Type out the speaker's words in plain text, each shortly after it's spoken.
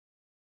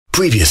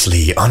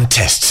Previously on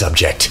Test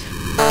Subject,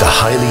 the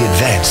highly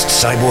advanced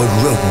cyborg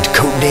rodent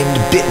codenamed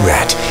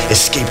Bitrat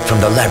escaped from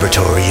the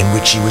laboratory in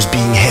which he was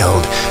being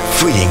held,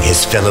 freeing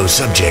his fellow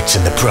subjects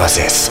in the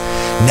process.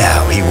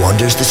 Now he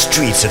wanders the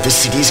streets of the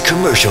city's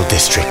commercial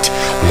district,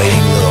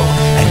 laying low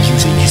and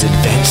using his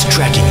advanced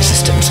tracking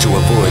systems to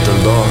avoid the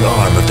long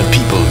arm of the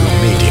people who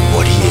made him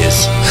what he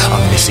is. A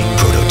missing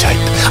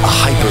prototype, a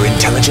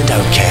hyper-intelligent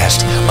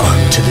outcast,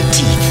 armed to the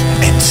teeth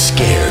and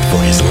scared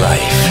for his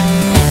life.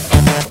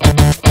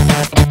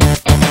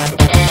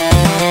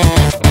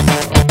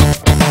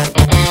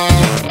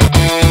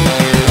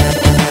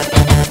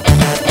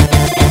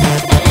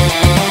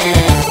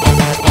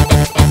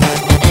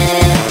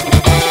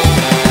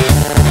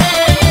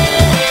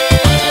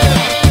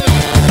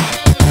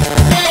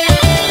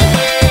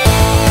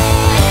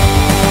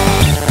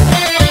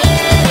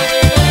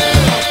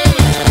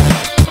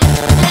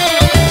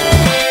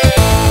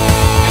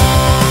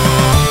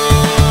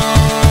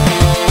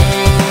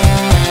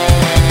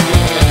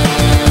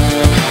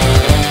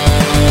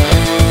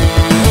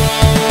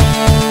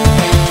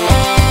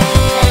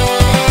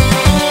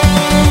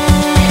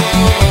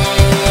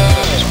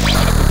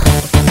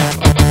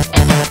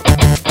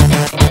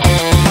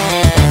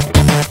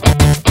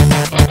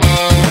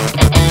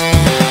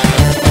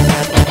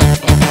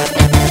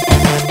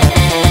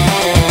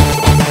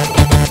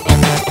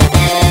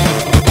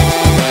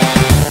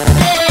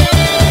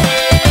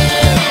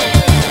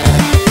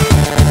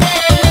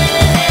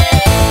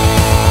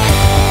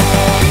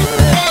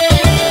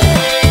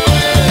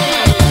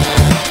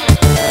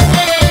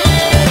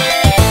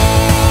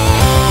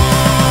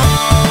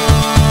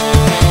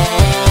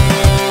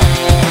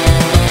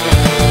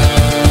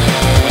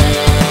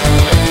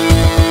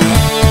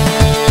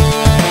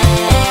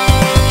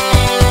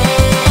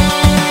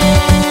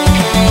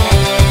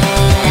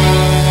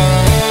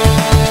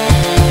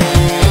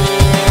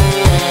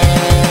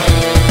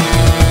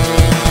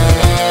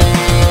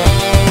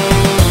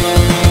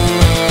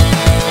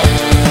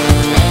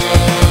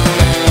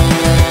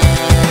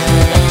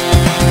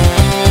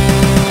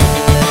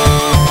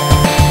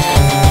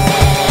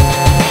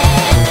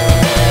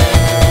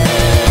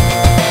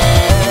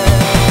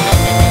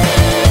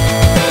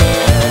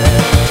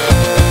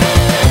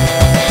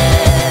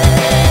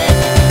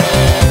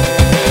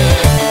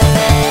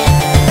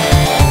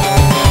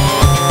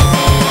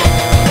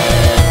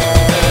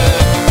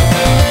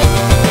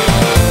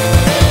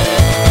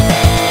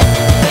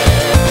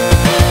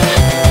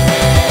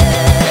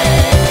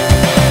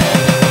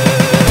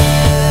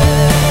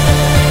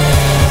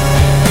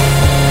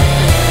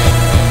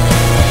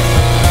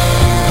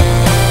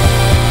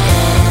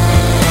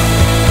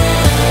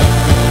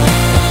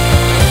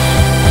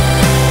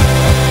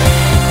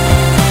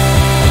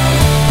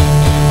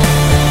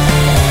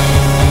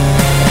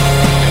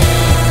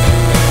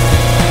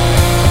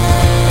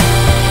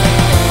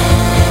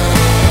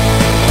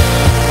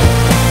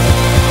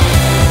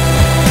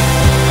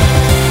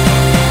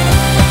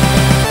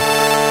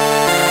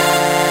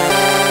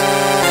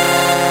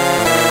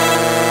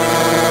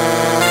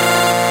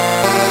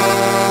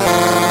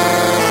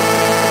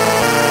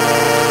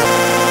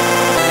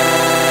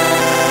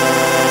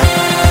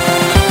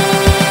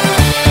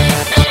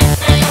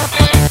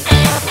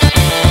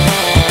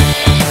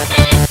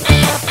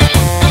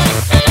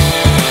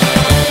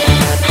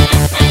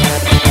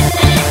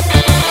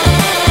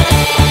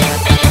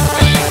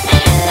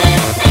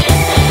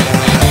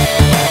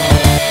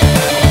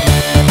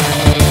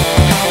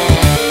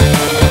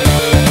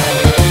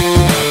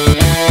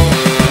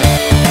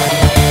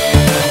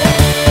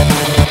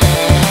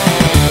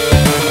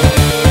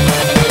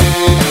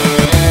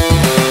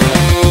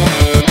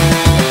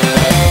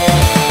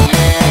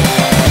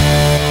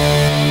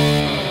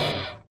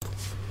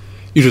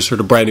 You just heard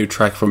a brand new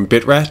track from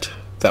Bitrat.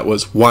 That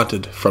was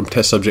Wanted from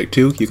Test Subject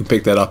 2. You can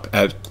pick that up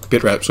at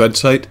Bitrat's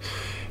website,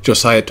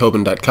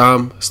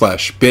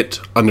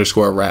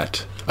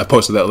 josiahtobin.com/bit_rat. I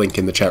posted that link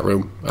in the chat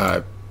room.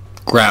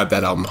 Grab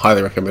that album.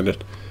 Highly recommend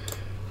it.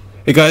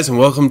 Hey guys, and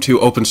welcome to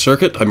Open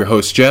Circuit. I'm your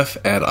host, Jeff,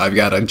 and I've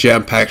got a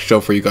jam-packed show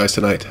for you guys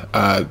tonight.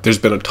 There's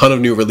been a ton of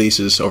new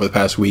releases over the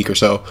past week or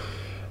so,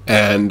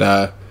 and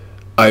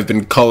I've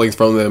been calling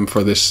from them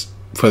for this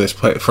tonight's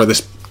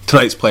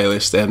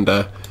playlist,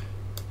 and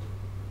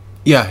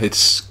yeah,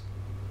 it's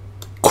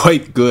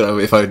quite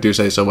good, if I do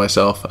say so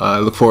myself. I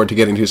look forward to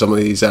getting to some of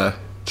these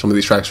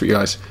tracks for you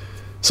guys.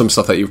 Some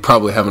stuff that you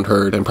probably haven't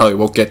heard and probably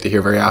won't get to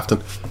hear very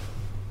often.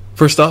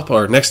 Next up,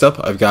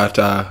 I've got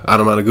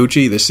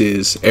Anamanaguchi. This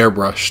is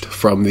Airbrushed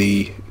from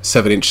the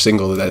 7-inch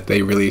single that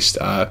they released.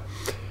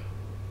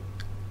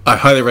 I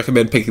highly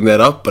recommend picking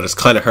that up, but it's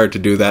kind of hard to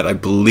do that. I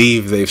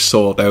believe they've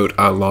sold out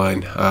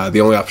online.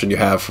 The only option you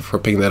have for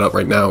picking that up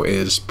right now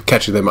is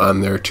catching them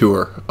on their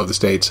tour of the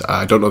States.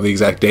 I don't know the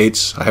exact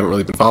dates. I haven't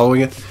really been following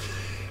it.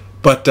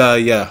 But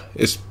yeah,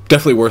 it's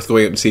definitely worth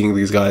going out and seeing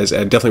these guys,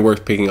 and definitely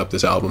worth picking up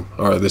this album,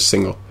 or this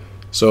single.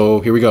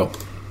 So here we go.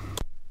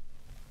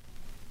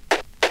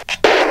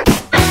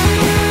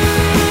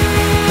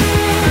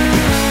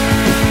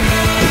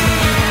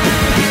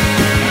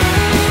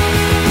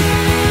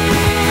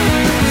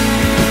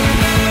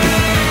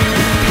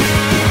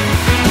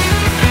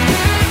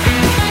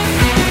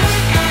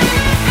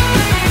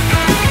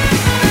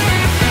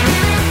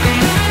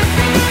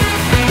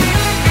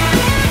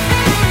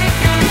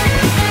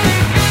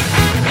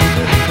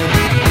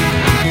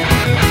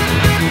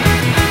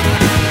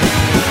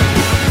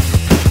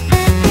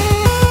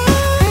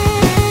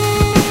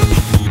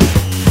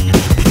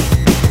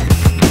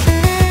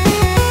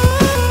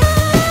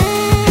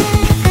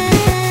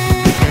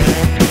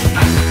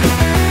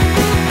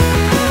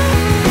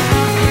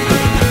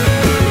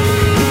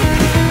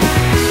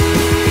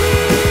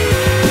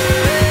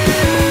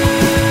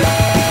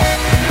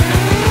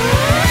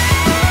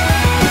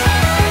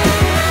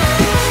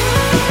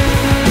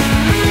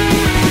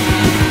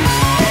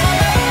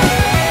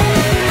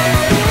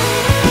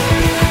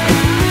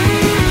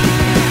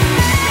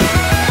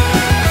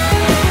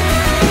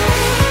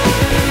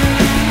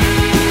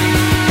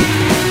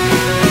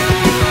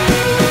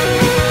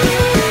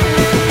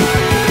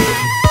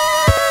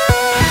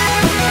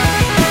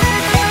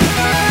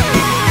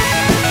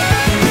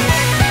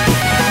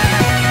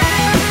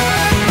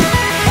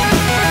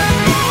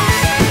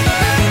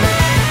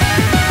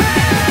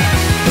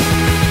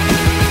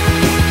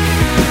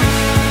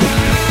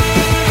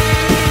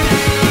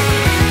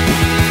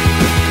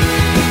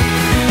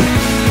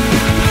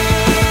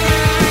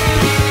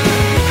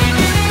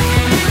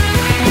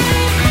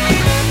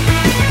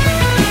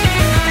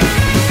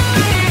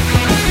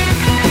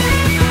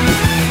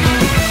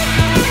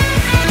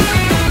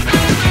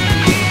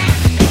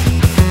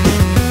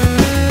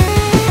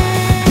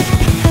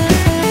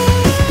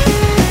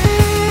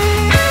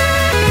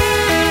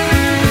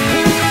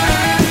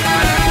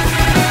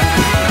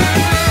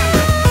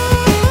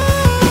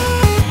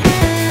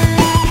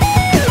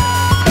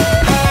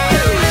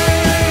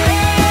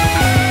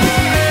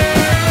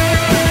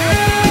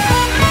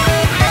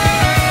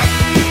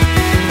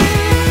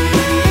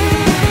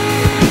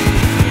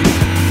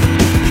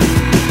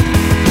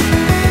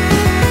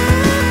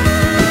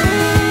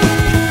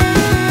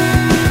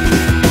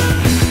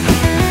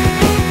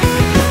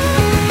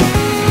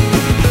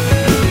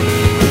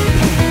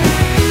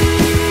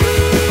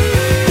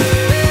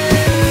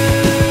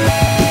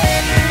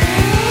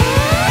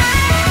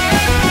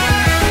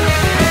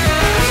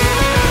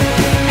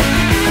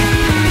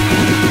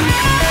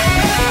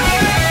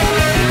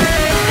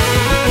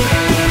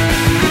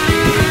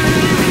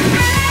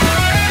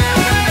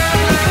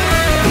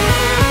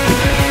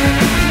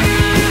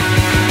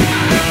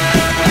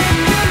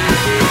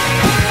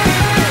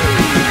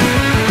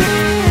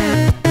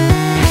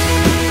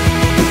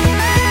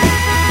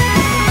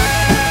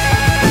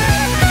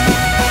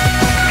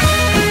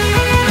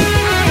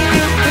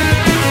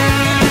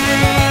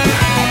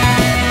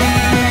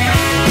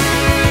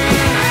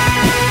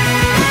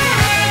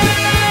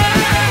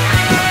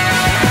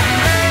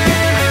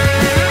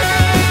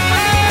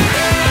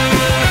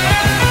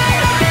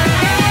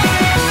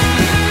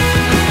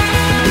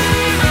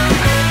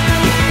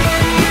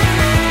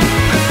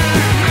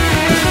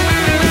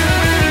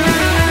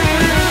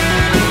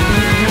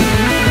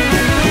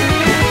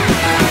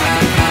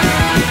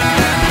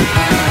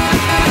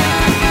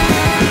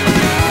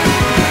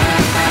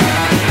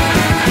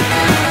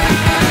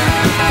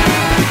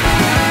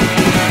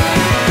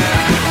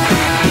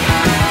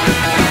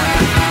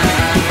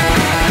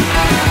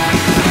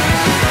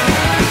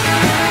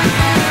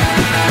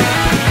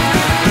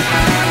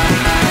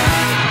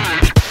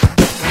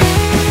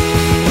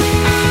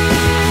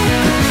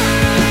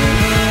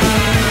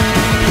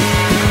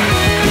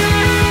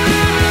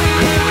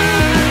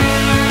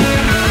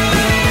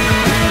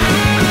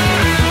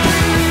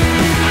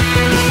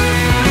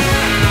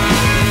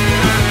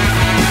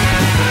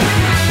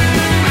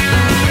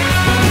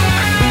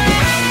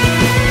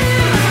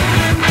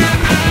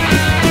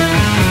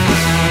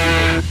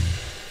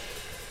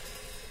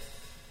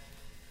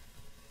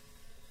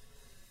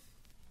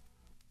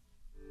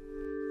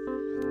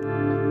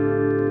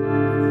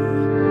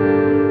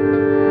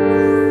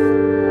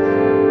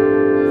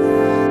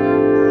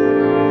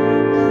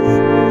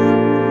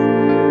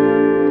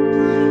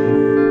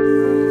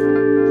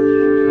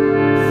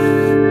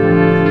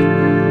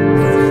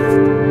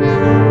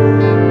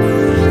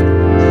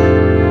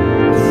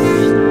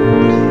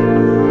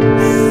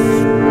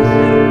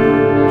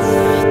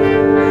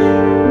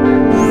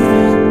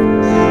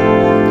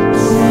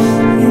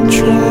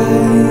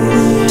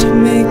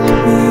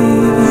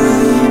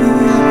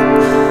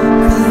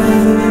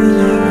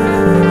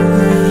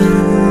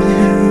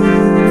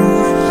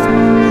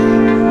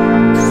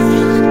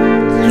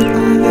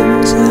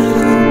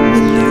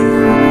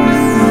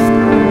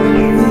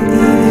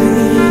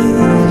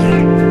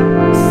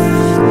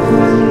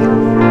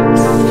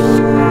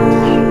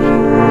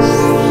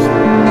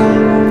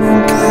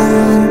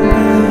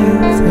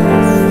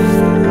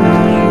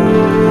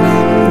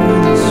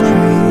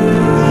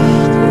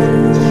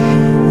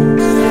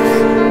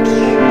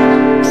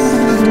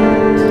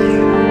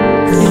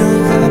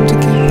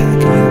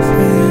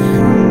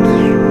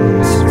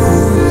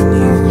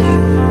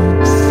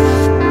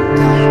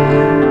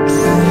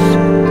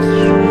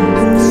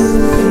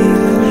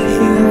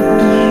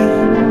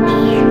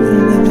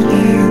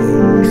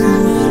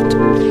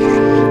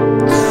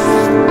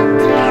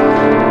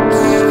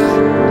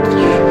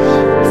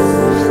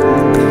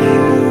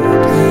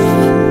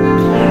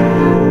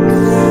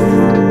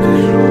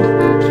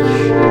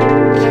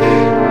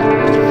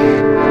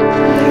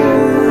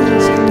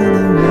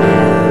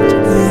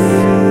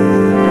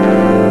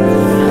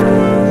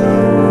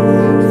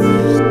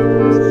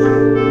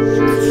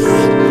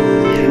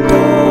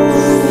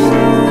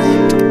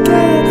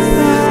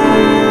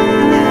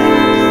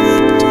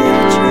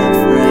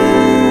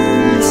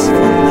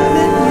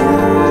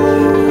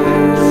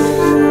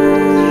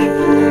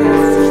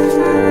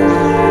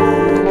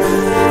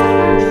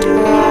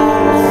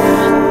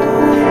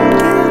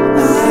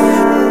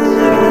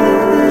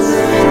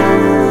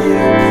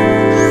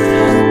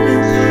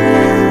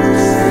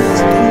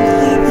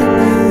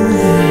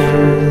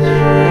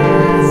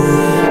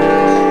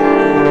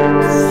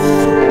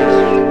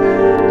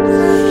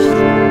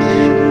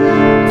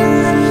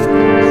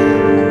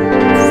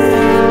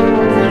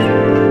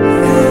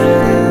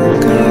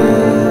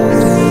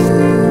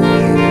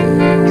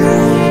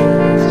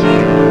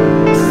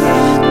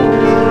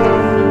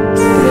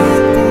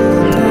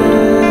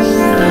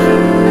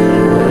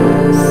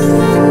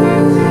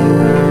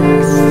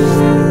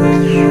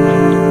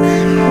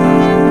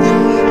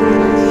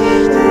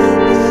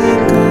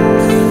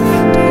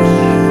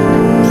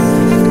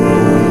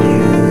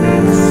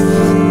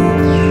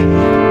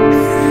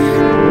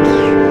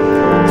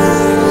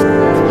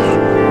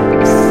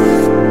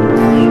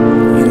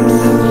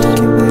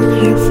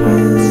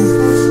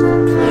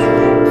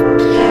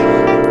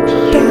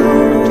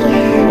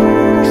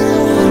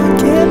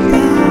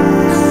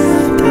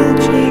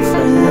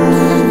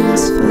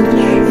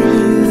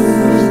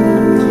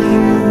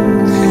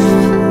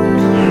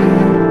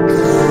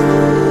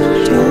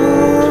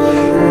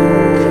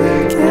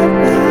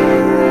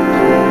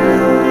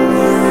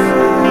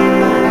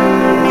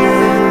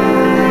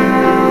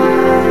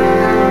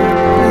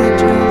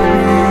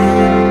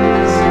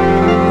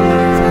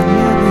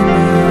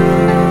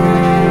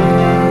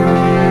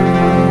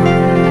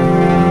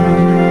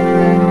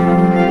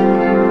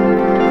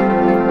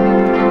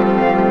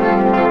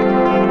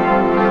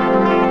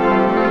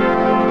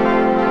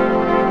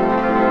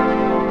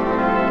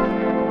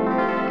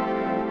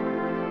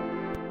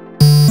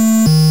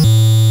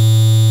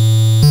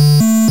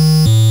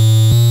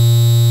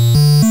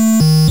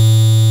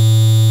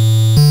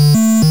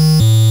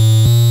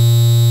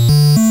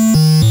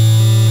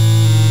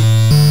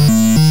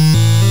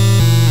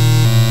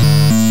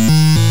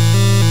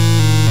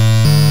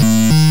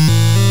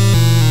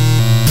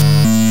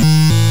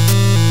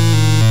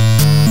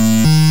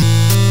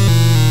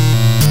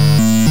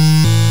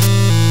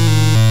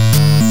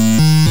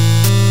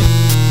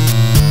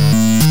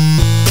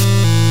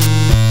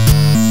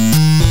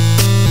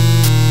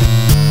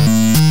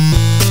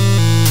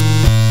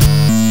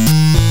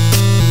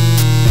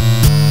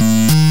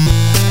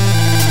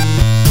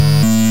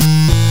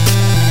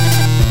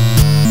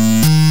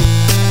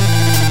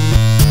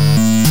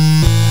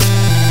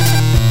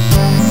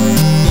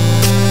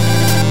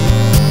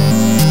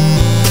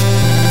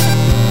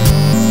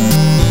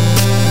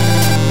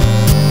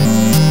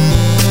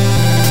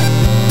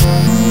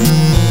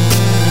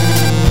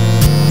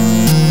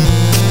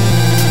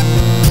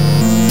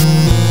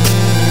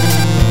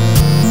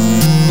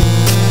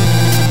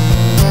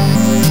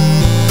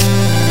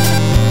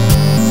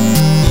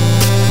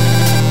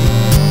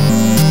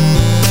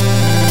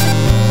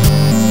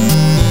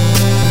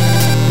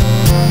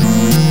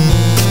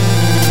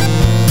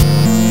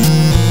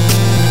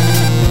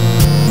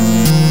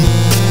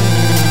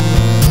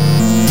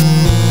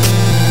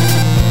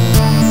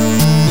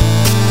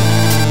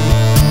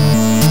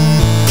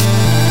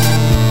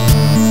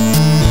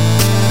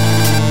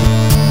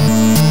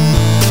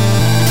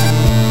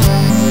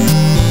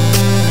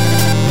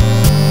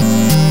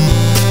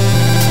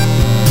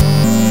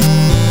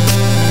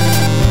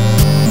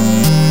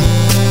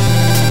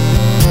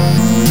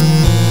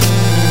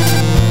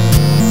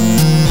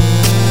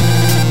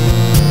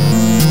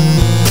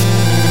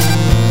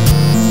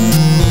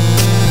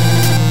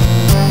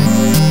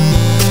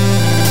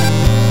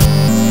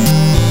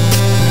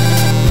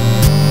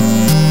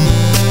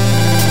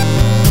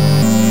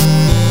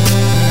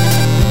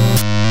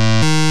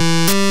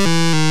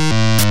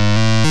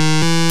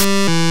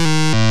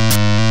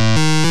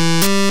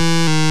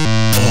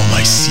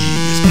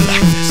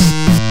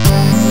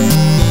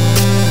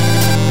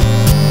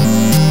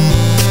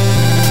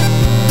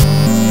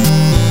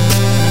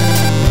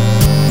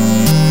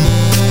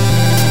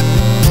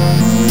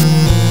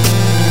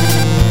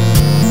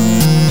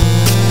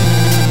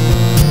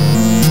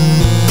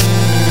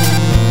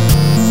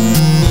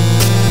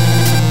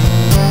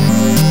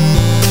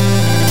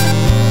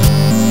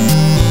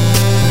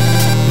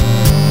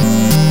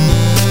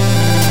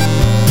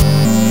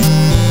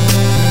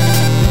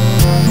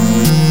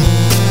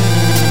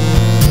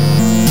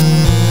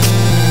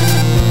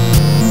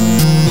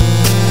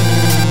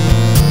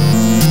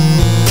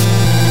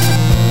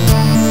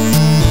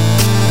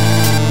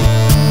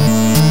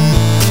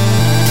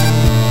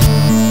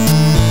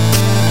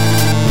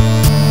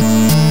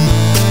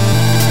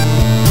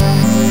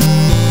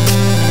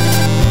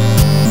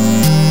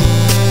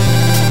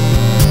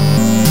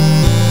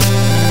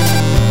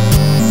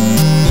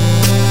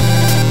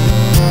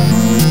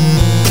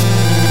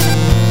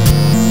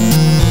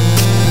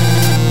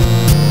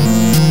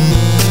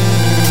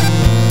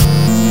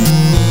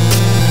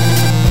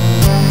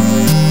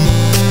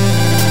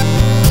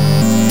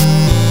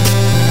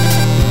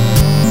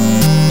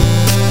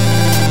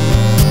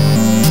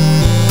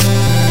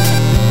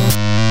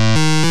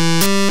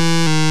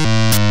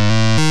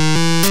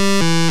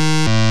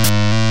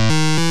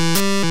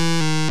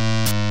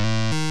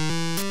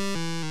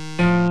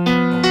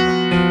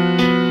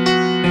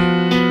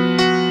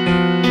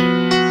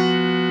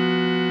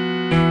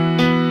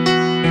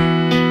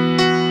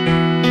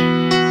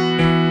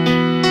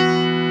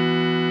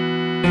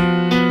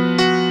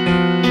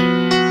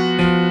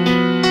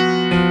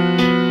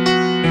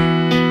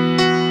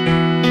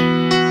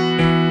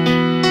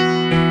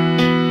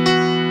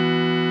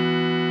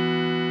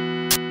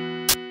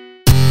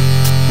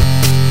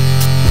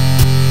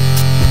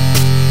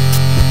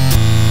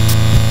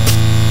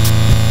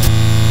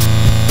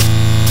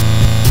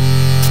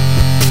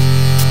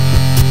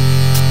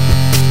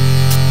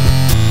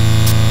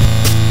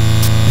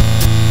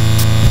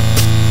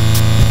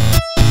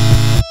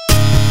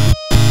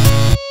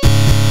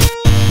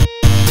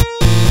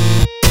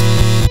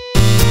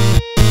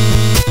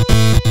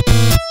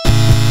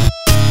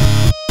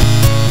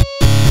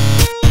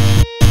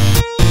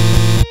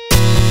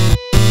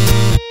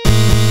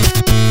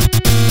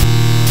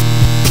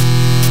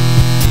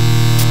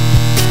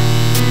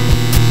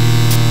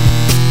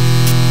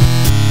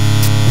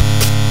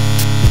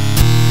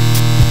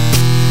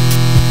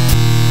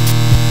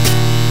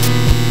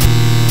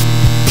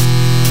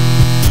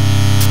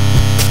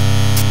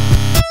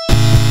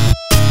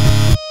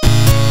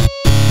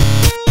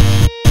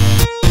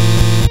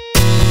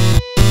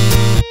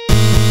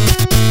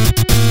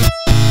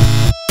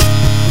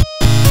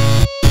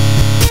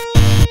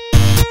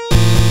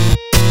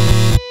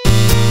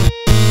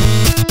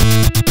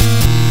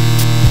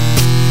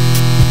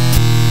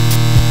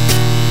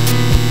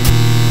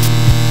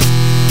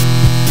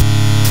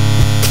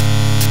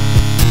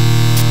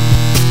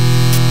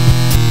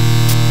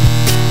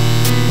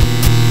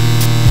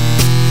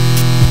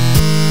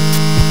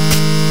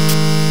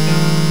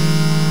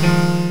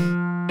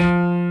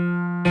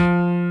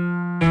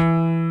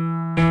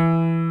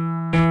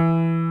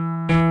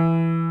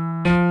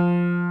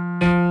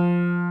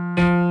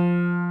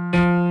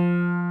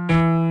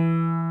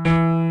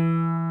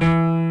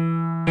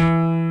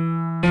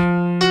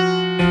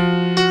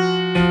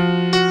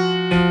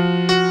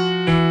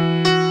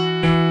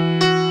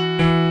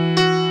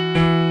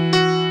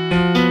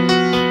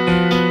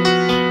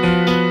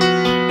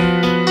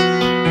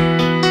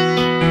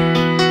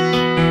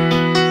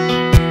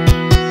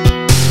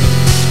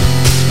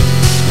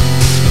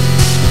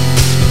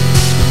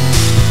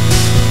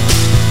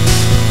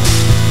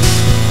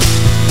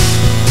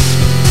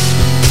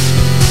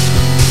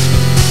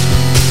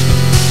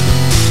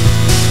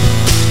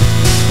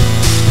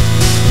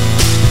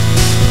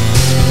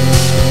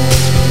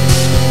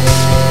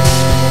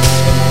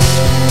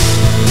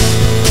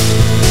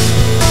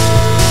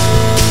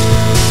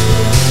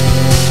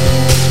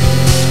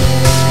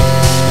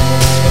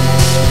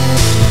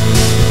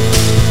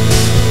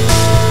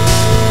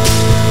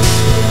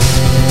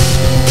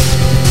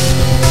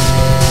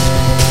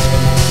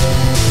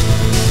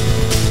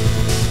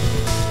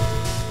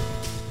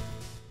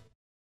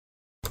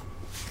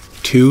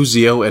 2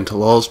 Zio and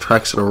Talal's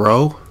tracks in a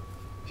row.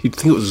 You'd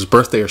think it was his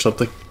birthday or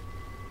something.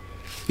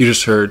 You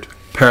just heard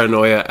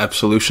Paranoia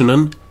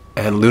Absolutionen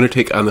and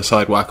Lunatic on the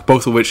Sidewalk,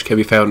 both of which can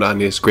be found on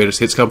his Greatest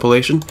Hits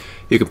compilation.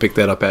 You can pick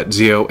that up at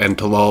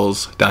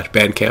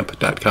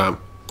zioandtalals.bandcamp.com.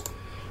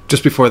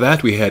 Just before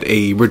that, we had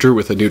A. Ridger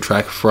with a new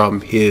track from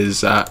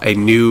his a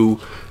new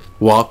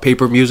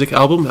Wallpaper Music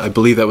album. I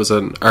believe that was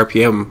an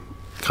RPM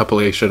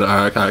compilation,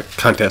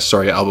 contest,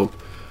 album.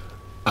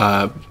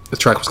 The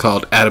track was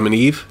called Adam and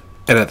Eve.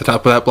 And at the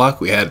top of that block,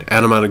 we had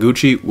Anna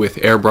Managuchi with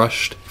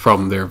Airbrushed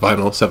from their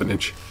vinyl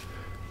 7-inch.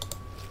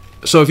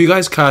 So if you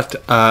guys caught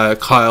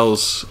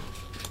Kyle's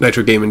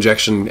Nitro Game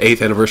Injection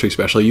 8th anniversary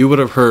special, you would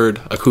have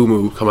heard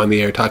Akumu come on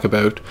the air talk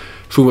about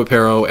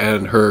Fumapero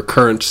and her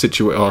current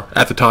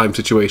at the time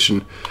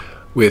situation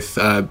with,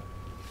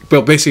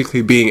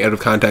 basically being out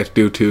of contact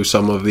due to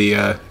some of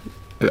the,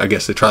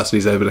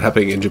 atrocities that have been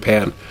happening in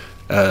Japan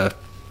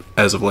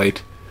as of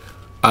late.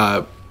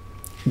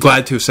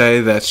 Glad to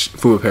say that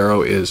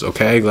Fumapero is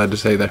okay. Glad to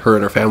say that her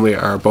and her family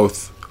are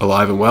both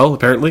alive and well,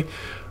 apparently.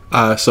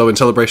 So in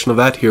celebration of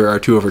that, here are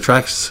 2 of her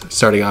tracks,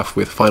 starting off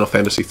with Final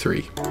Fantasy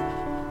III. 「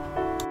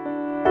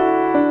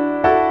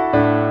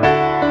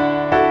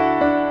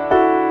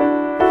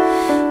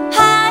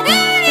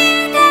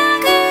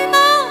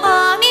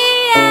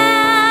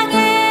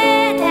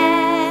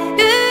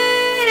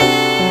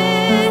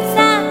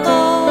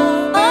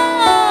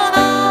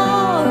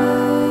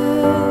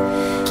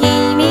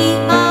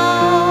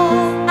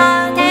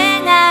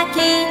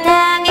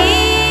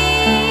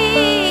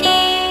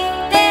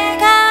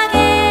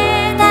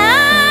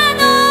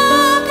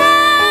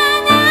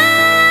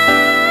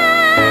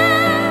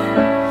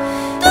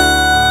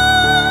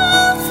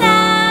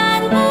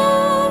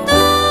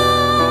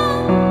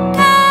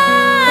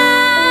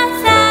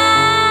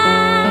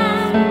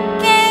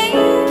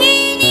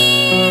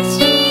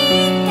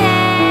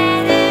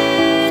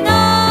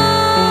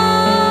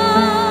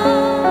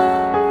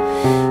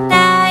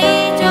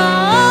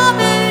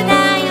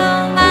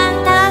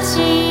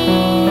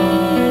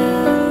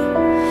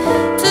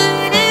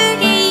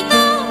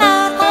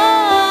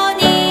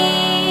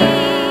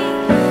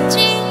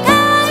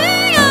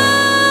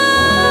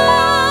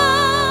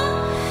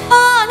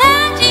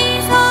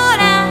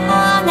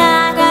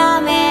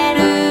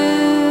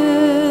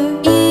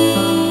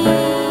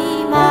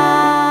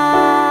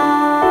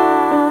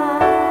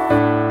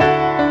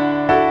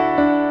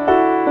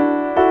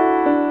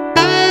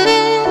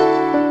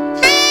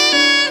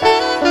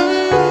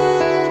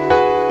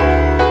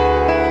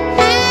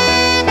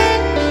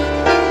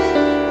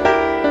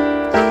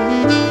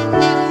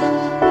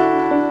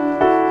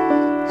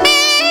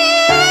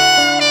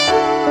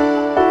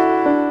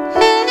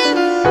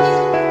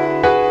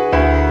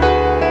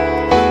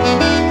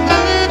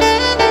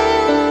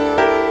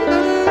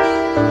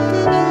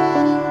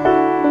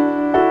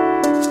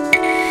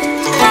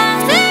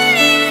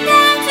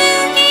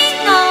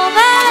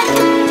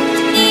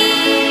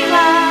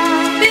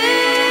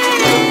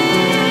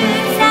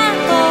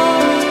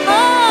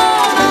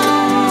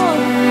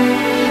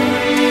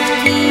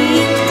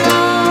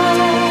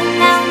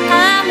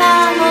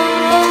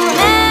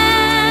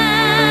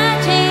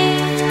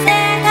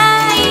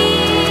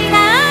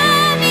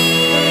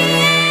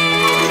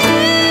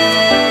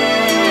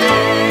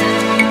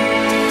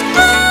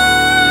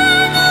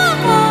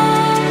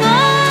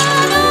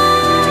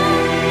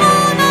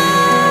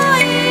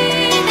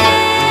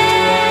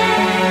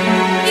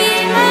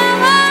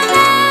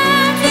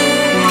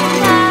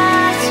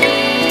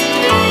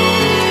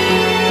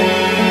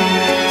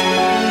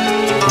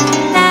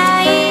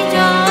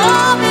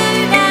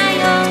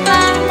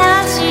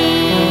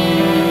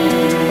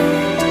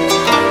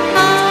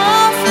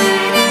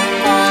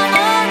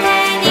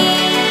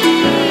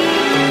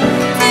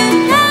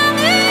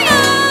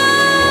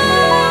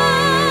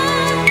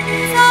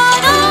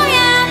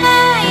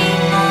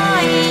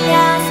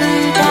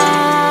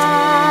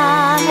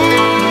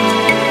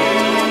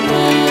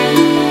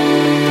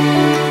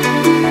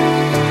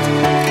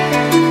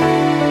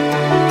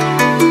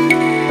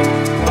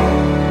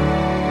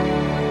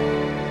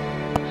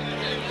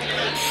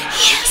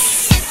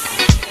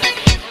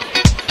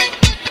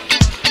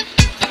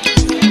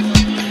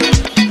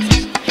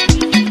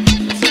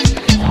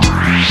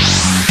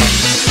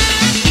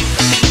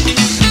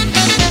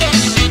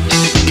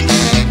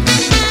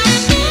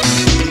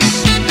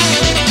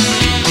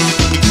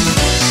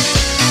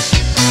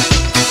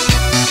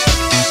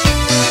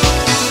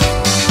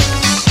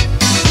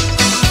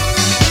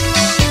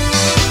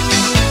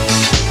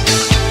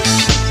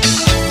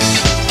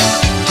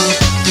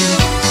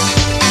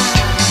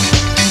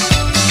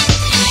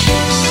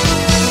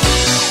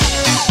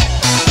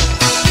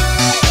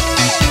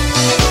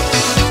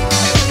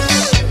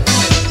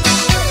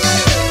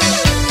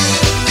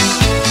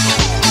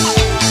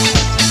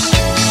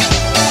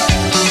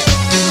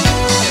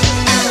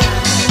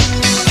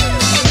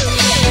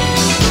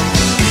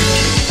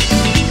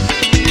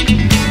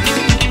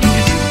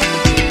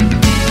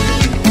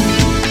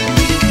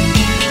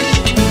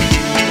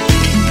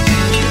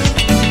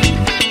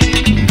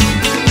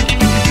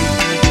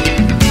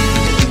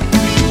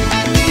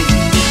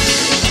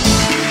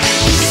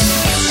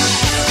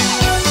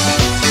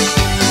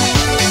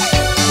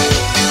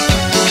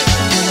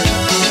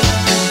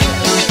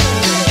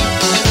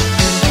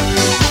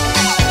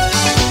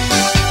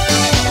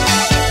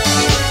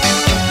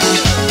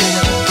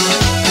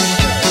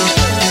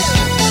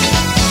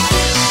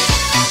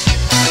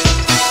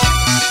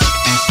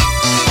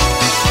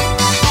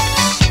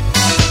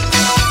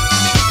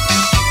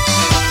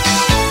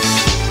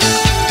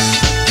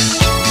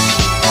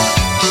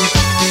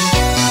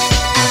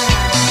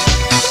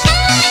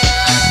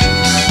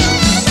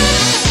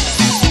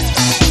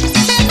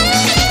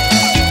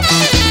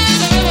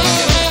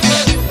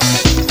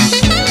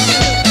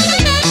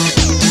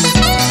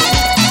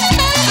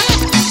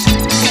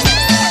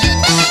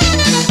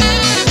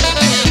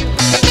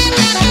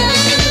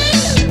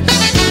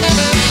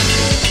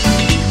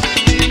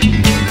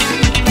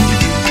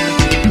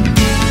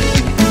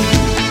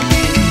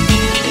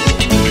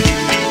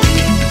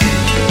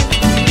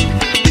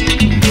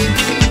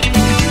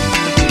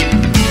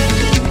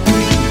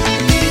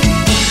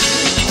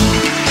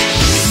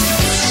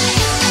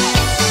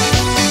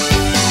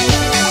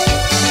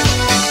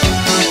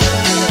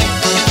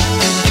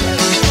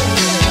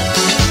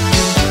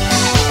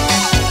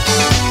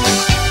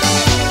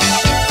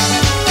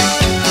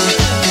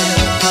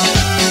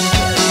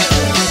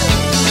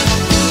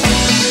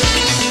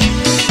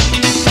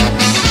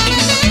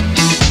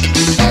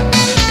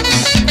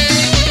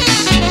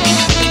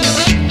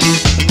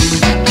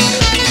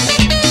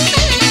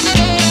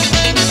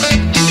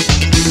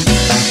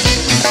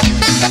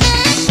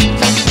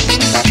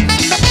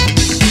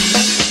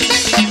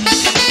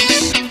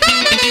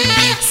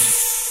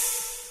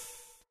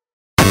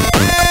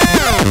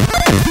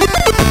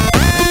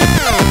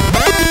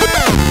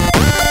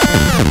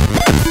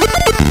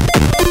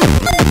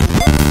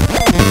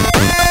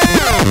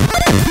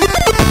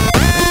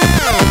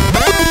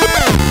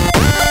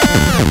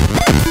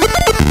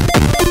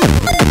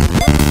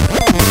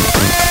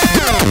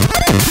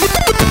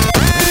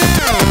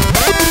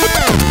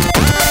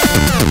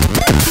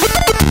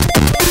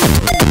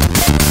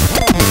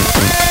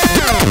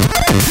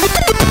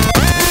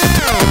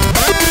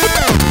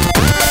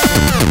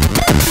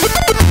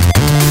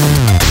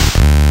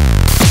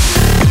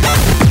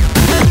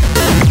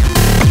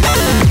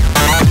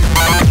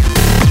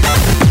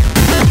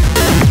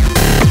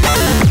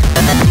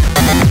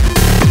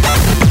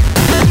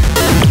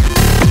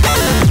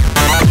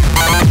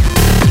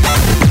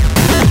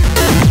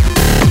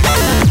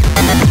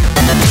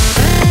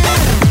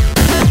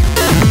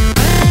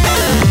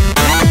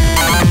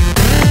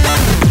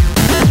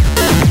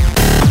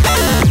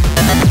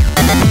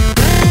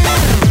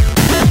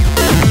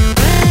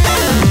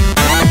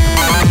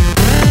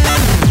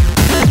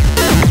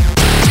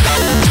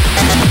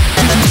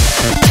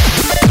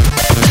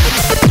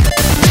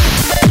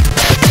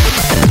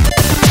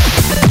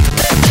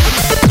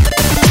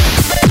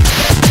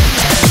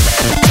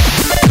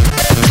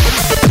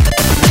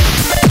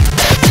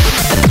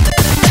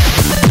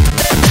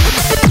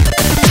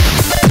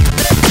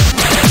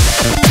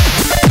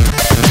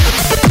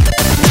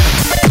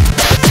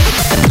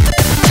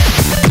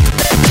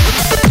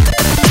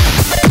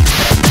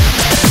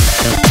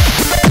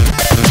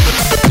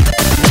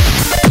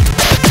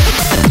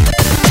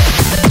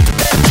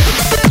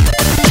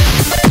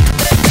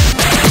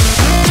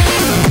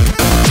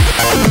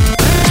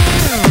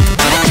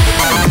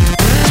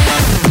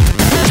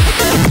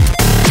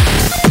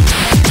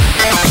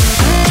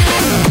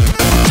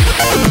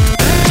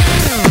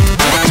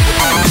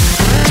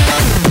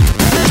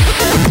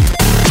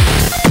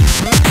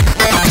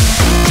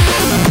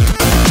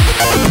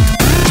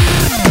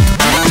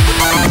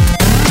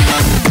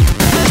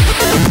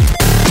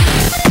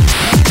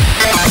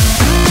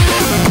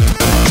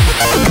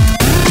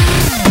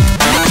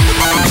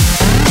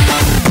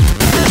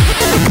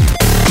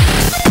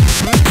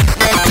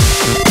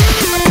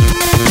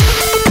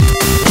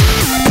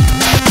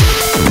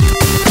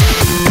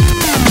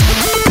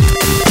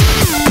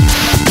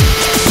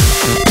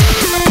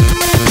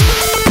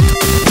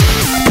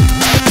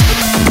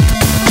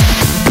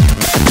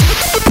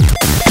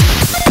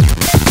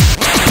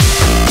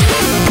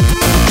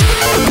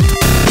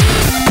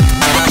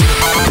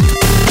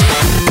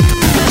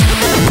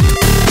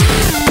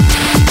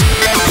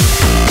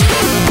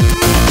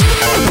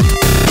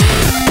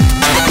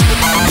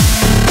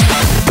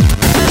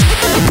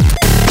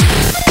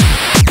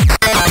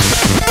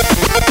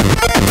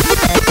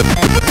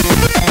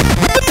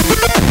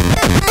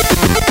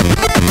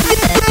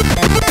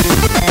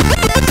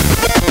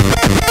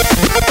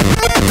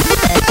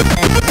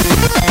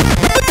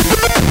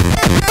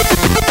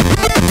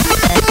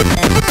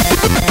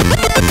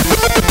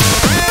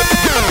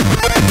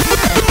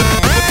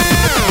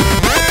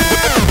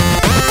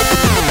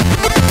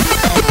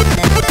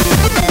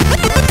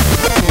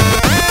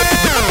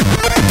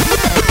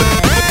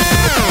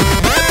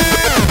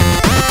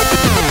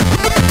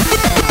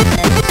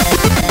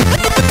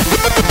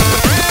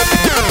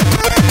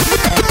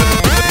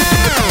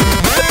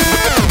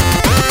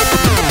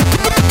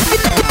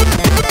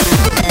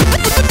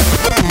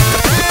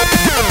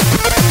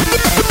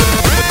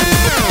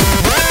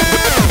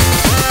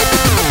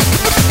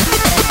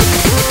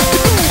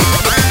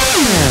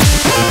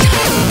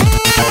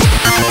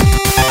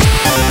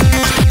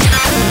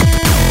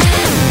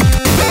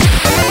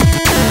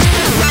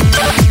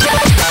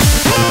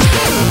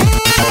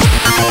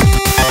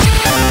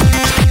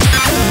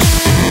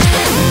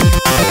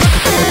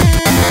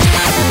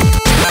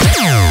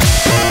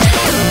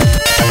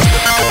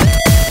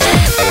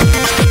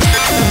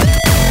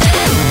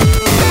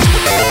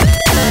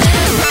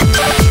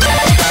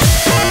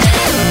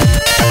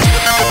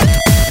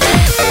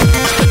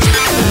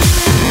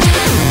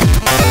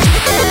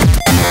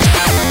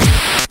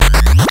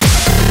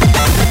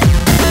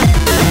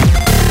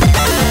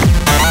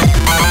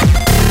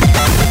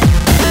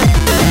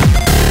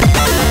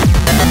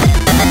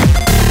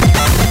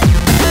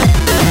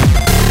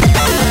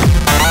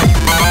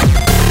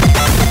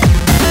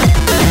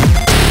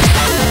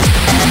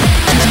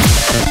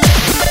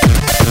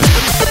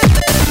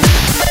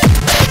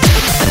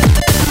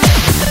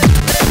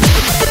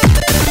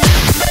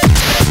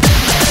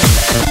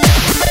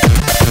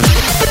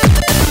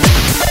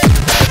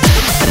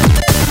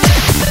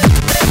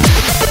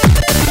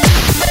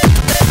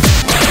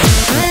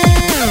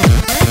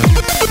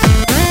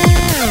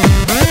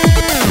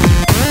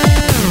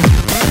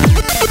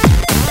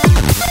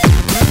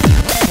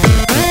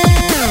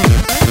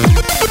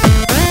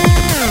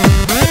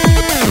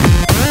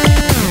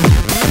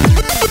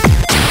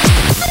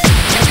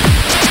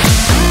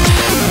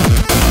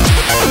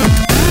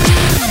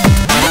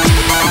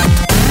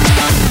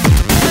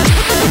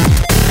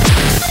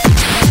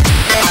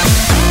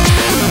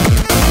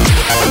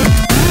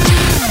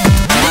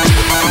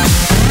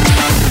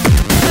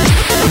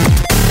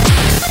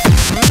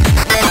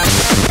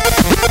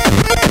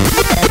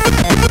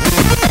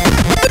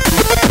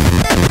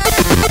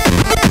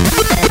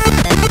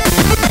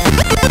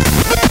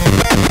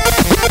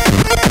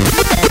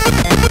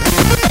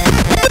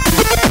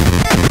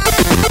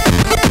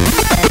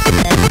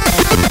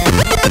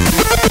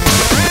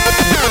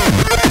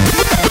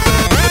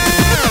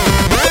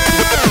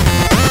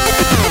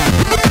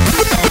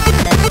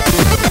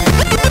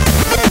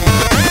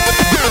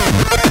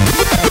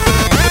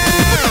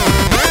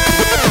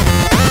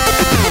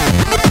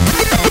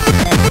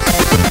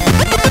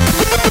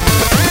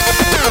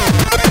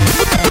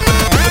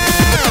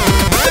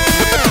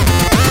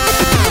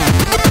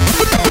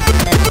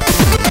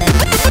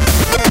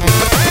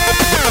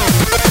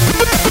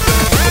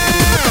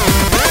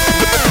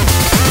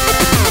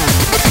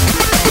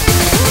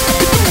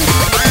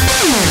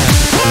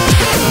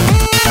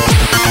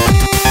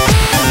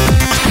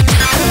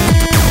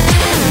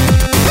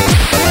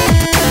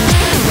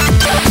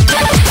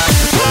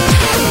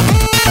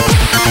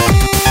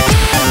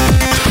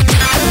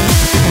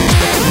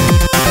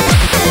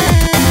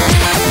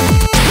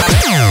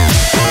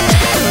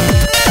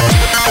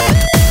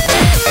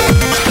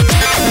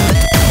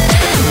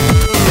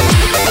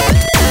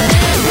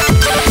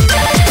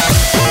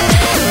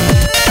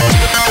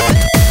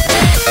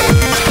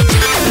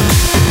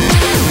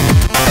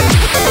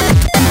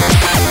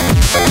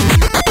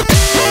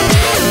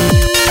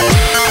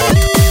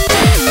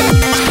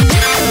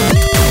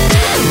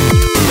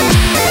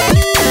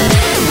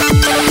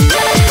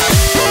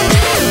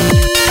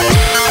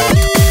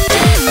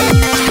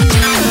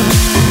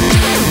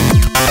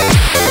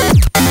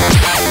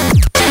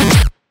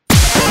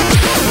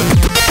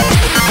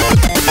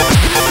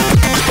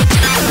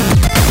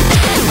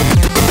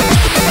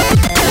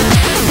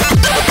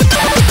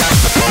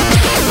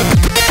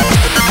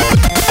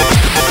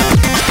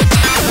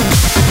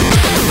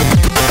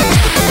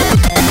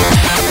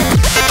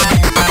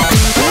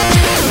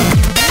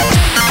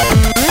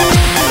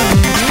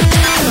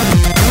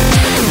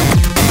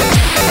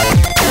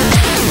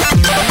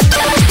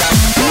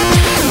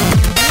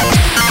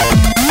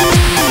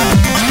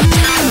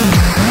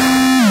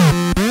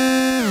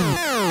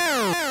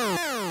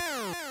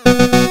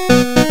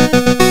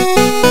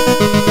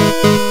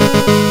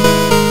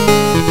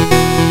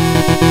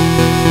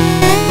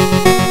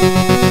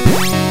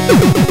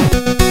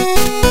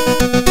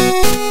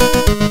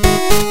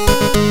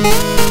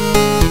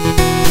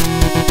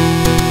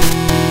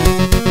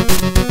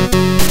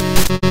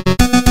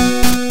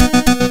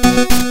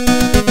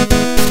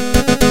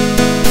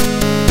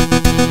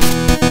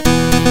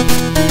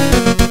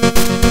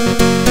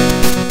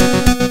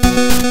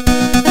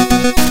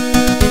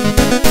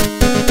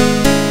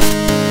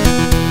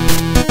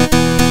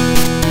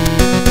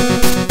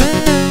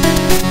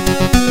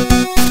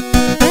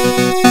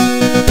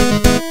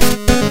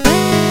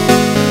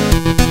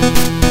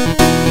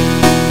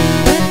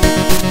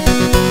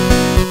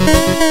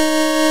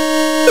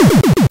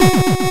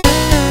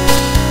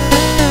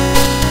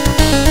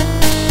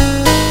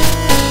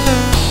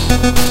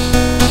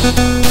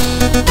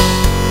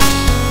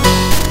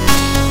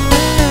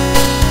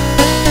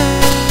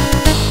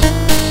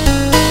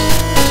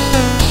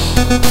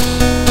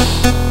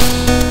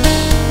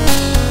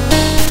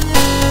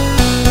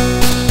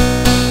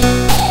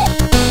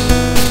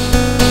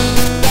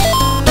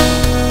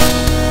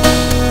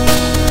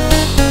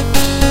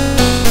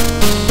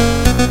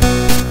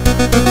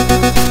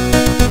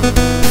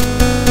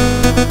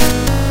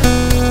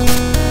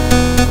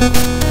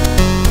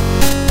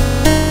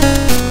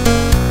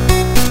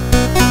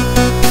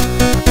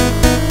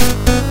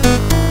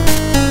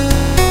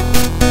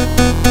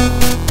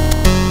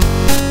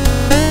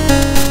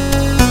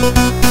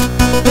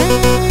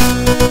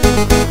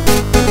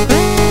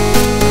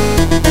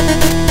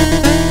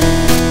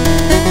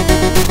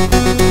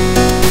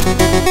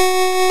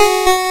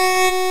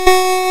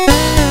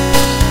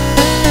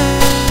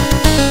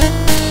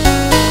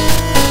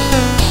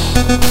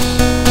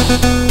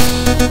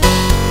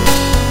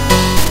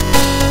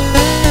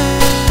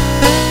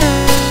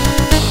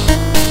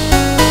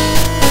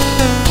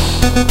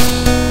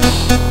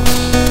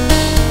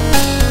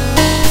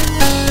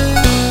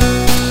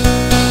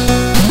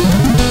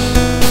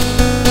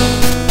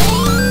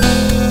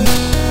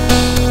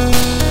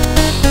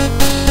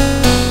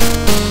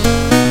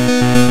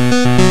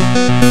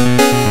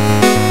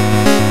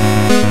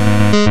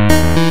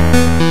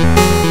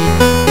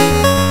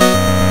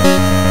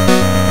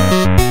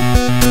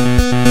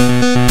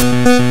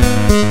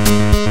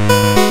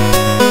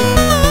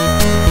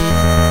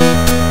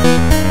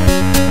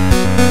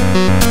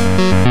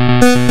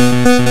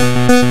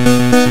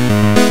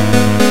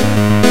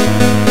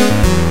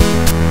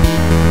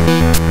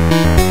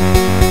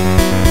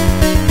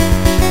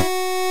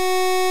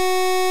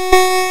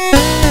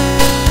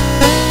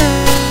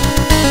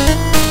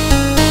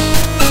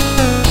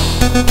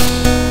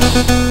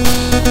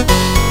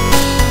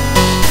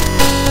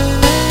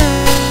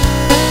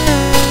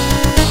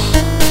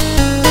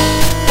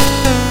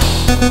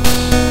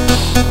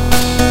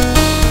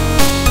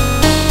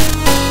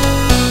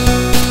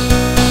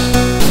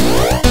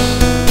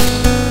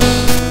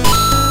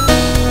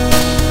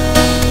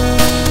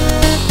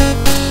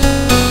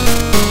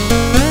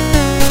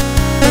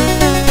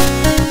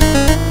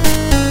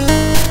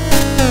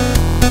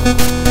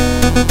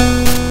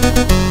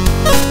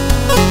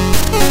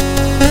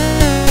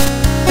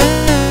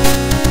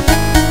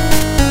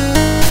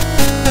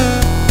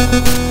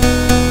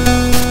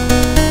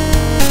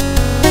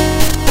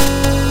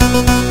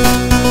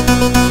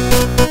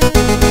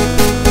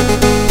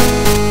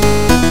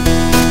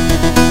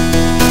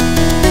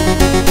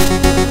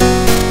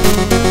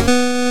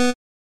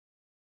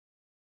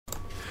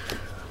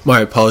My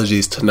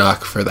apologies to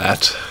Knock for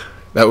that.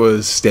 That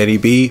was Danny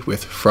B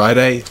with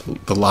Friday,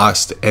 the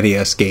last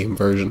NES game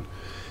version.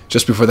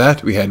 Just before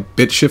that, we had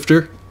Bit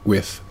Shifter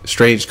with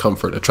Strange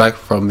Comfort, a track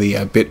from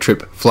the Bit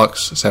Trip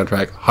Flux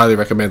soundtrack. Highly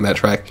recommend that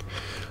track.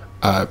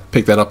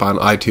 Pick that up on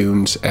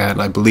iTunes,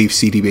 and I believe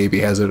CD Baby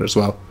has it as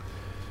well.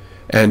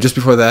 And just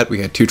before that, we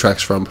had 2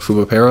 tracks from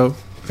Fumapero.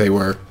 They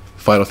were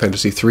Final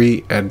Fantasy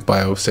III and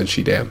Bio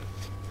Senshi Dan.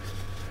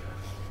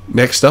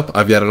 Next up,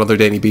 I've got another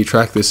Danny B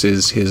track. This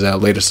is his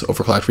latest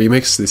Overclocked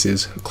remix. This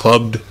is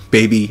Clubbed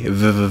Baby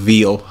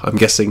Veal. I'm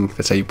guessing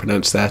that's how you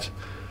pronounce that.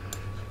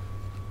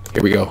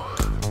 Here we go.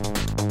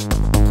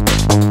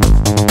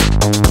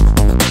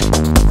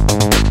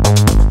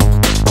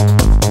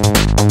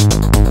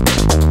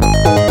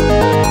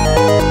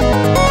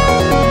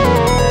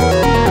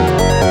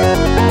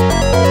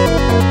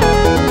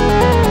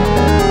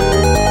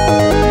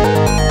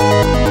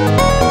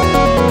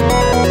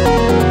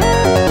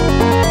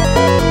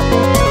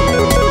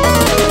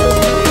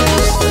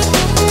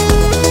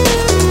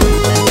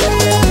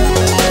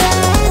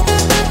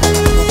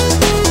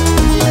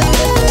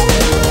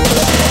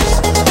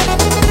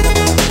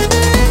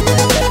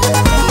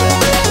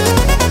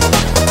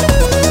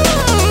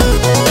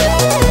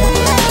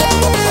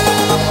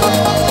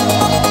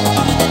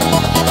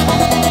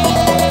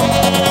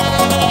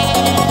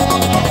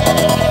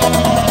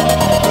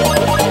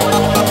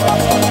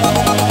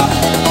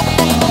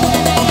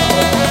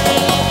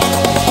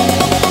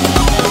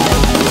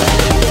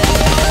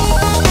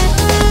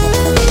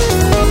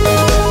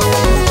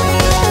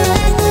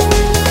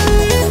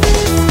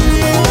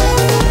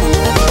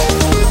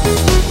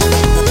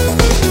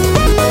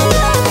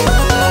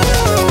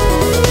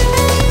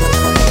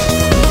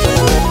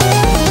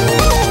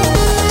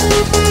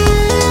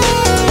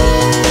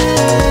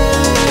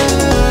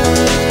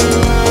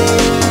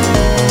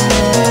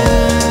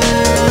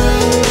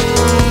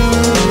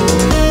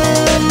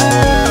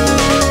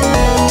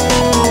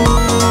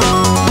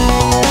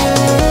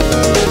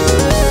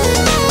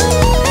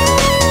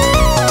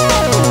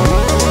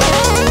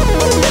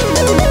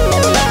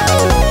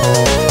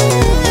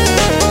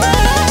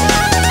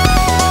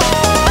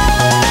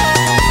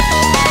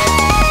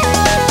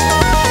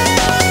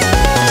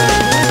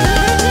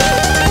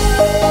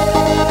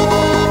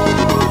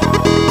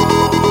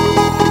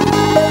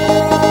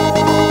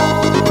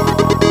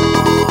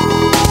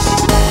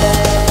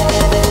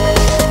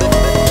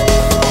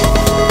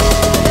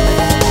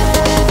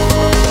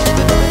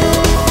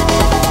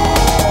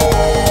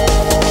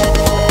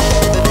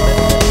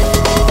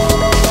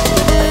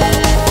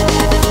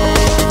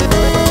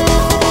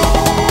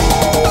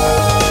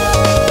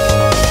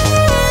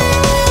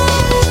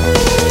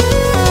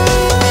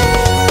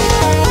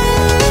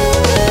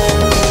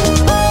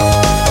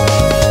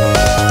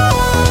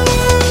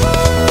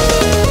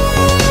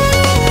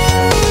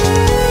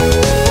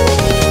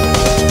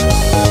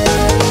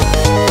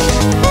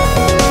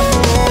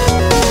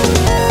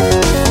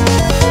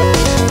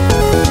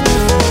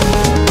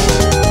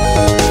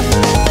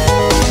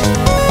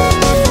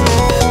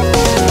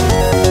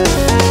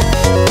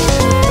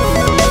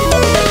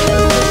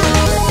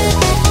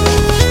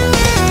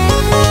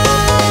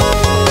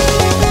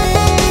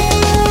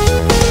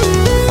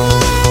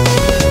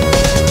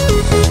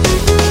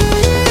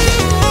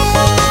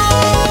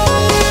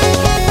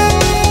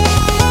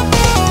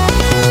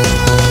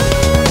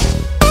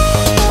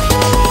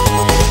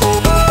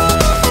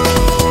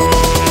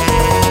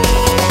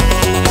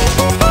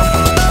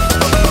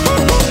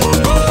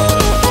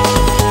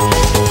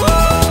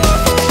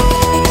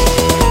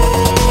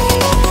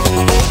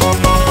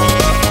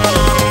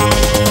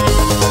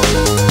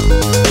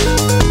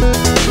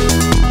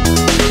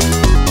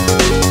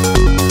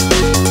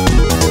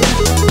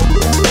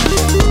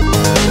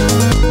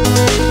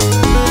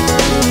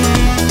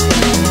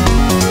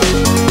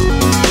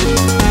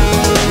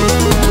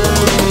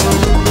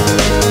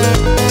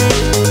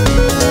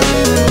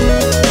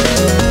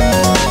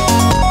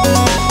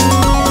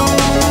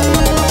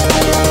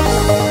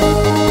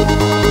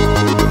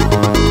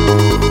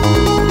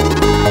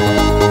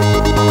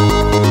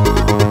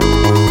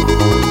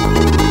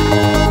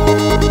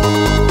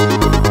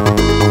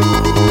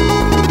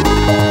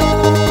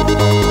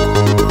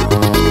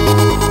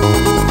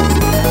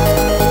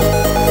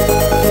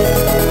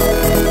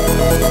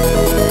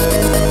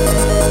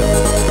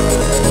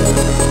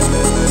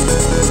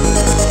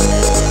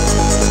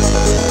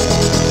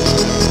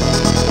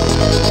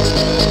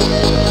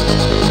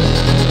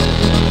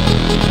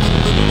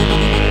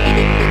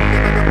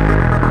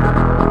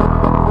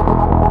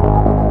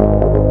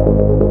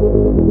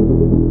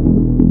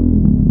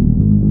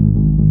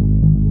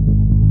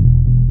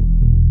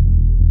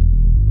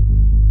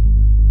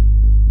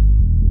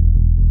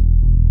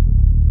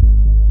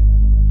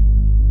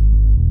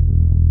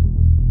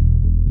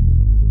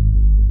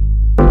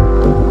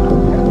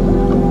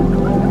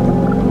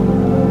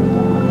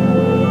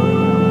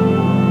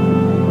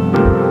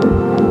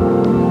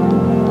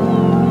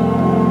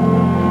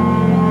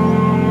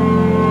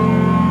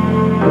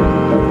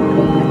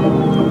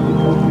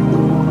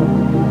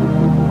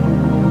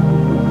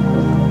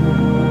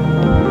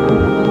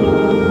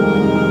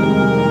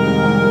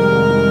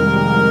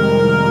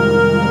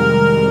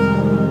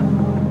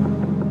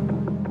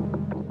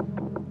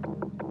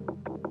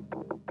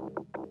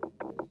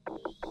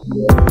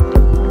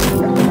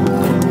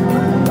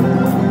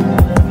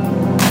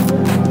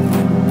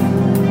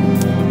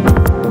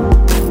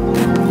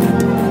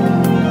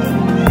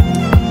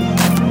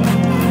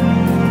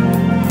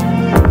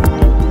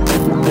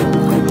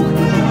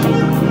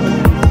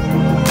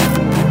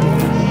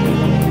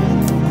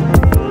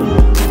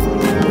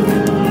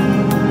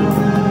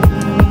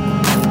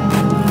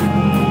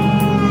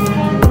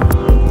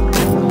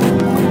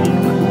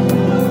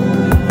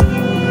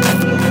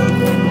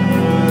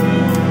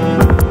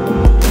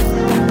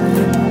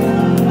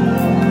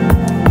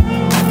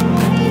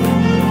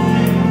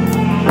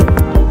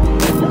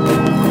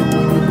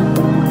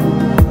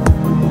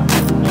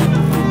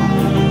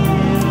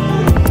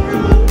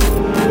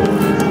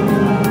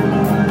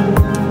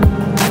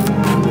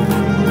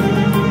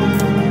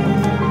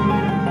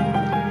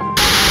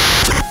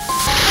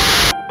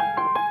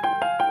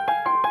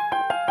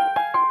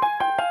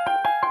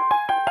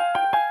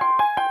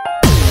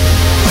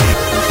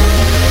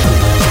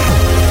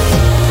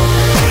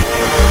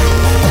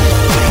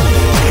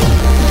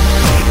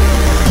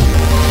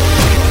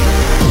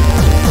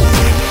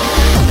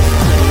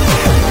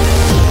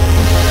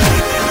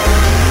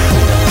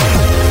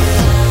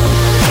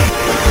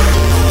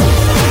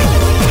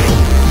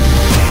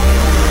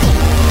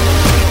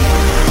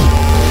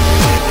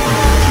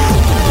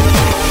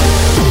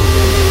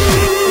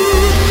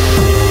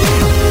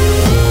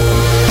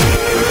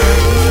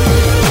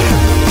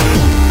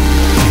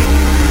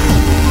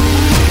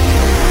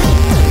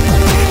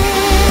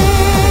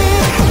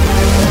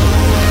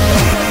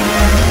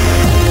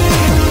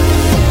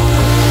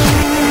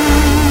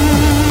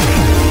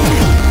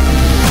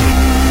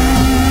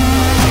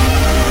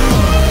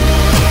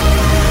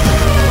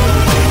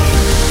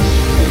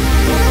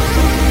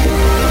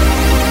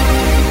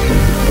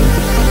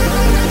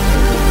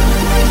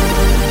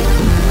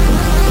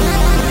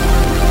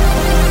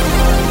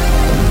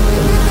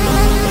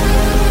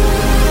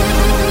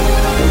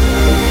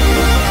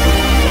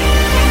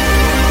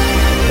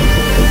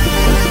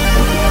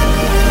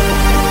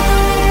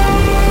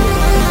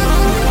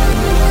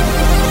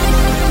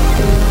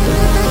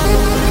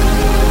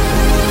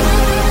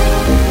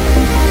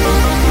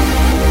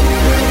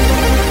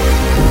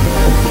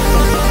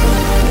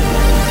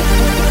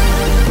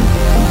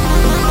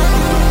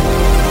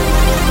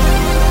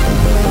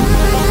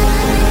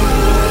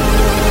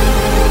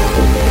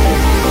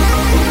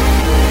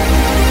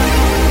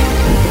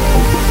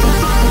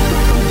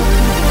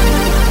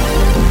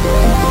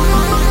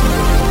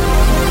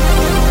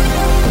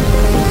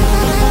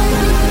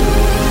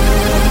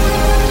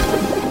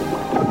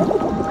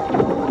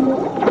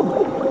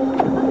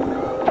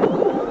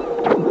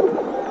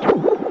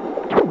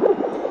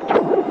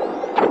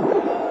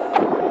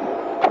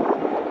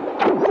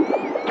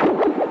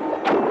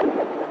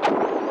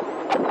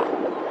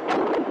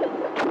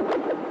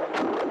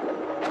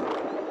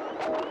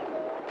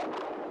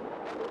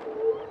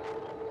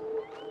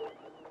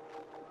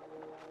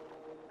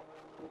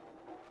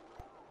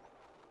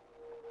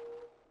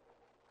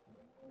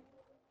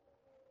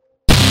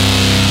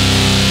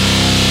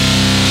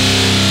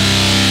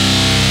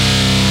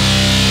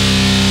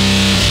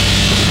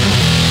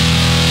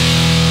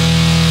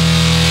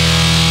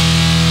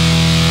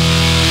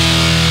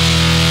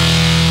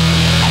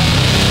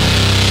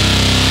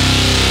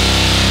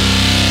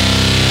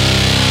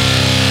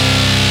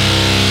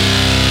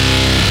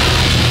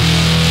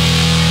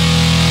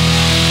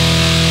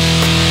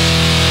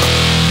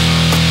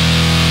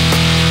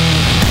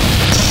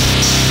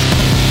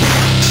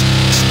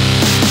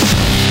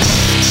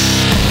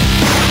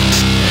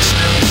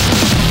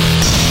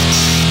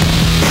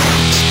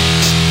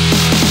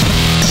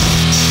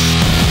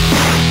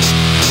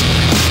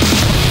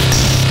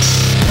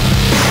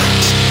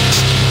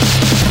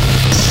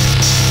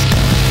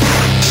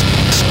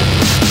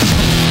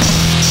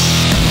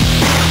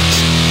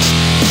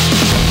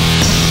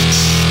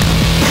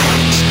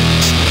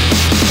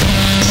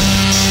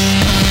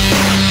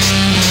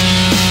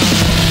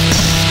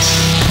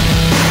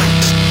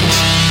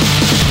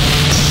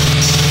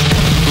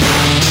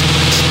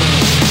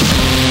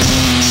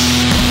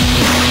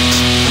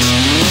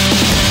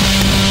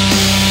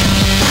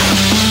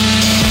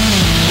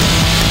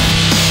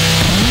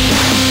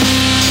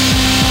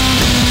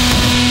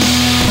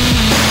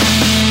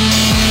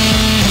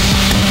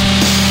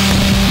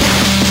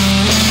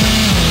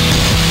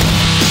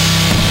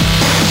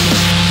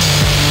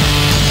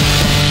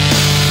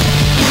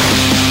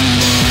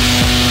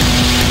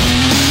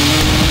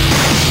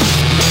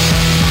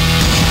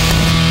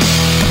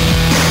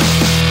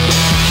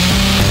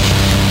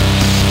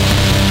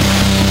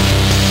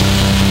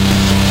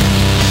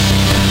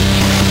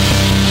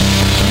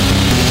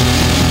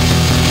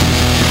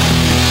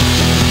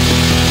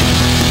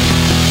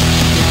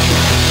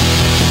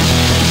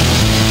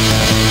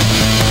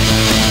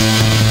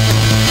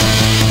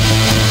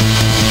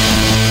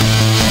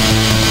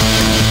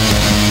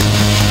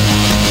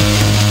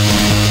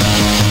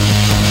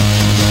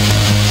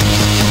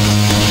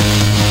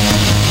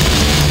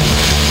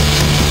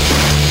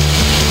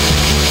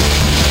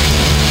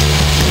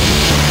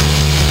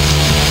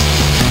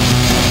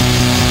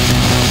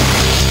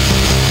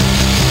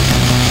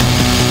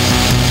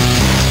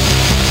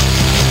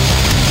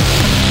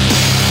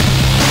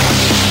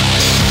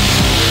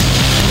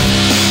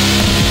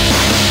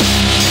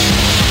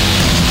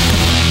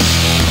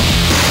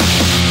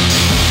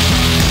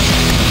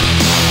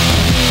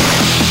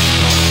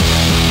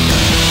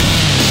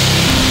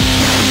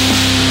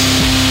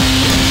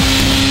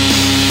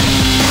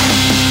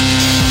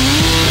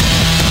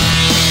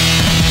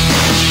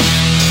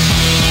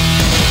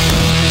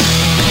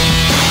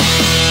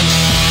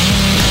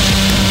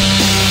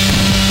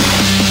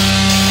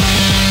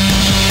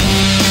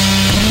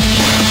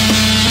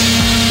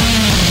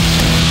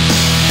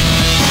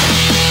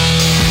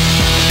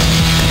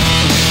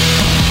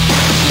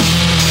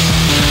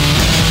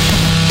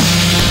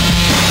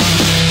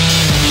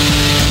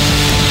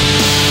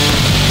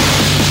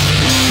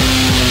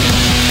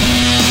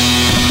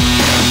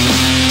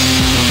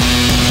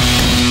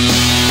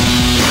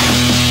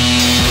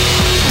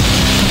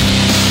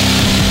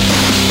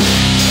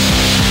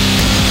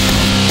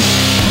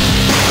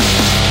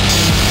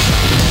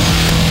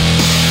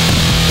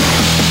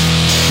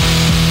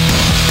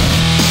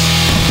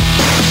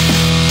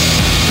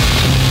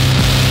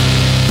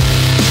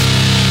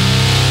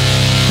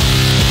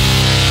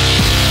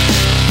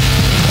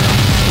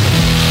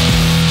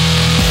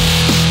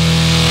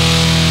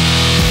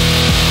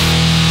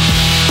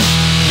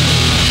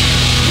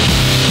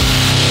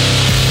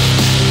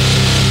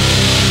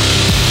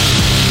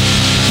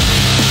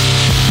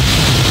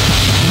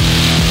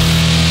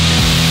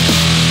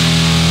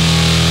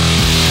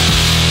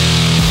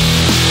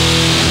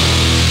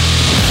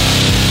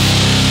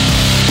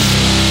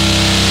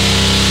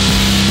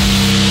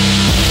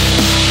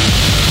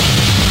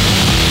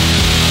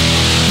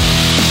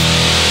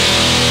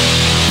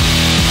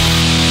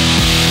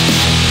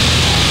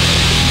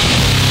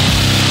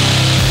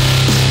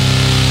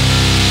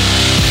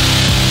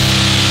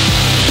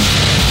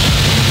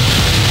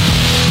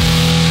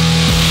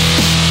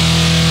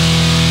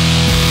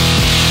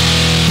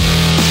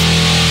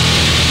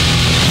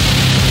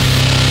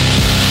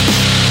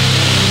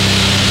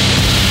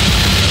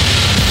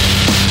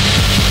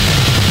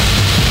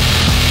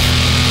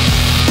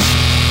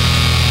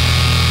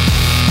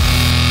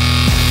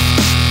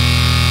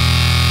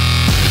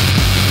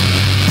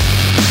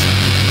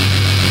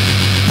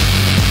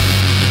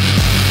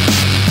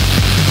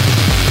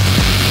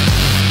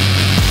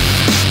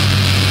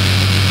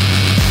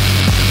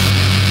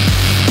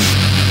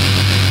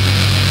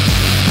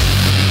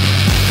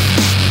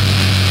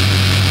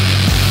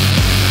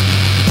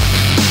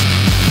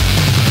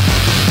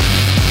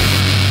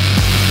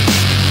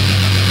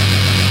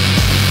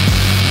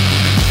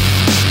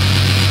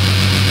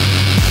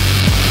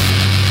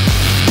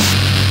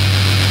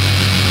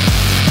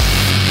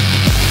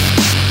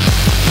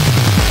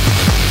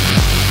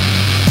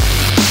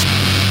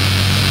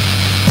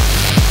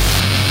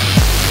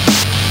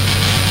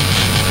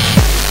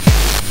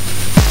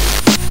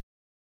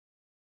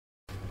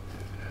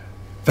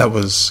 That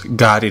was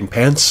God in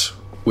Pants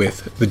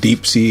with the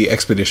Deep Sea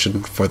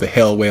Expedition for the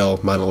Hail Whale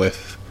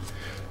Monolith.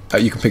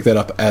 You can pick that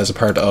up as a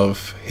part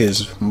of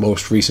his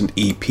most recent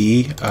EP,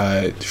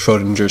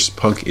 Schrodinger's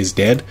Punk is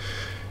Dead.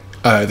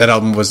 That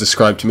album was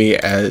described to me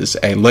as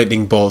a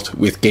lightning bolt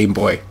with Game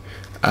Boy.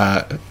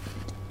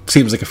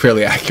 Seems like a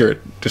fairly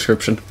accurate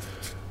description.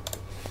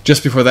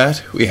 Just before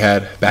that, we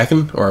had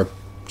Bakken, or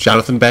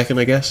Jonathan Bakken,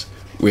 I guess,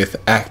 with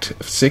Act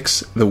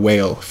 6, The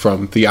Whale,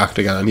 from The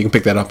Octagon. You can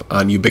pick that up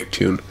on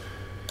Ubictune.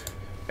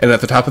 And at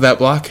the top of that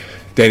block,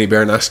 Danny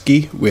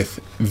Baranowski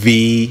with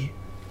V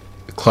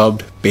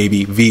Clubbed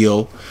Baby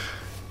Veal.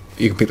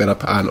 You can pick that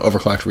up on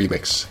Overclocked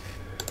Remix.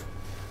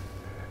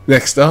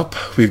 Next up,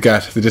 we've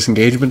got The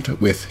Disengagement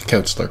with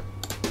Counselor.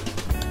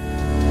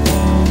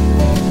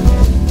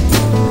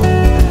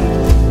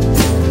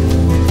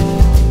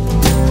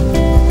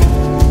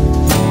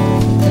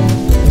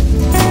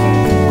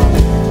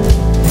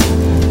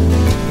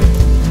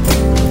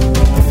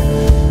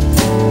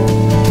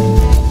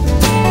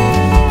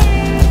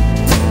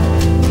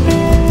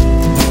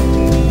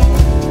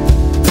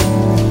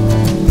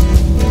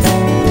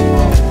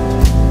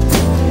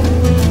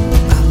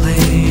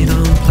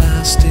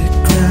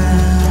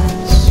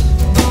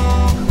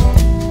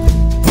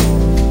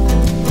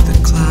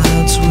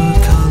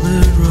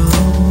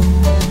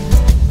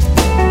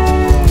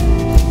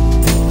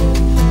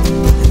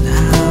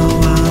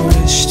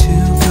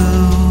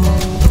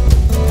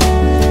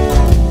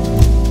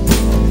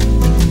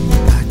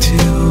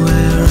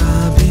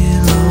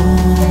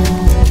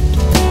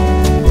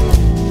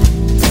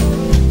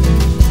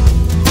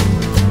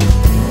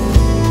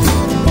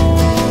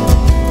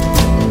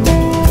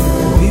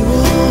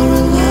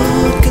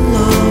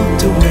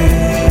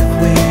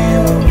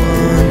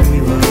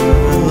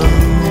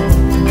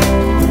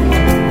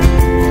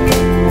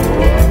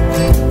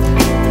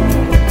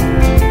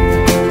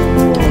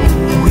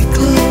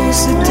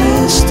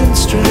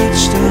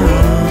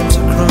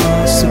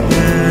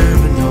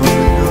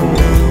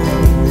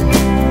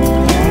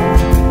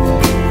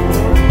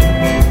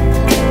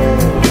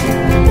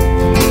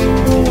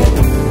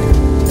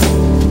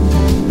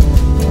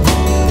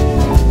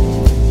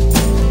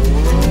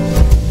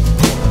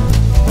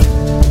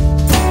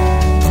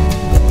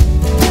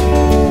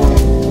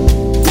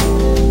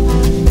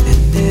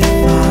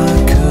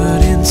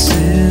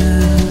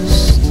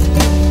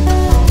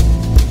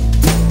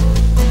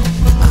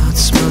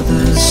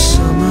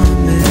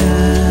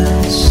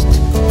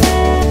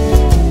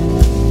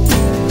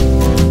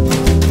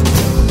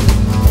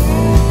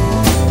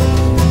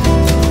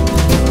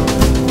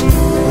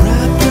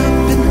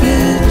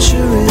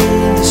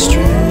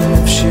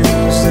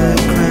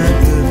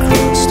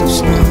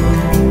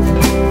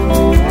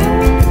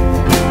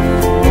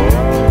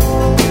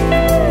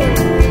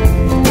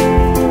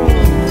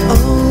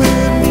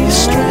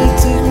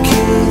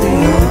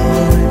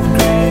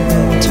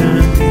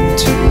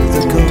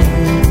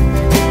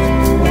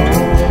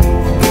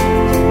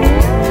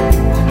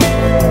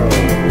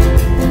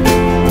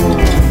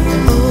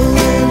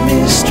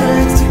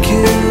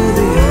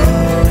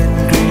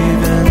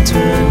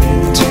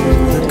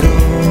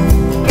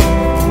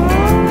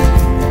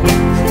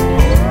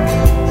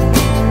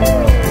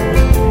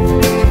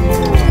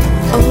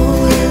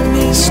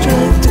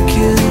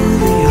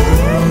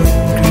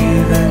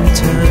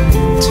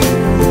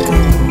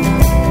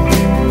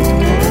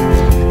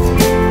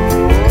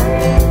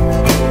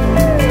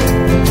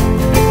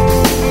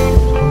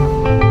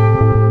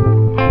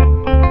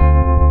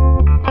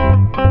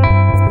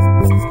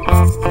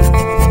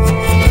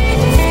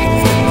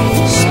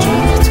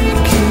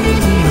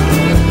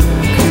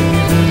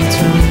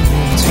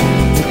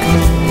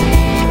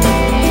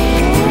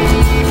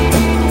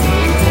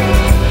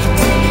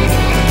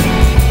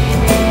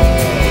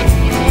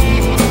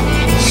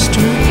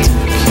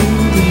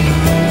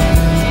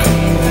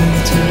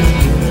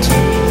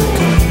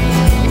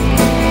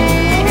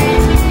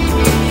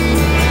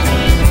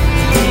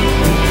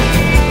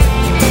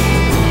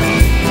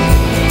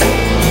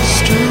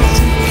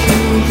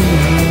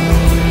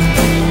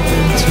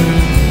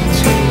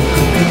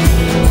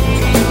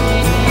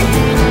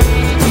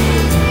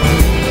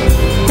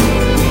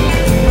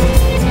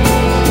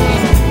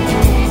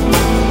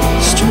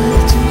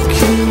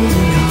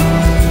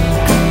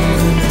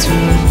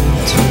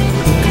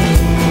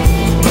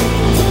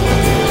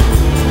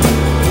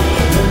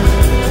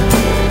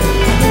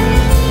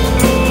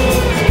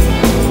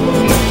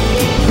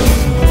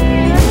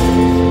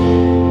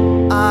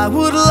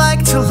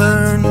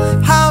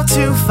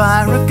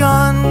 fire a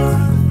gun,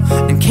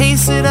 in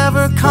case it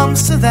ever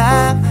comes to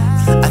that.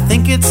 I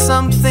think it's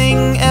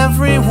something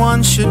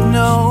everyone should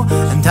know,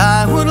 and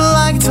I would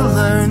like to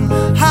learn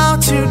how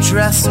to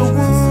dress a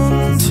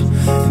wound,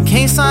 in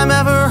case I'm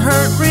ever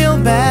hurt real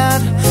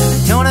bad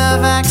and don't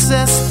have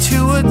access to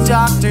a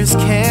doctor's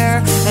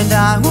care. And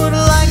I would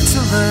like to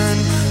learn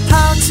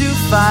how to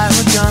fire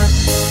a gun,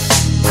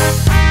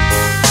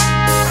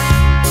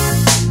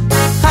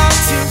 how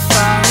to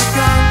fire a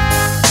gun.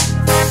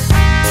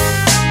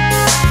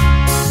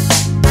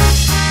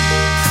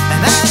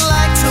 And I'd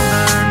like to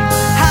learn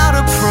how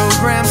to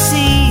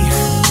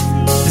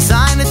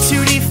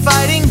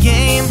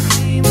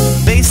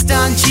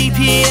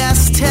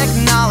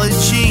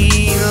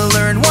technology.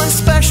 Learn one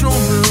special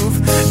move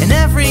in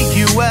every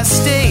US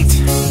state.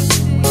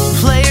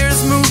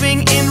 Players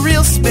moving in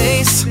real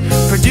space,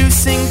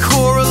 producing,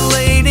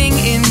 correlating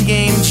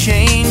in-game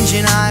change.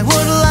 And I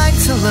would like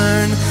to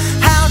learn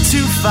how to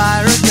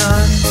fire a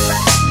gun.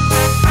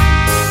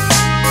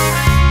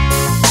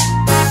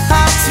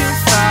 How to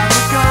fire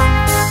a gun.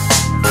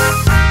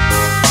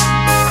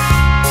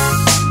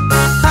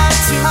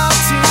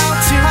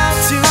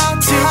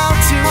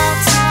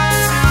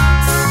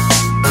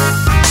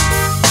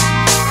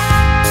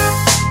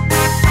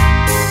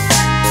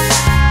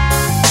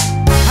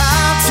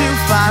 How to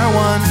fire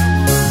one.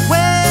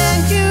 When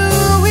you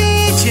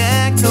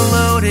eject a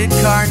loaded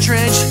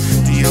cartridge,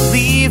 do you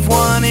leave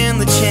one in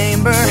the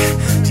chamber?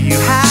 Do you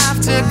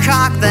have to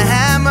cock the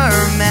hammer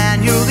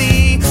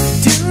manually?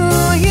 Do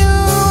you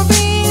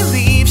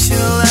believe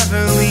she'll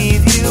ever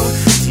leave you?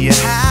 Do you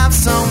have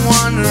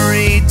someone to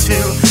read to?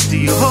 Do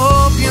you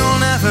hope you'll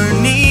never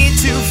need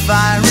to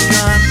fire a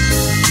gun?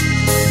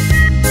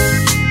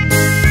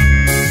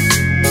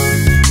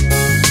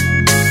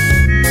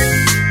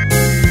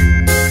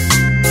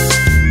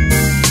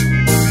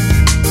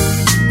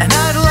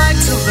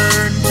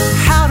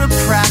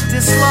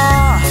 Practice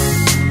law,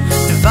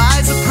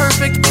 devise a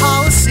perfect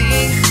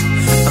policy,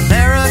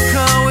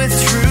 America with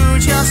true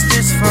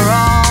justice for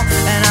all.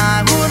 And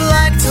I would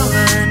like to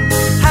learn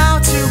how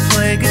to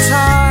play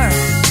guitar.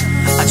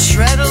 I'd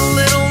shred a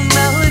little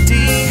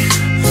melody,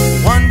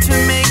 one to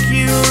make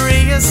you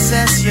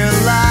reassess your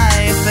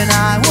life. And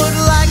I would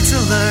like to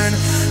learn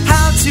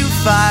how to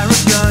fire a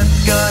gun,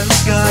 gun,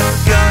 gun,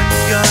 gun,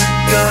 gun,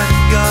 gun,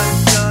 gun,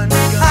 gun, gun.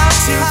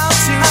 How to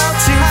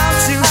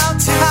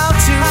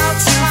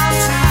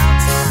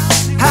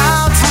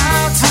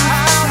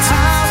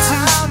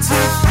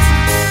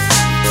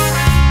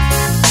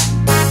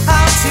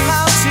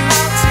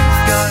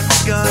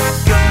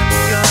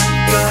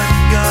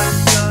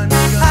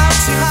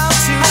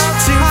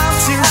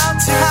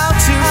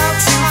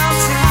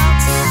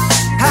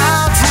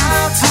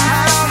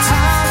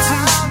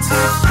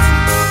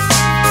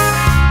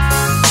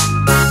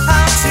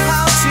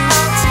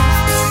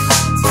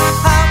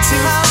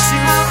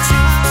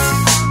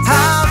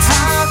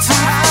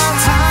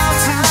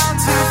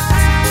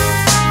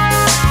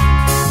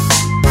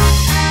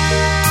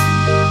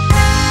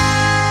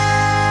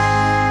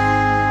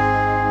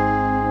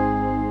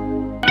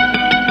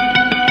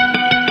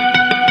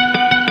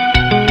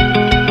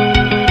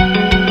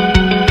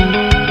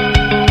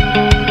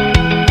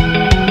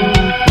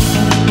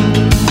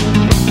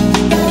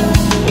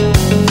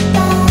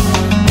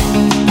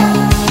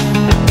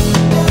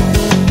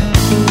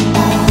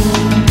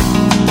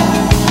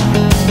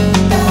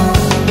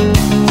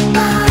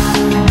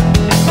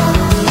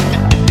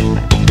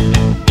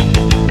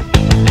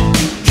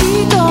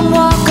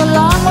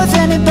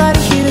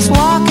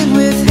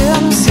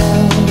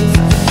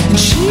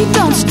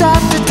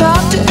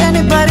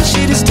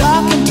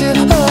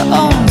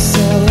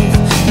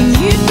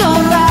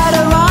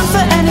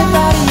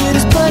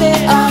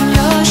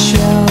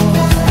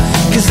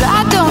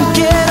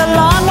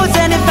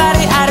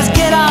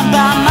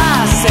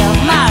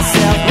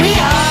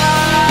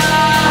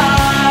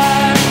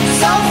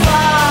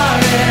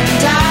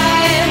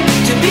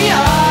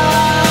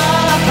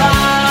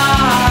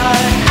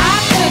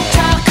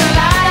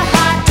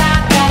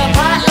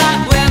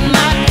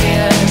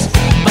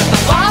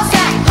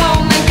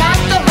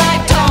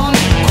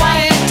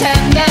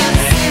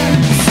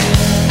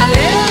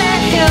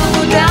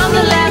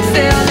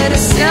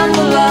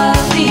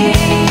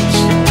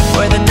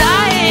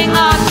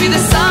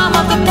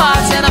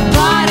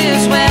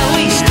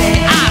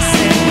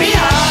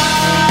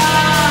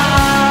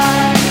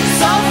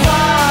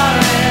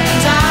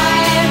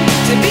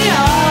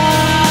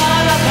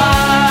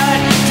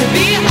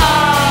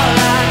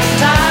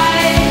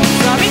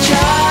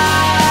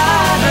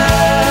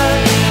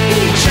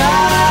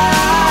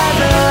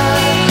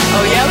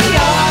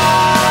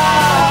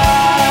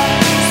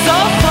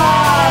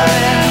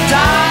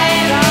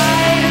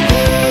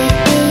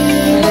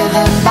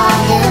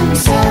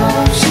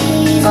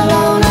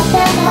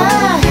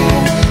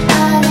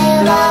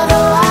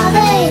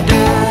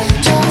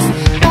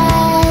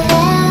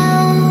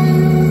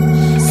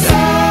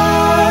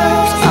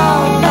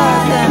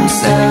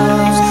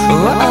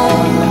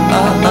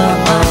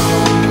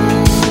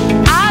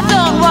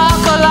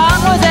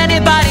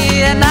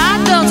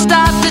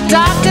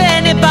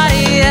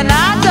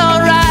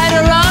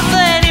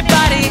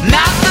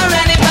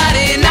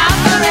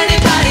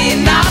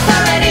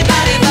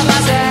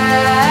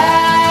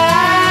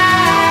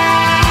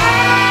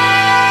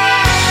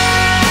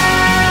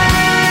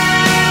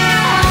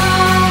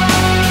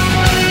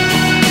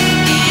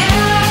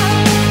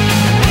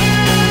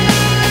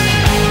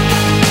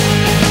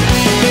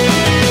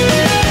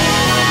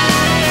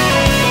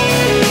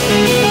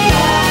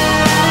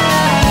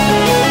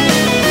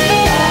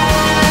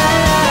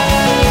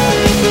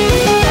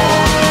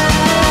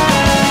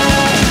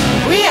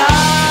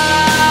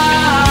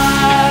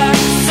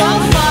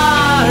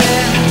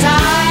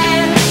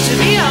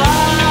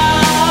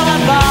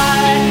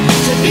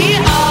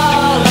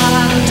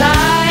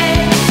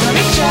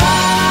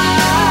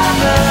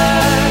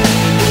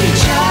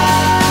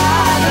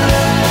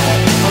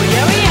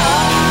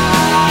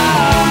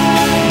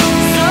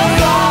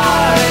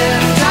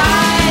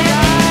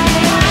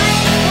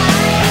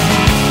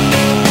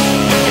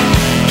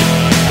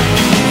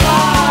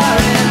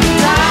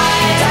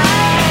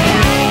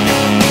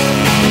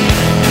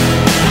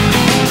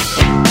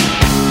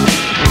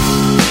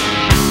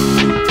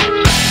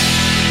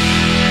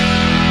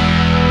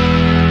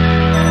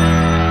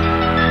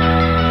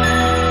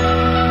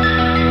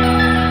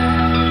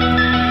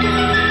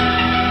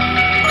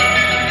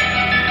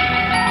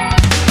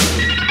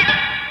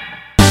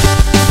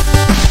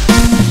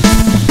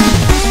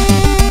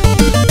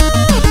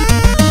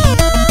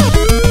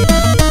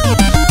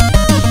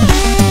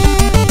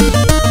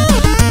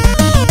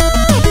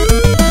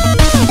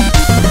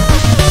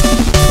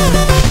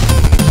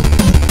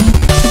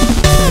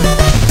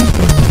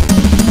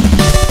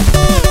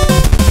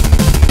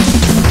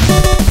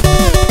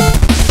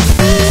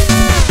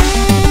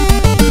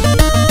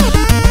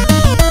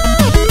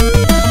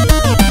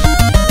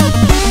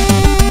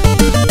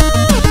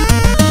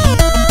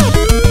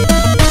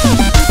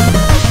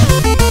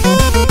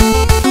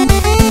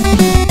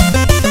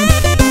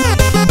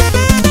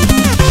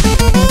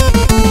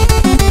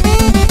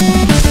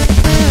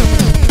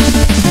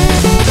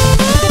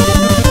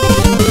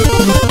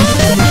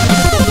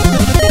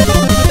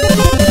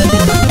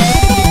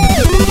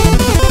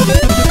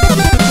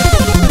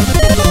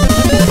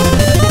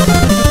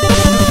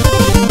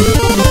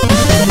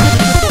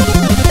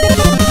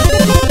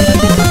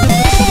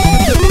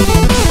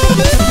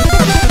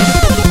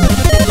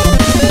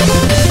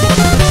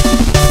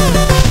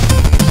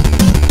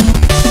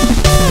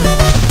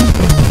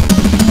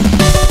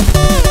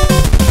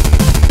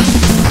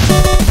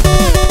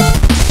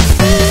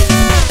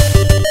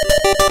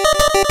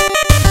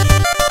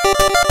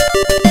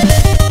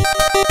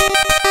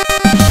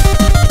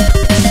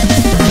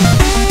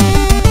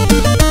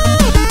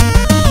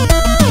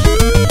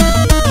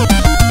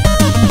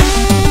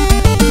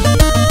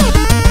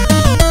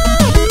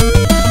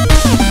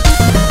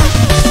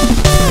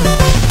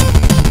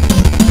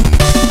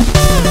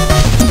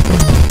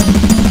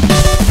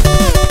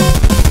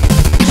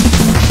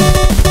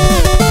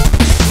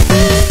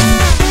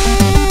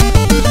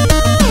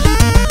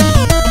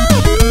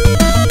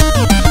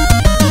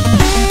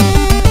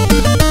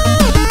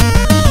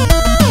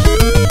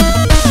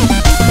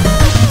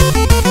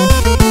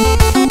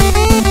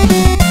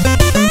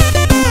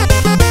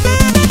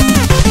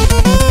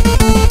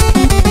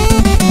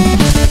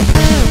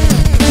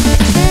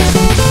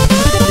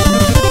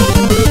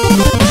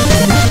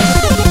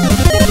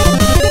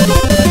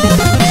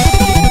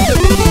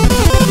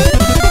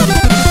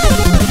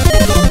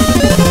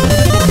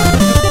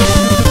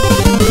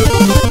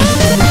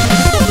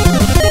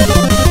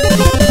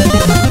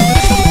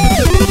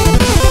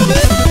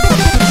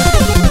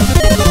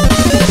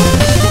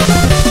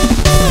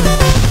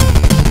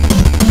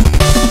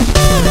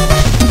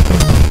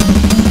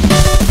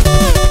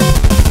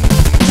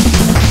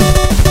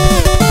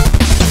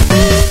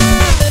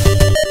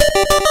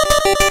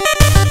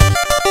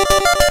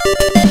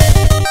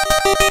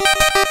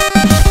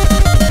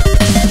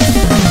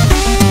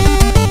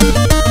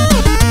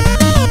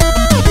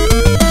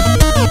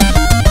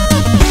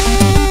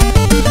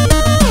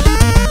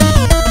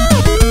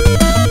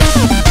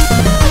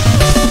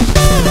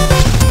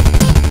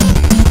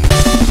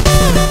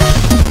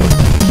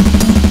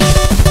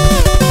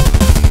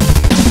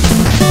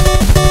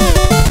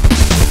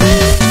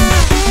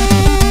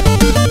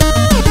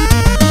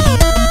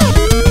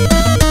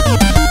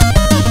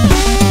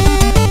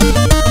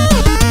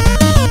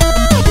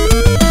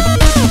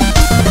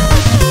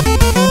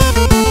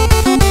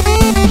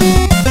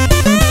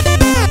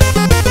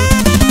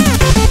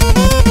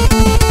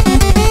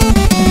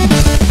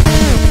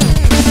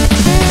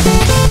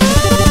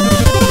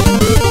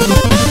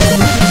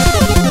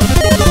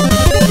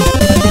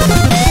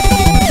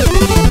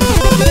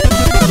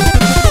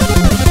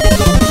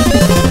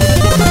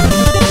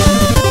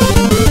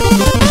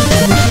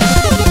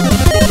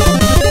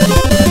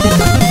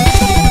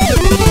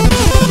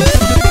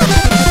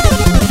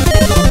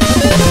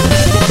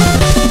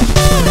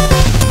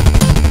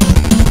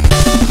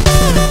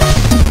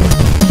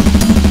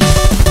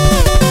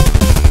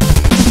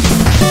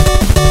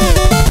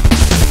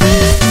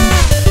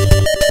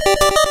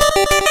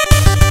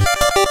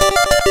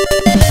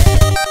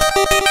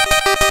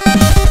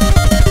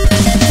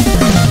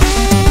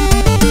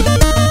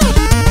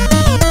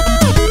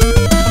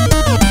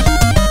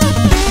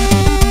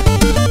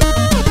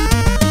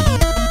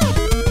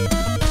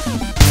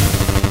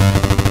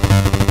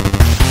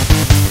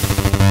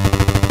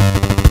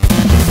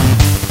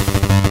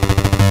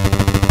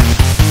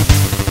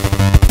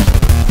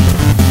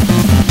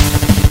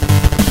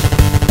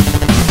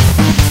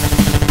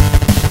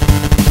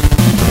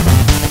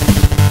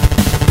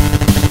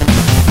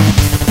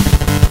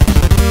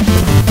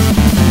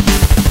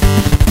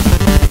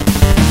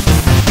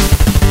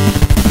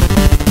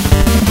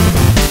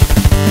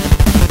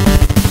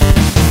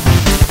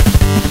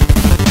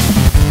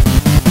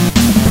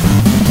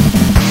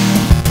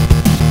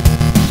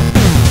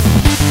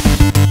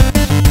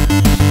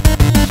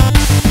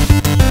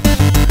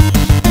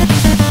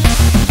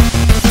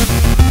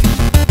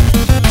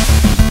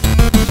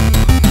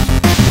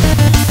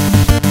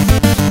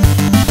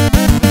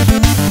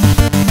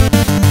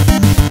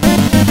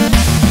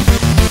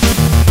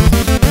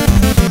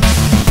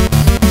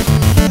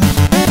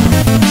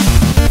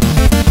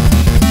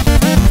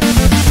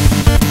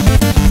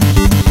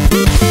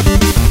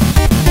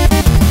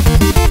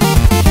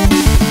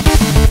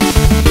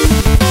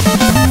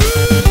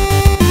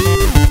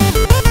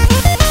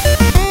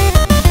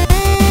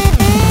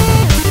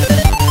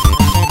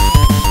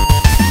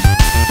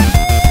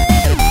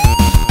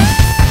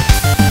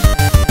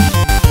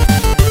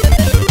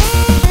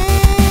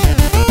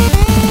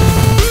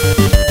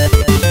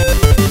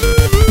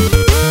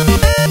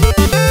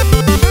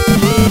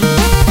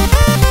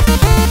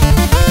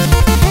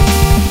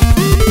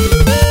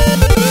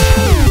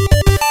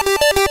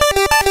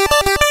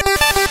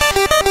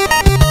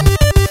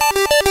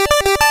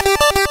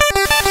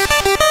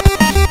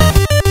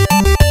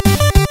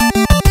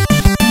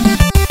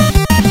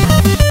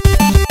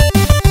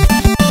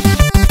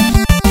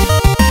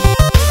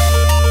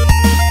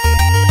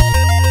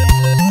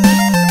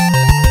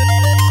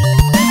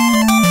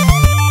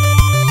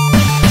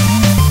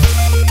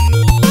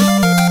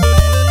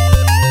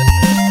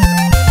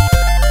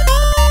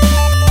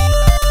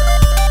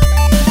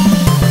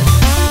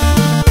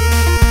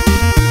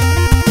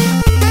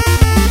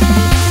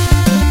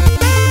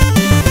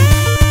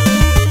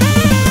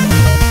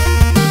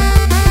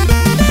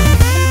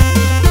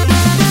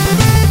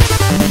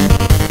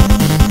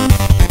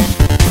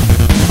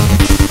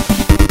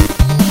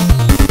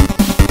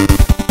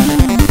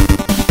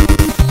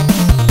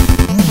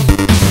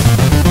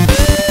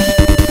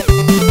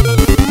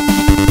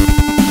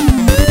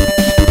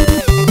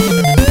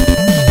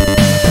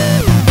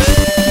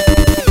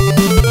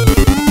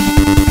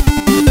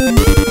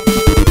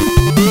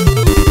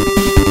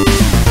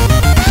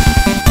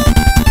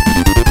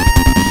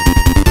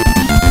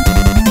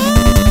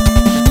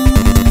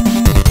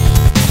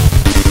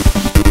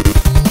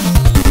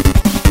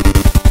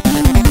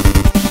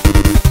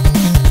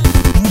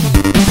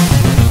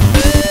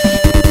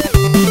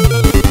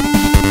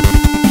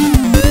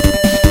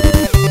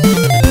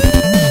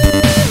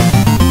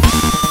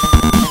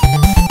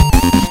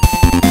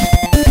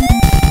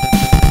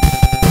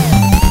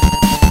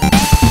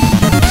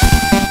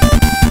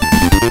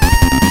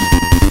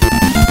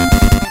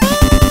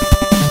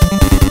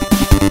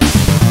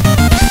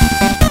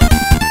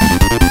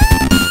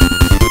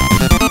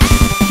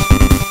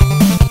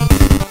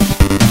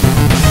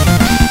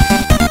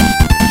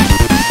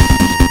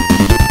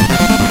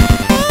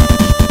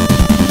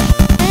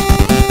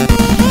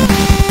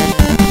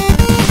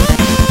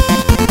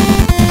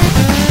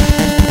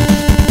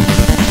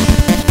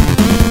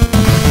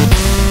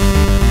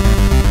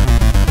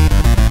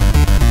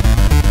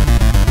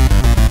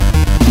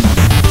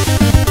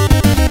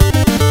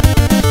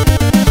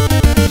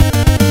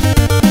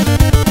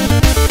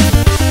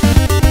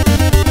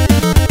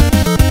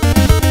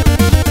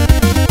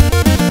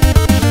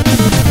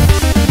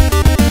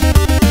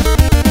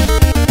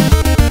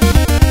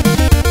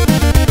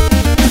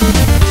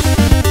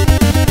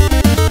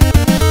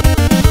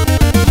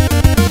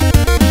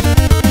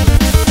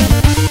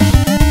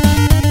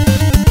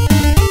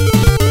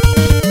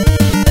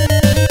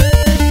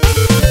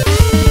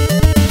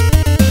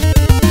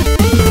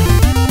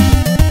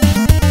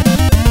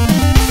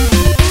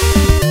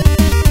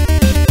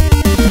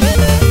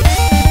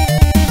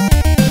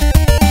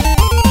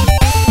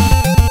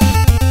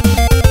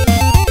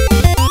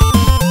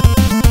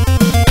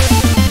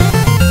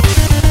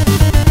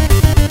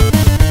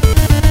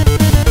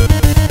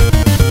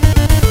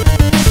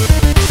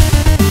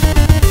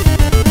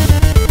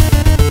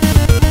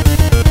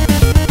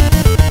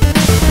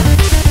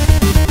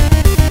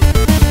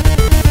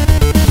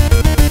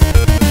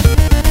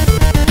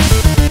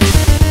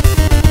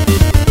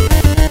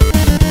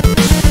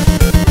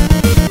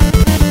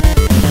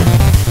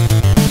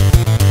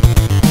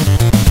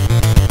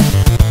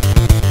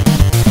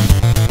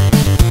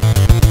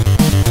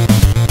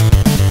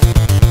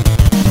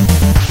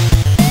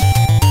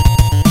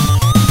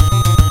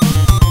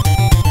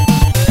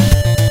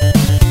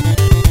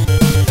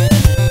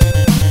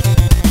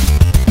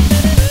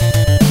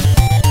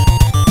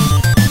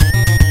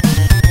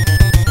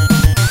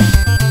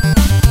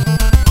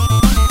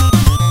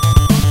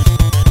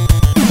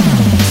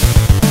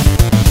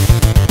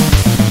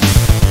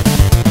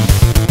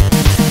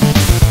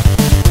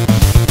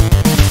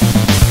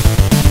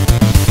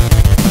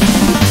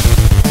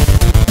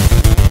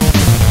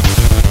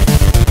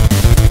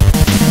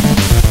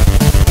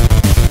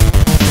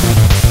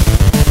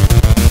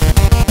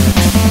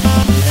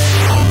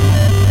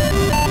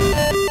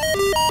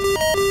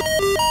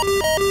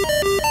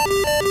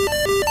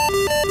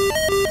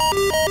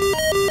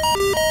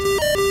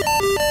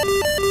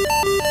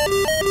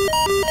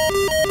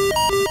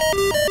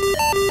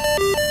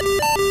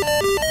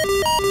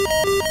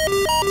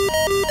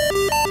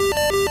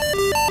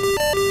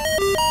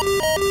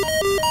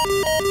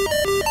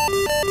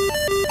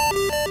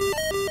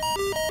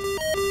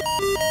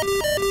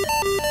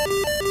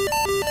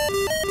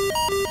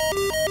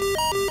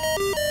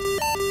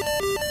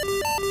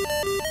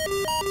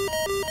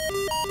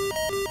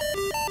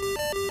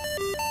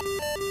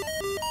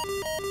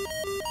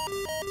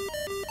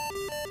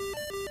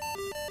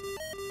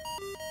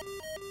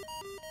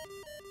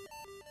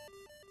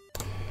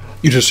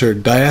You just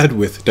heard Dyad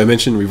with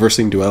Dimension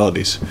Reversing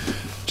Dualities.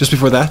 Just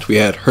before that, we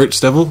had Hertz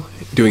Devil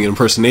doing an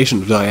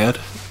impersonation of Dyad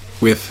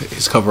with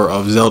his cover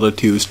of Zelda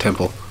 2's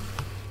Temple.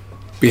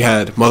 We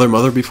had Mother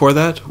Mother before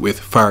that with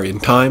Fire in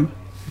Time,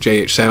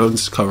 JH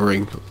Sounds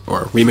covering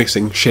or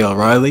remixing Shale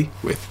Riley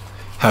with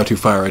How to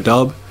Fire a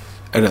Dub,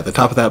 and at the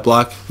top of that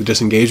block, The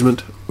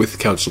Disengagement with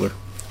Counselor.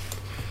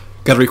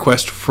 Got a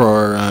request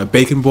for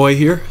Bacon Boy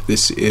here.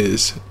 This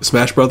is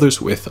Smash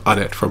Brothers with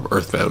Annette from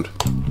Earthbound.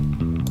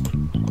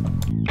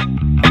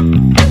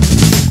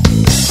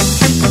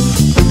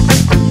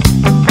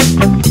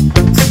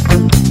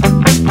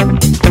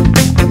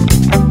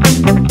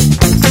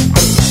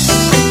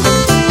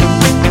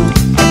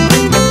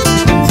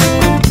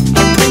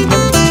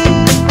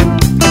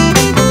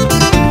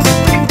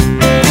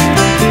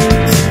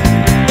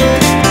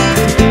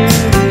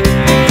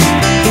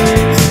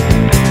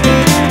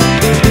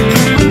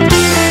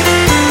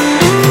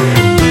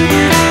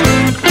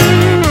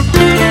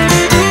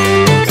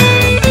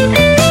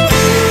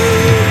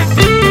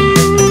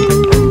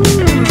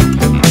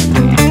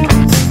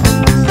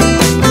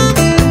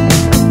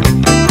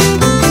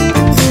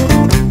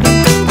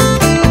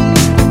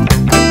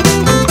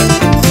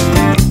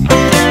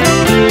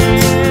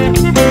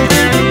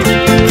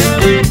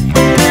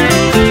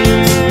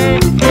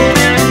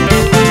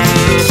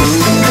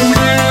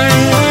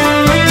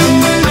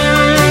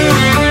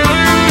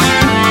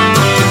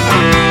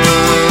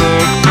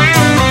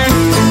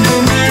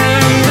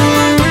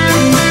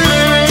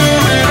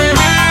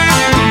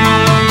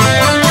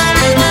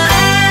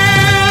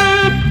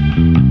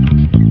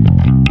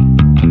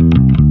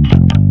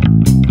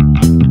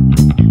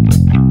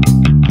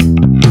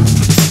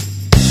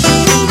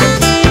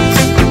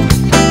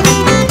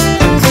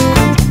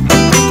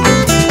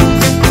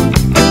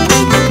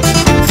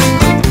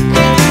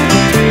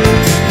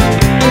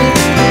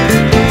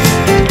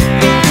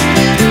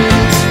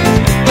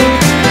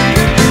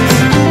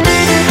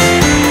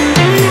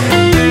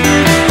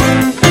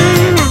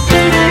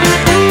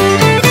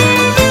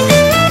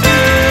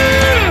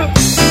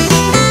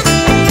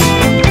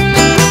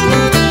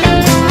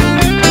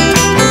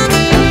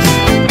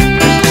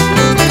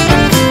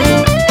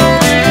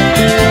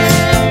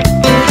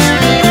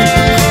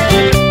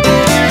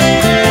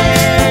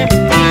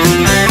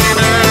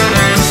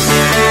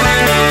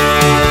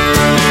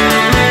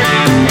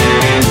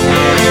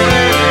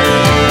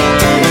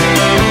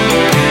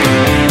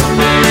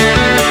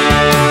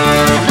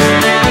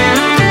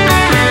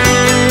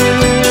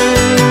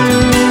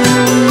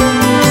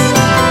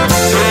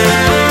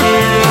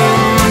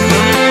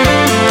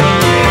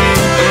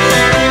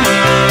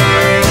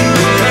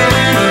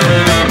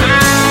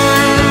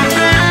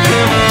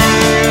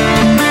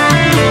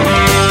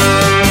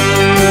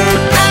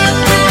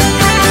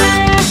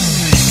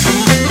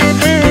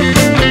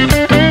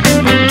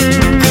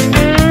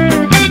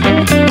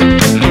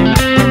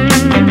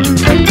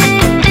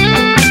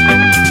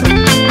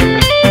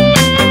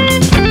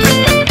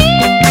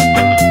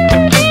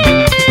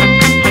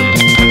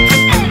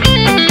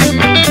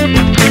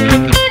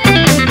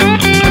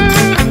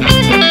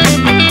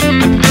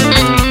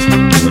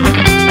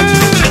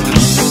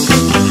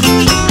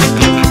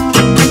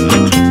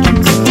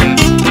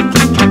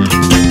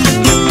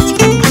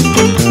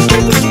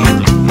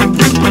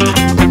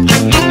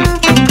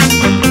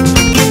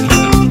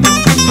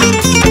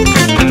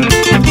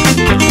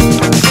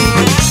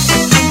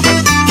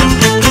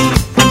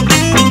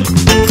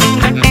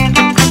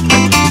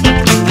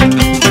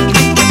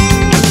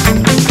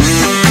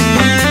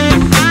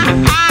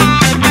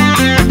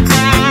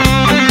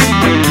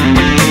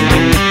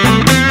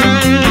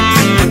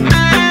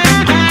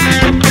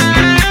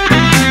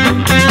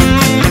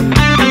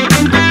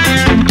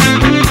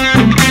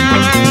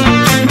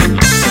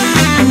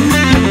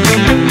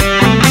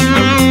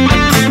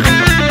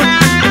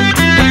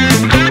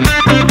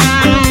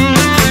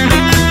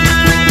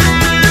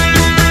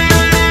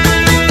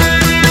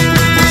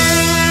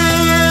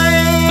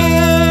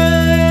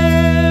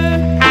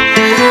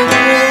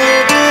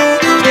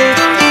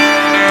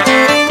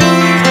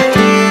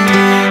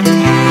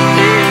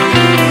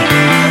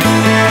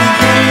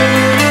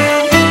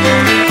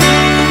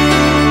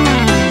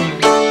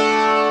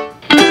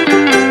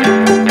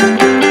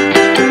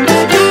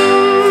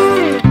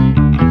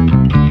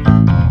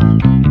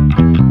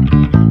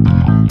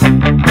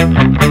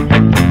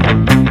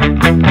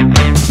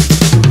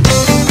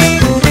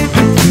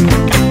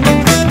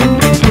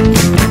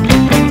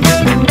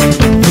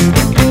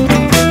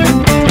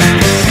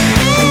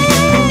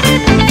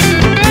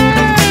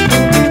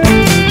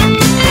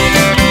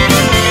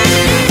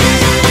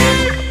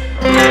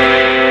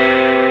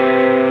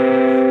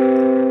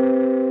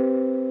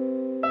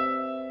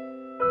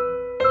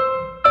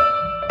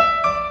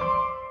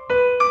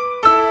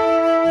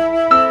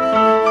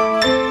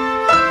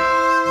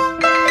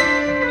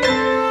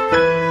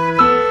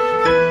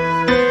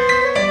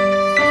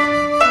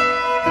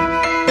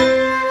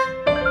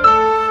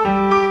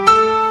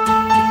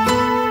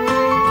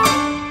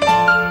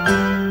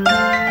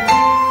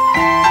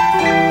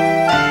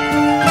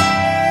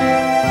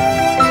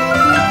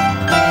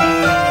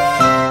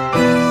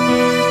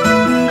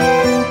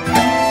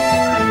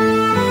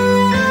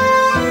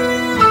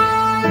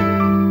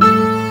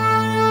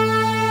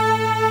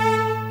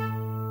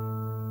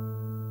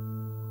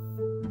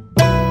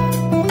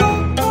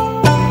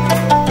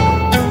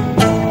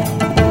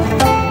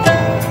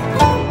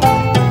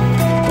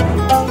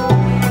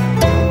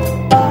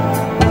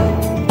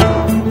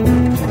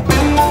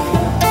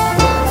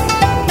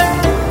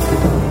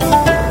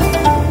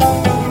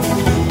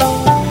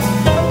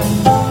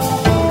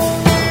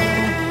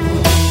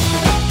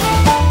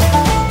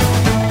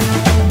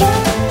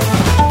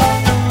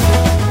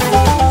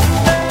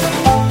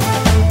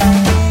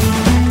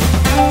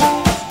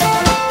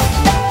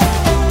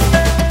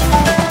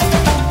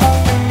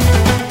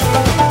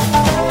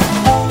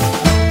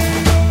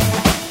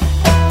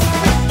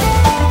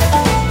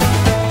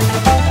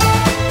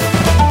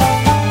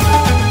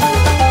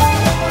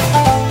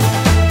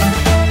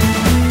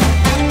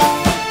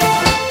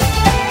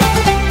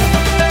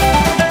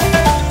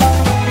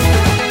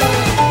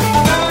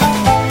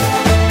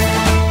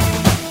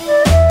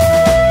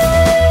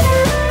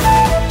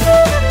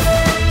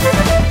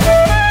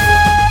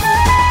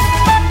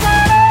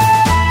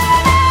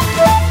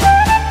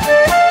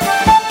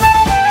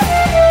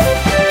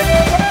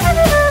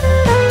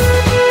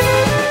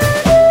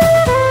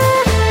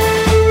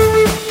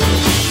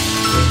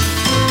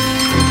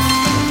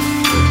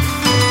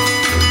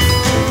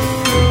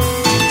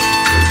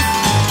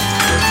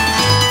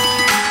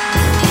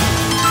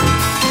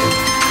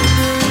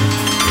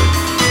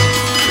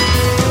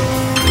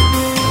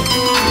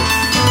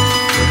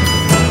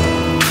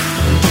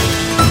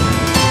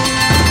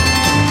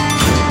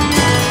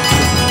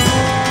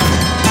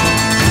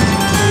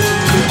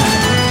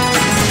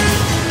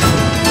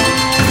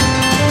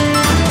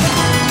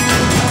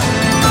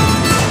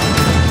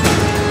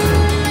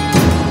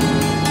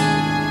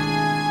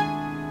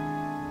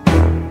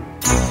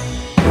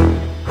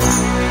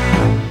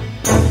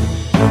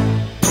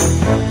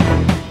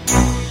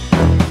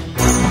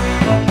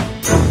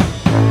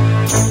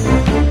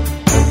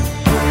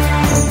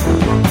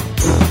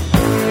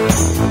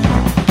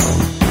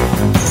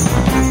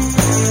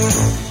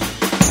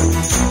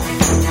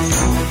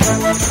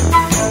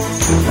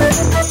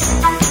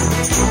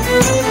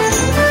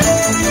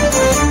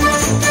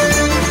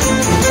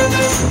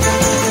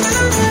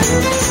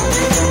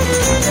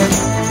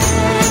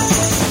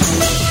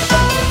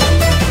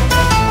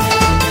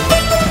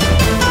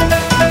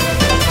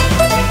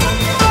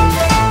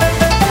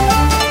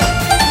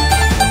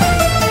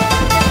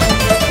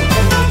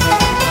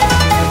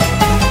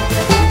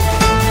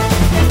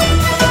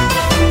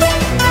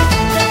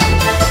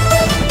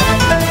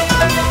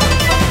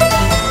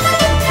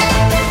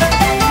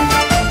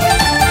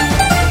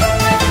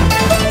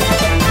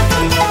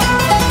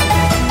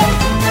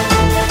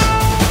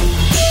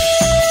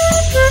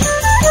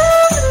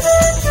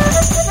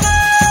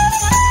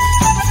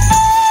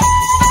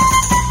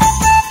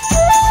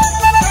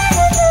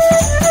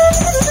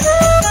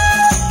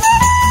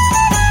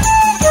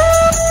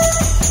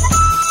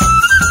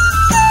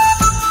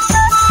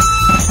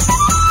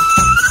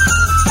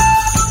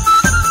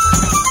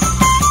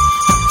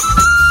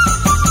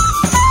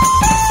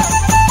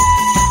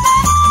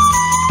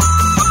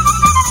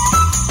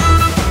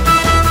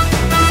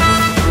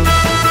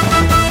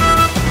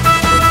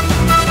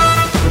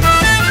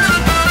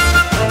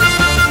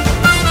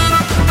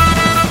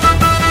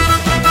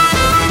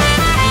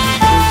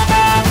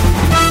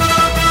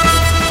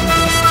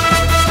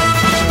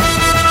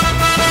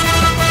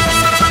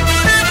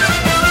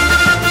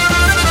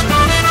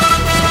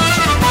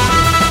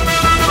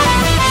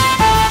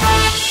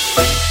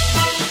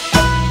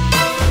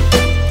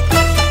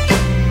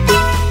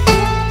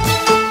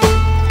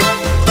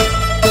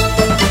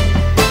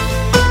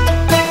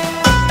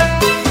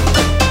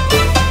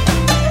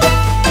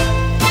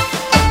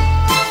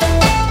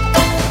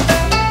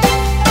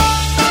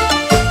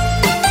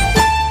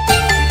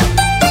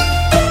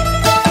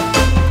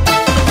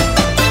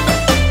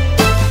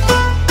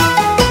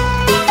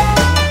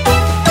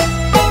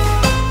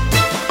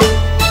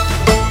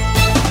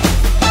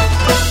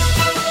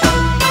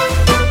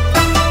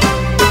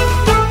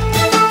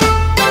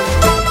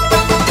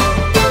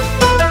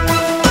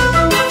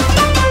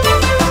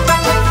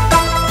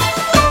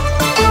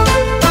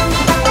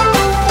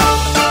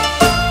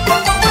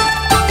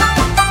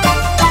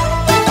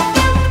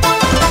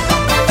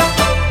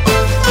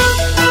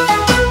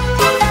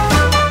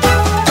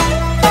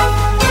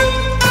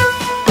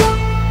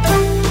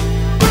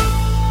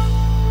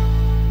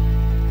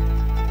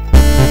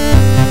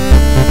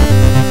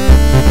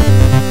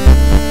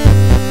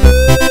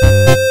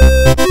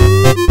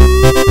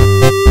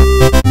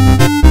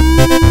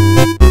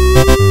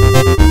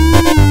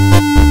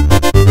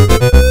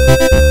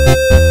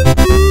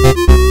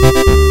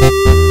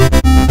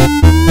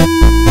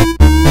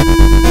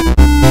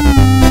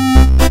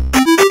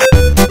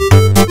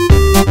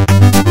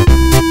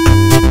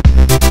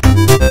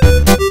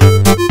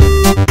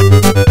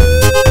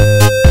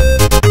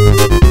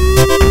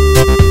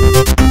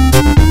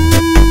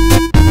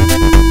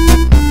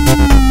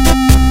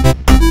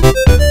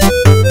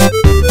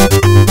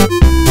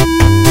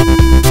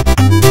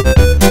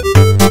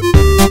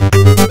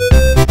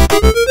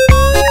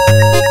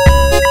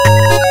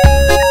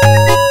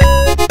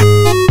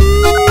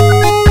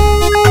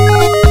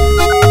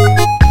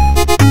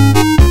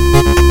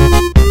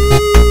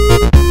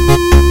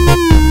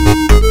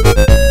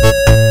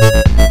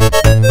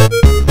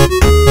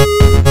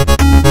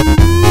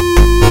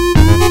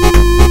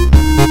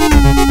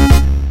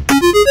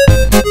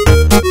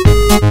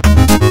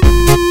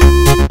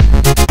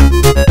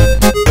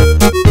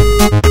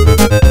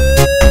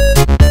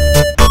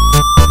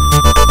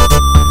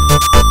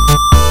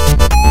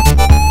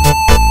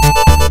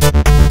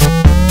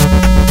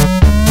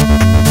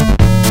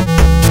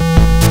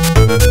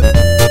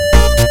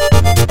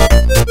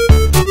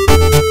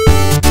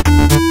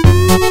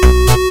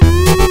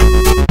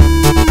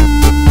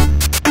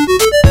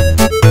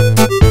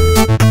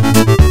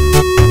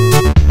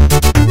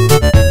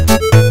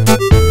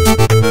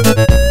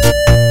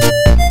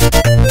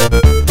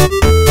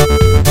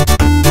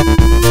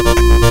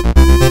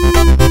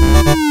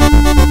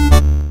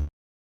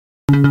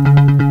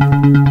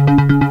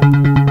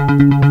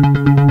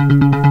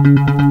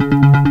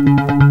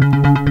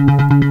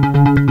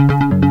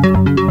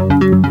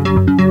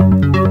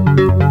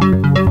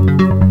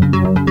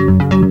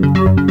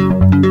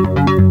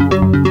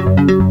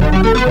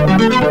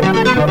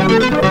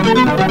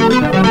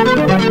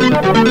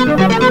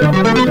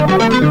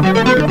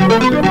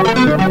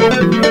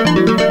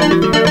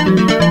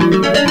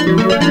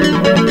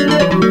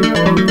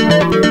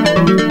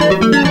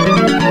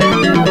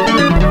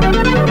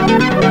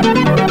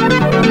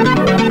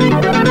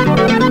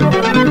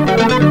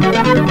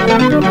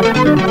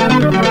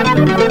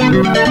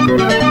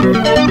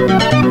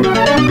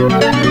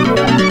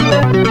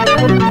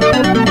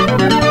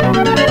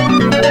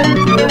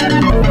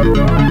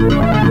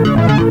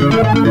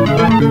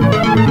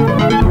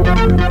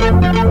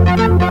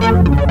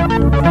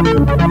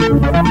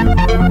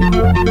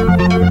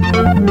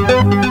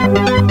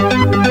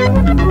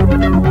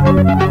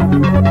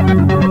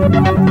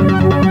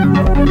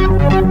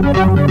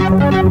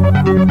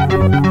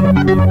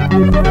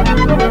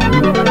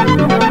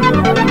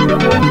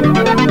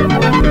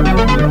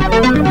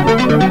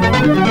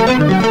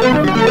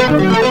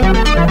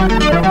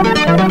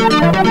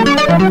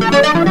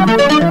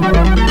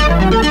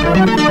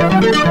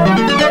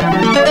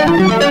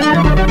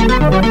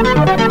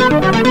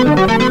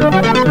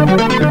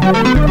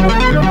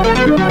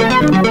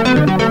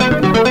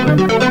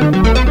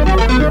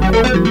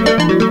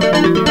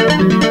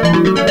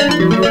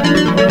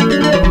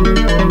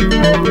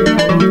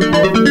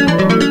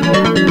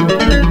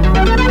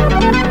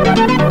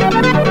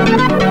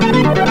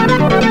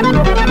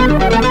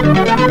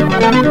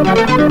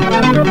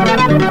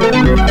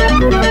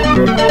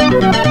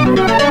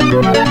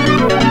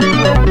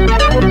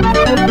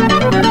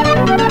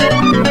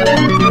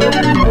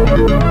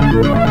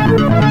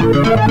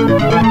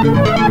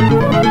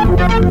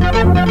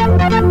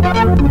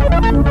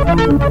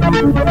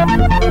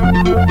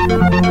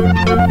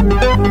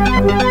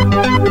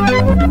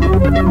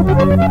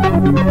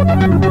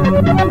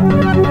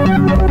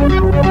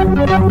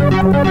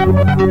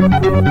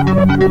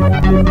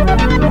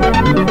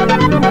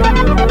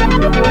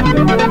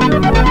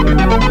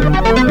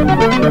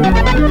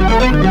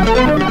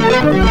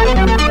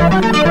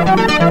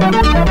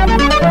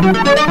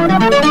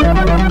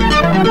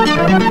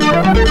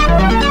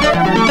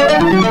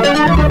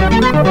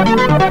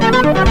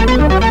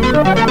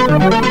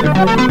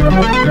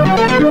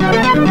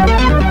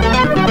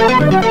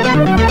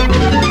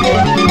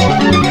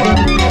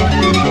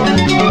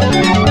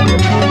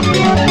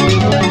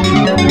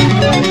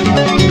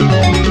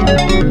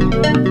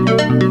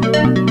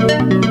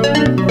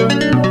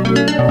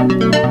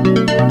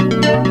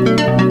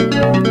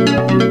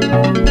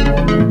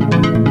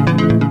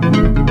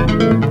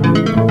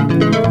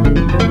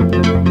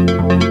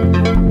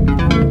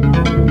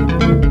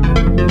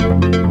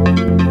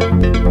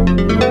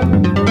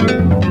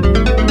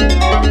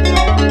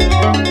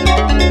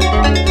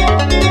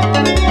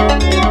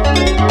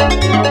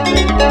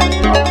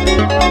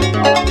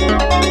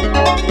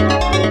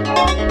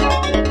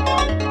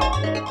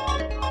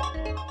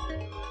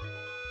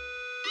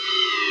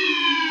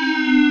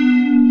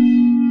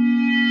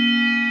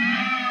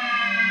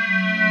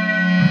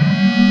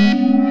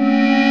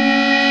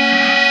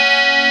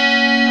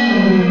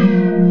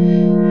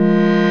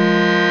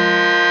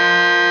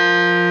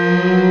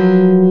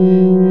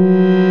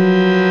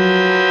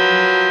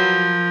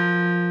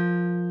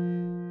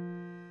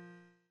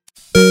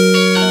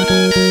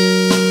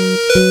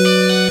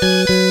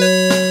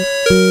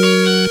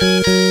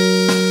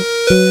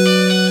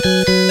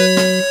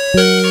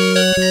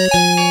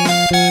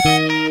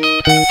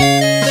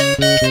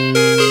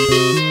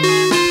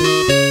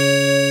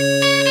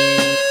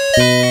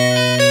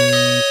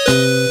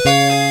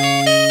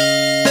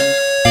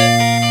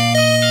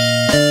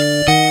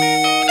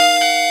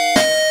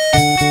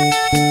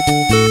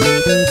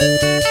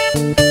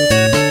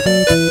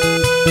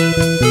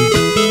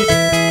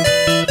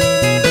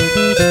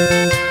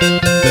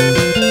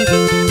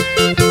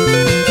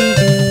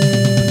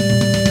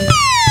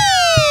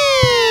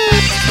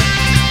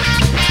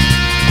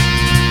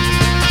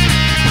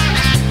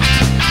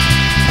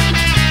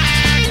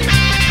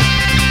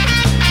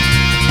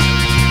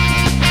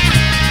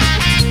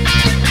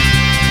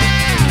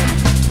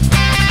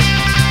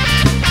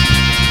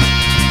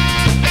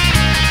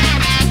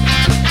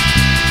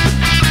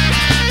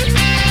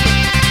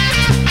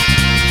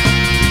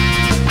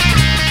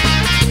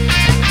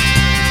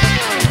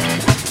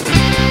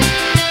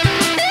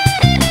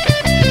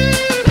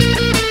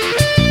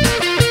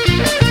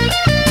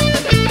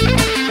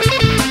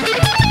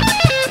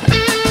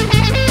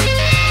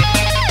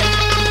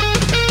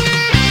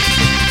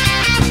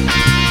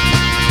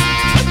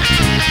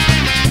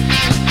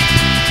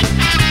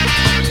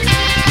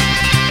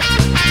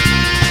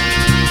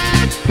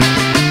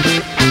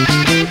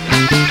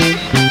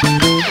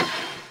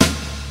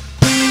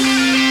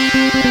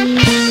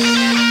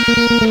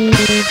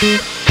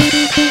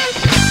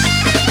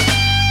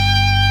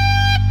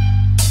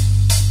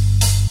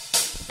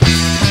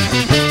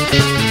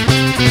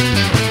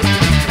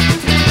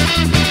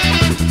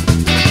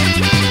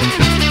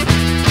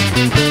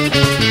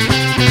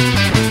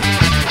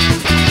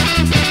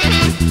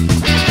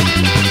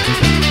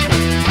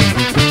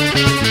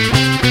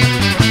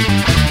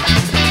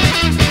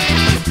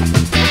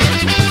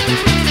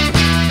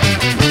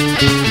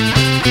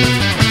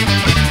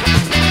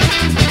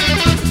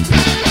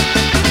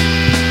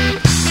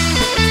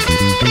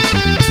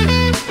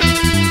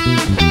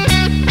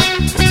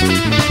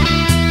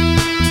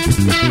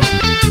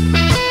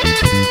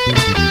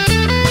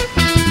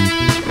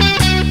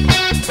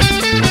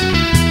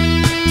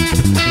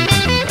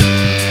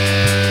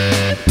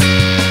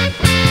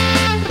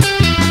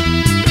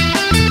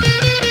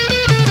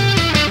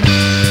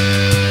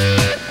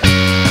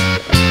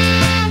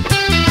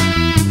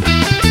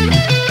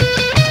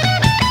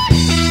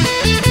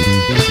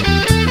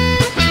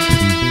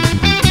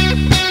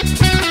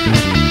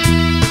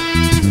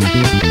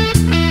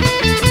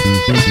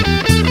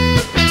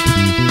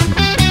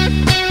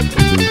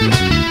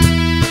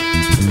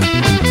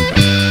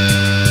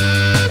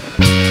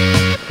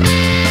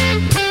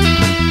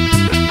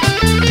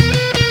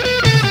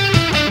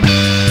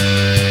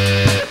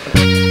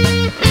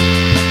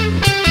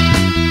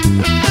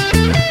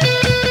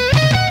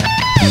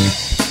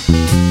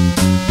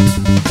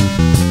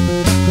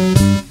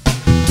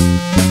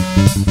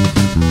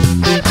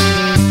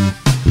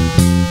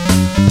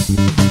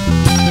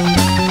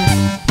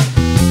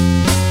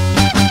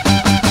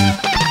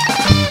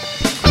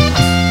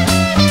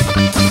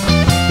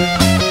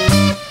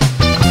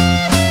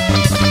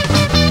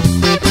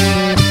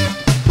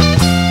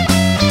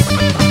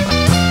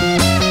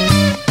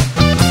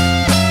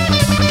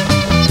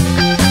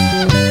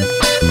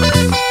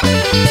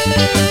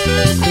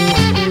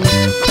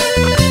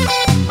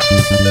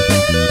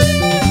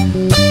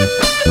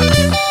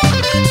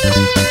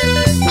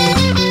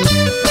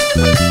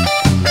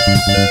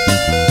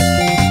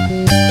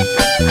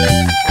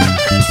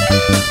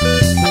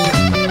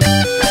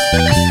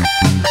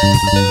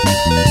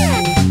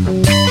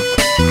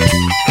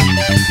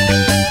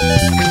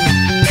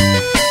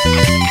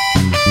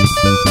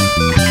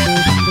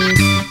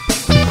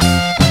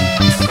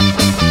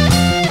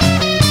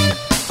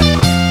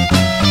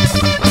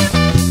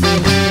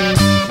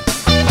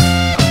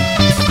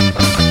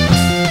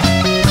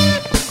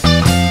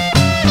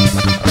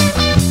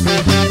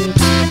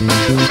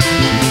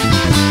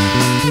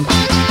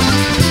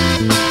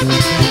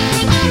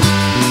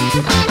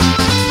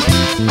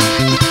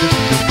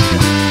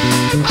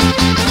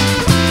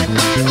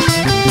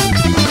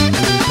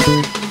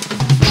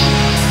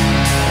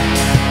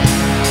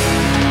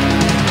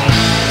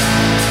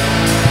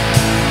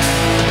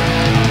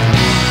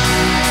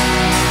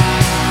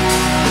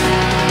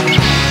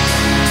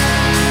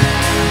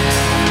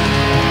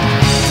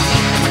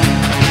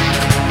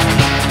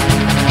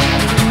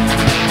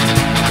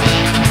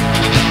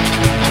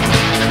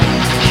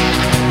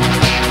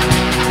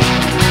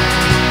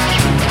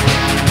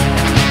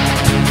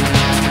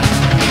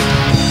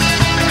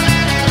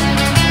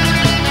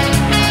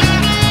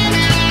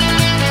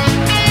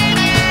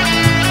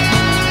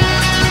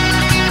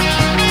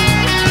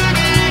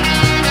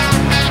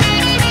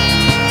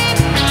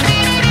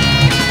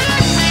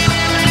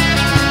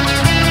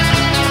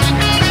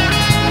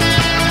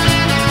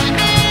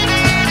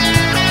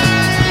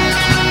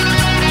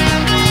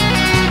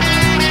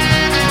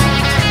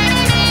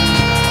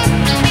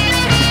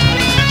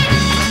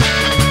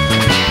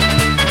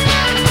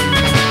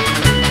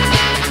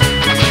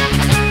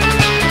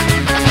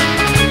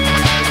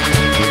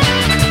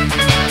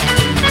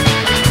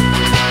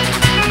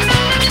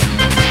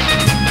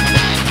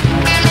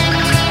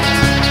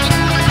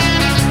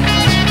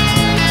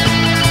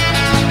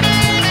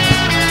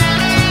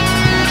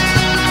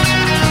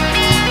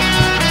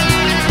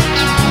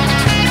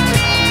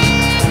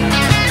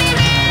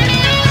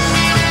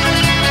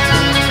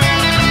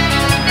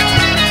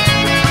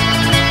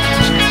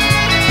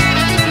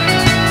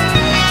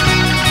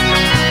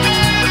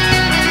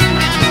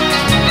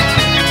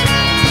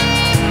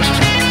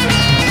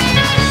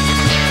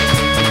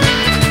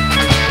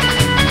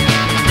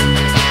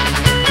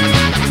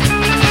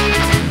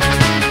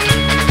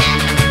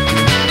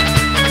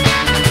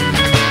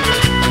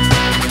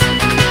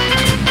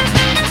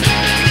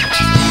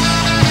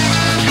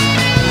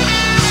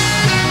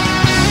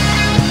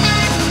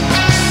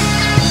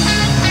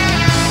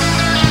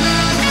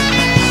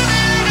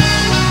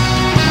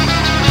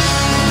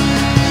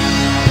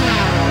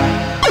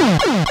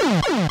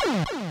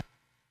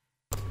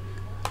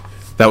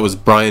 That was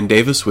Brian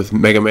Davis with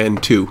Mega Man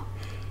 2.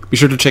 Be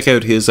sure to check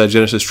out his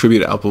Genesis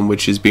tribute album,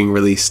 which is being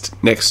released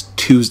next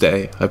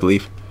Tuesday, I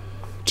believe.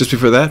 Just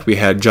before that, we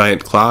had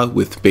Giant Claw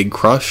with Big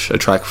Crush, a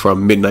track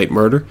from Midnight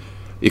Murder.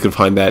 You can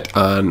find that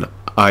on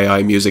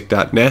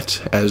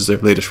iimusic.net as their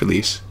latest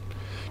release.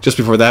 Just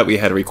before that, we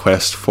had a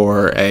request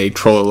for a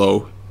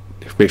Trollolo,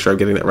 make sure I'm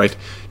getting that right,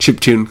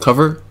 chiptune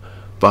cover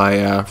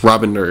by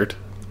Robin Nerd.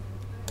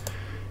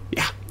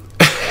 Yeah.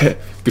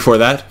 Before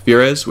that,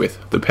 Virez with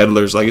The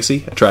Peddler's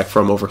Legacy, a track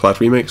from Overclock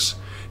Remix.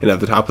 And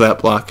at the top of that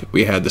block,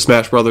 we had the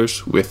Smash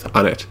Brothers with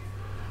On It.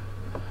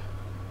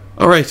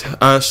 Alright,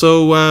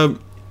 so over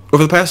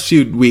the past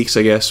few weeks,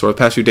 I guess, or the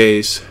past few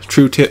days,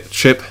 True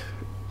Chip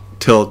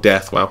Till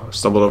Death, wow,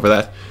 stumbled over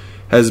that,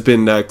 has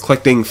been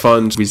collecting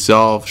funds.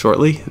 Resolve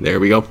shortly. There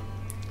we go.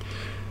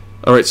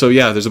 Alright, so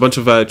yeah, there's a bunch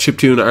of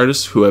chiptune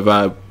artists who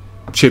have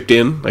chipped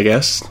in, I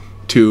guess,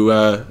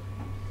 to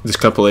this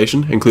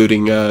compilation,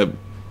 including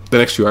the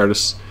next few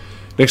artists.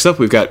 Next up,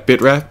 we've got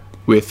BitRat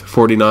with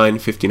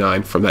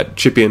 4959 from that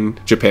Chip In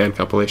Japan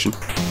compilation.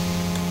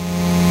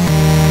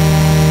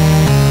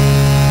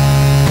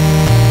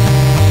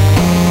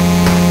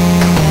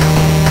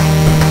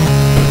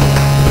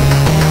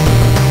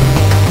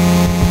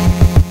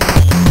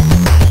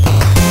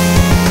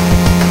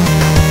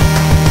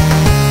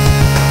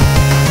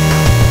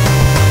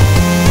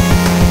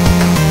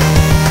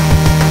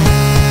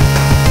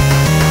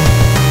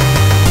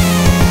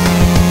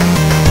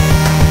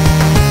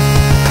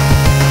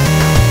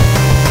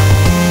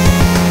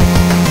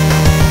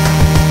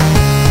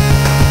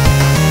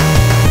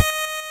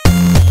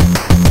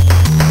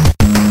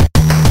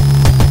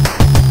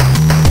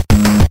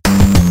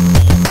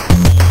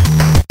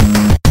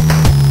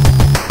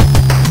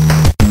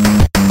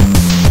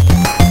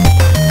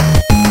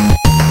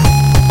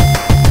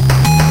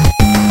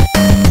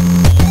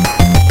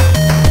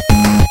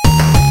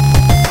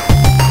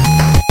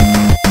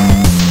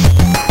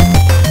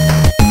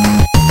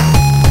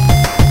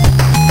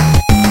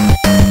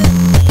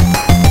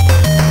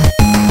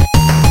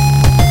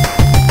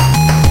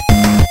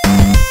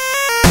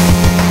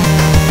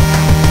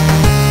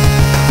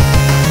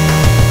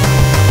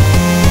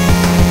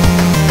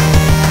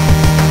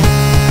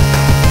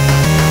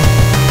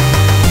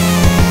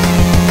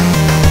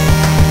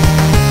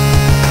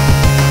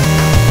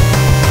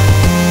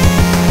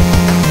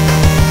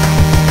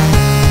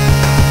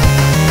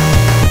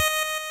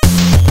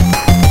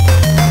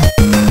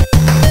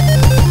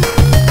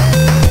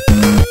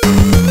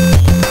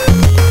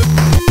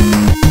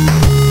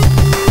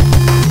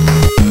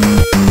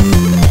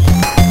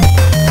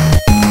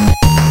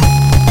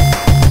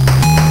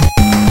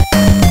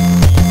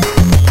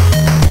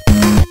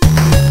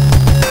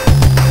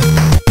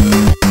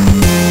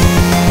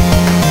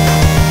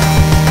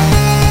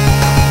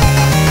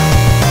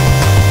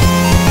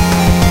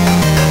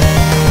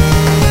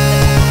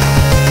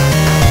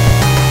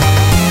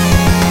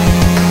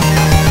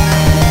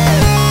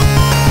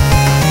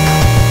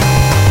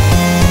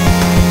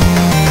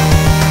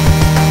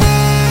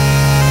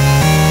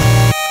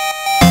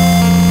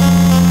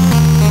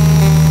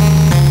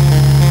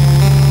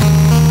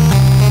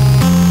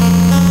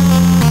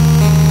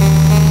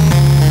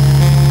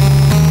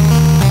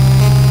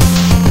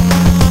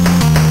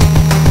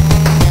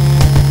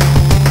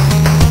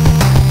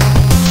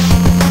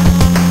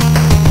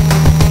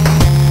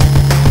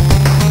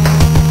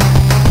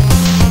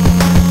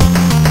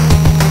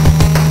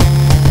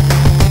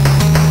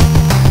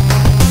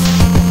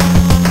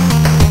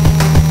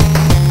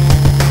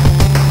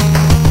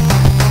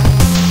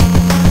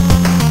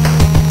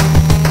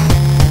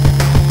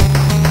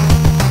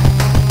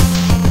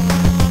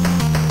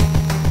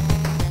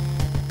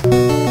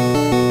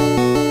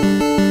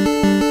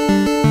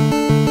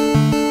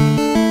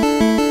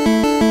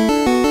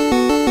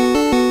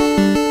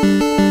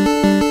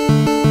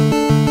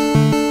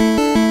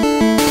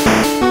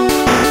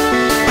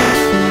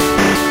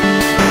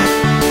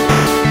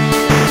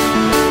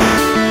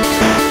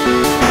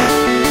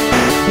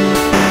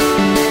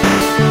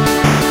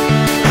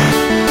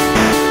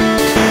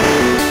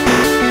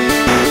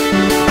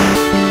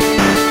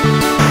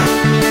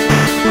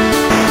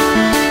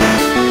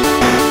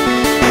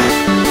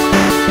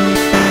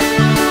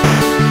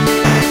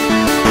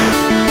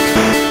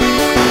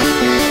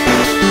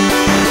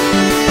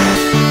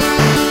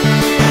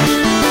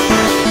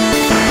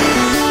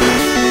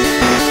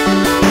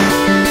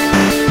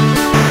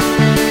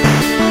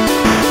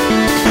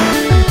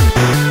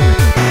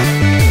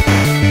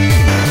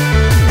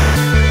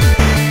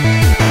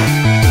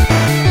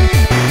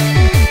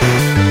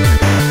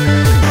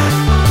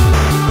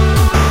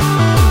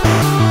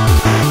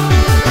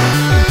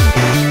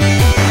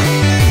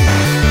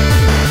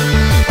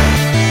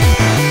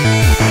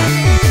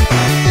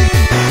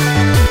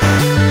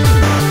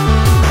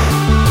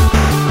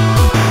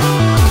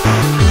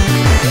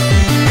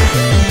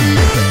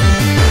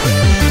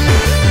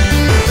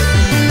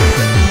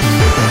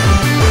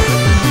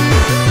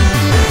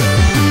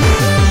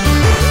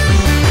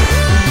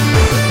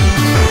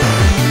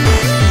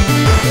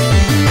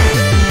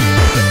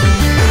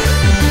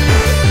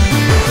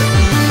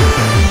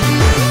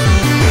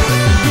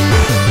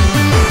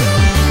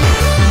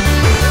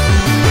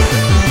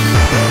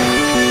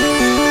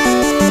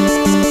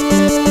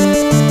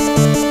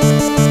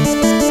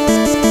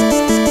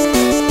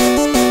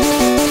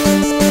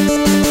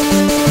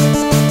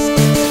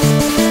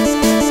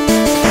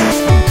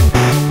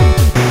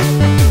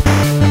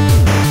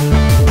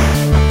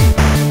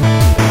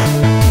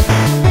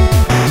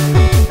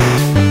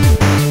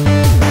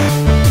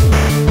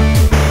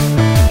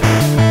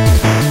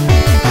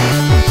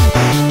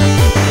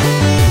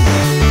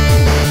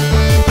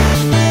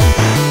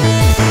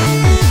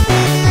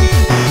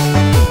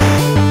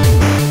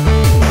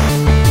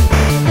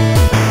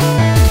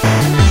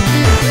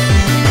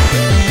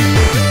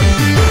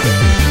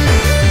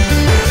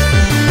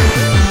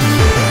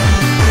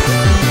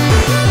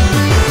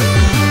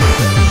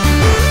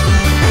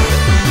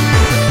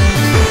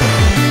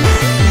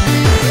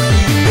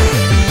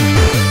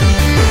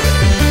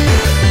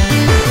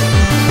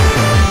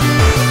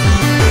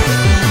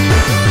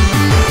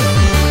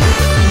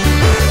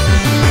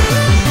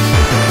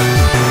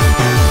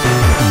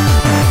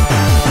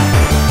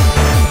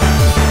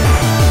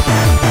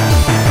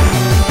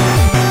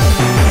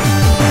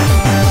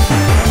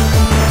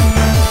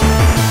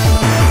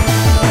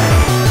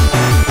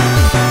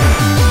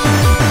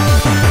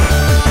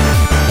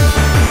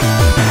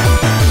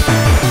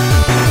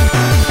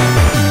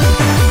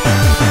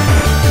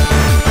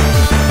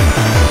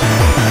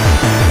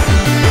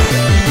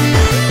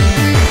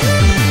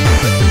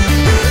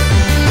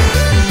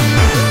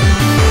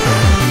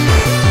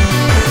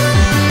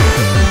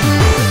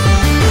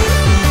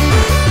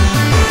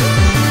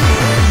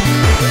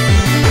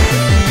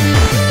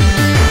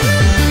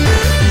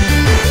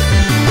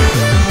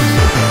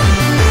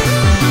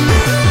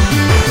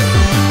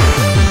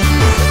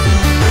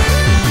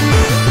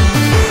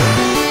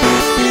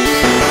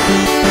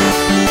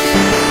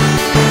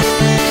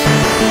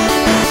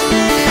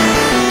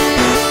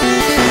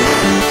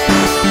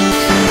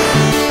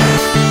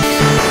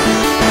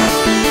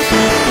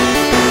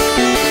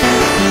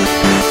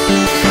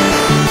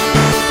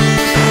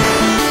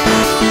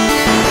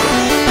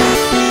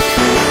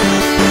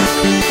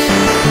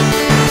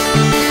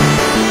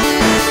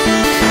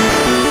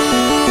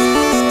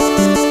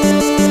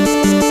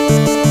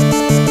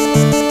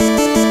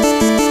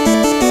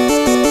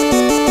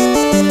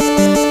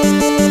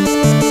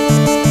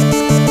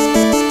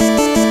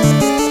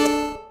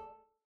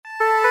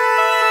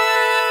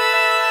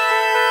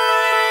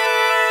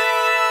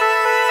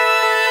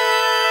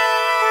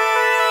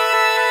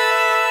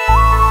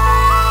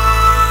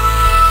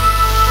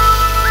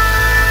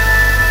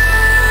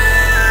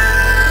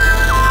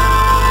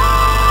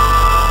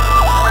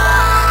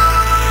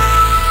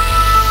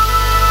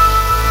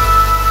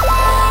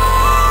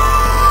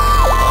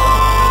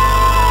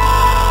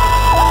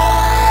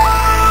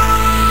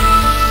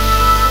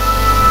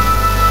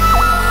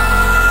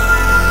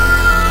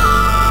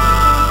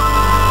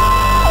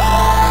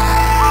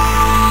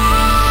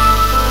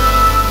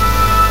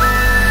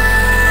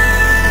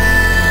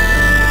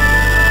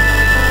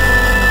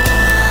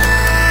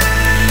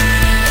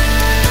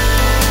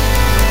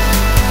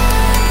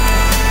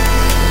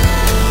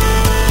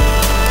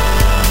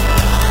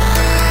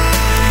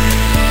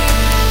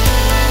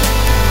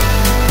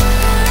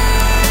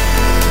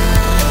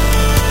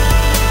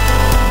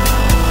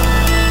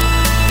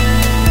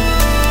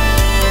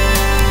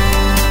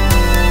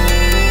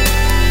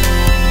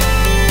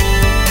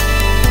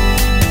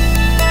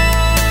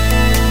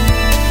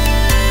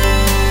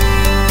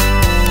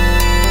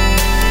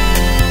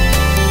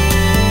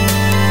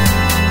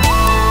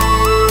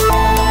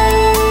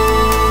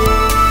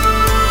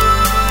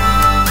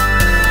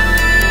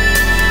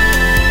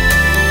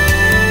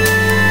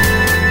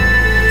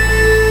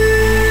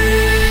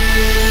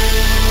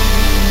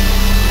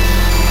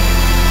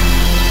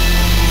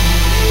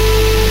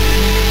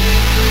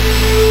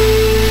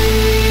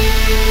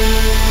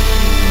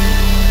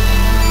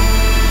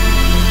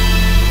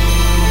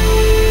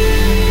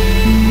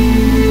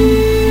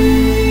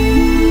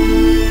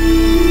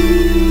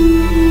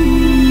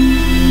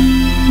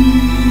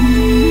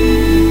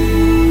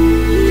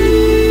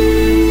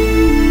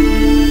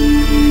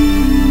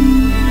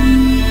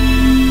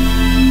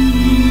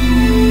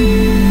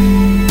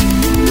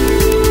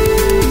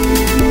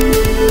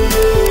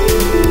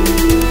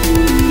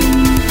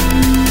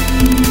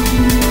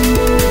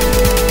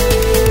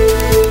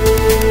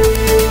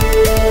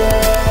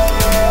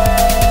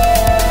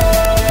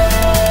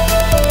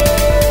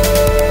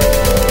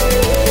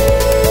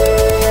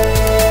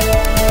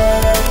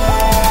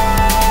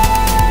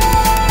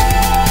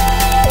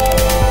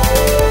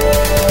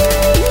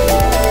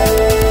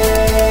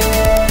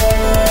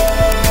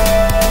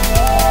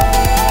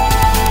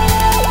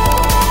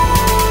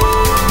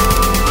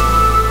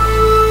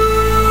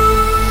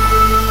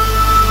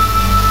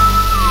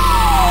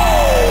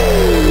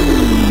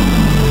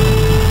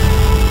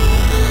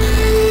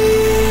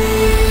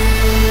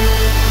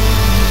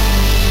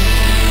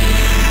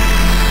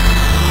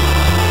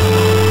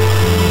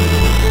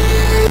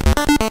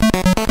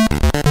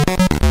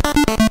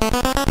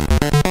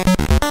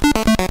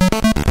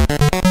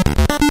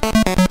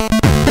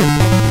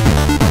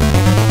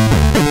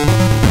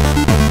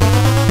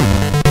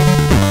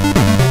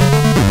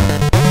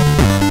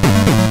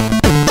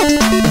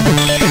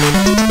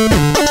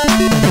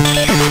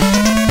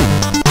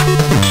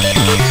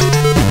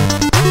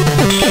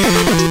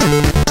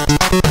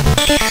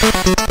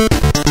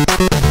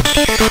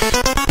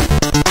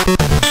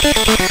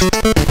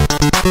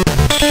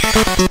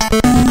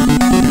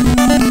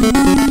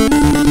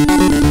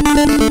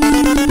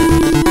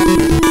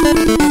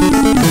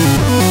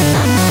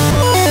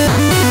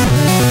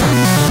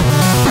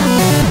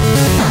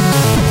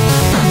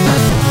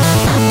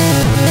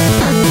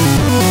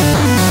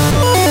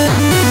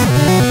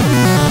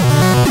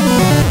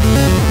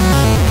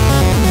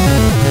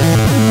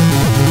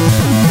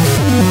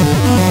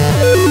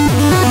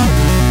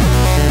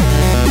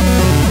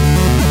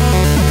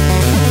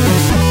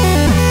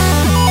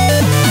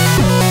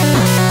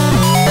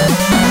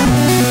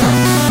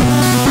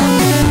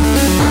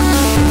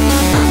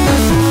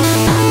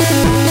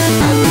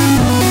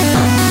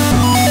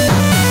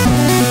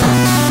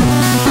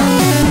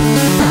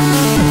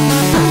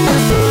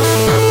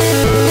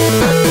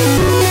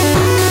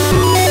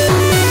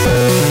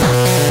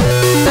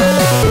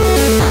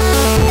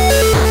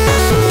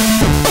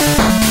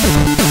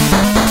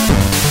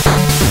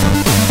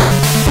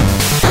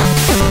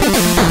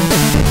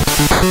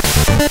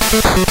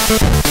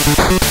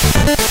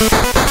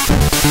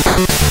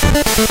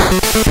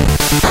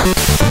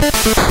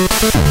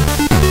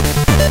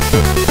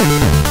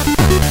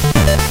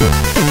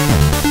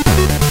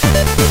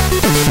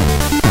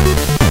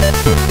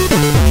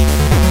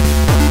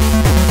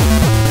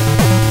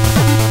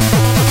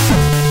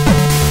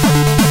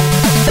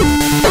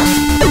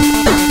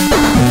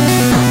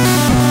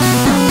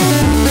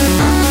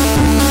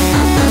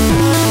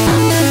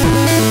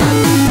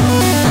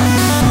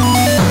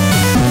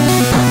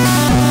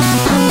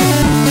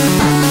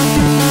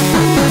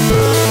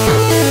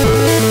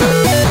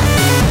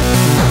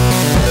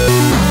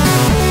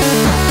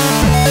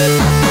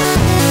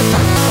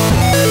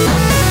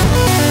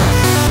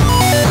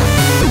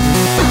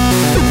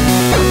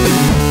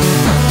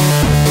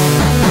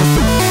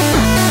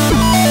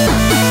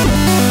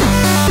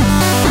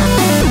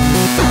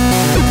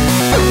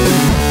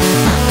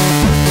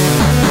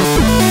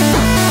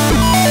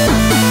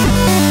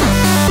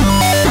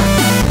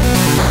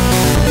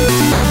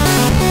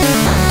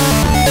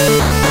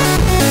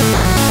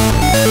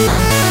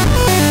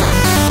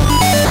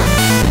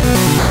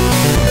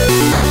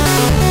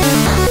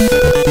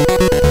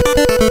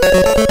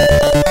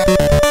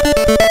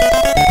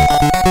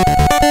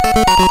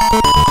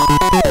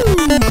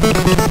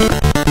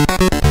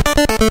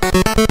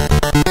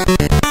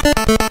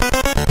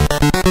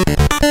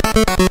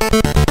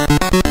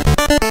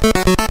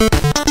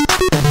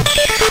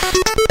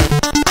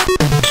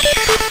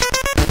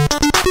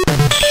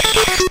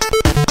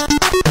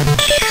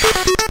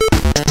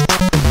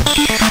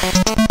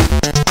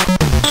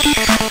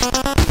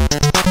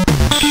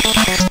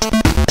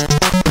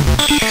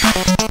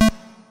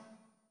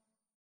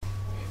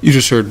 You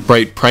just heard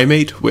Bright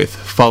Primate with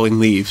Falling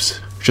Leaves.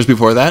 Just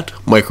before that,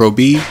 Micro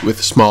B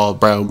with Small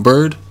Brown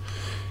Bird,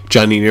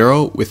 Johnny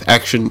Nero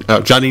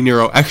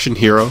Action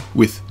Hero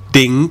with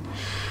Ding,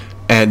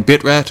 and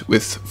Bitrat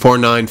with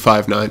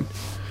 4959.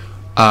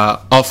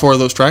 All four of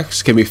those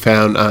tracks can be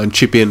found on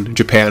Chip In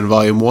Japan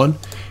Volume 1.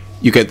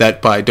 You get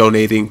that by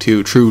donating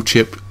to True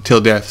Chip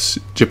Till Death's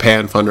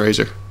Japan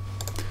fundraiser.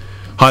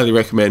 Highly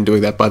recommend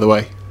doing that, by the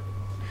way.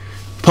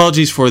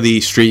 Apologies for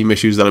the stream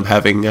issues that I'm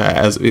having,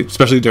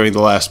 especially during the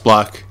last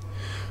block.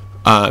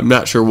 I'm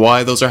not sure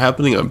why those are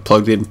happening. I'm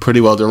plugged in pretty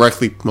well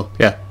directly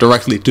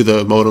to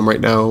the modem right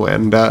now,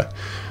 and as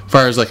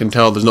far as I can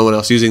tell, there's no one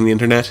else using the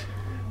internet.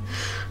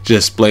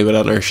 Just blame it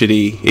on our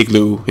shitty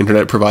Igloo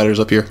internet providers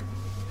up here.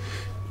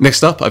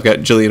 Next up, I've got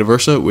Jillian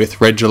Aversa with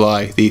Red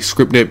July, the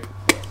Skripnik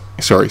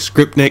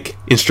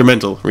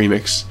instrumental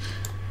remix.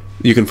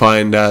 You can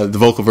find the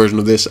vocal version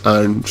of this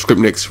on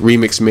Skripnik's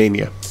Remix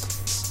Mania.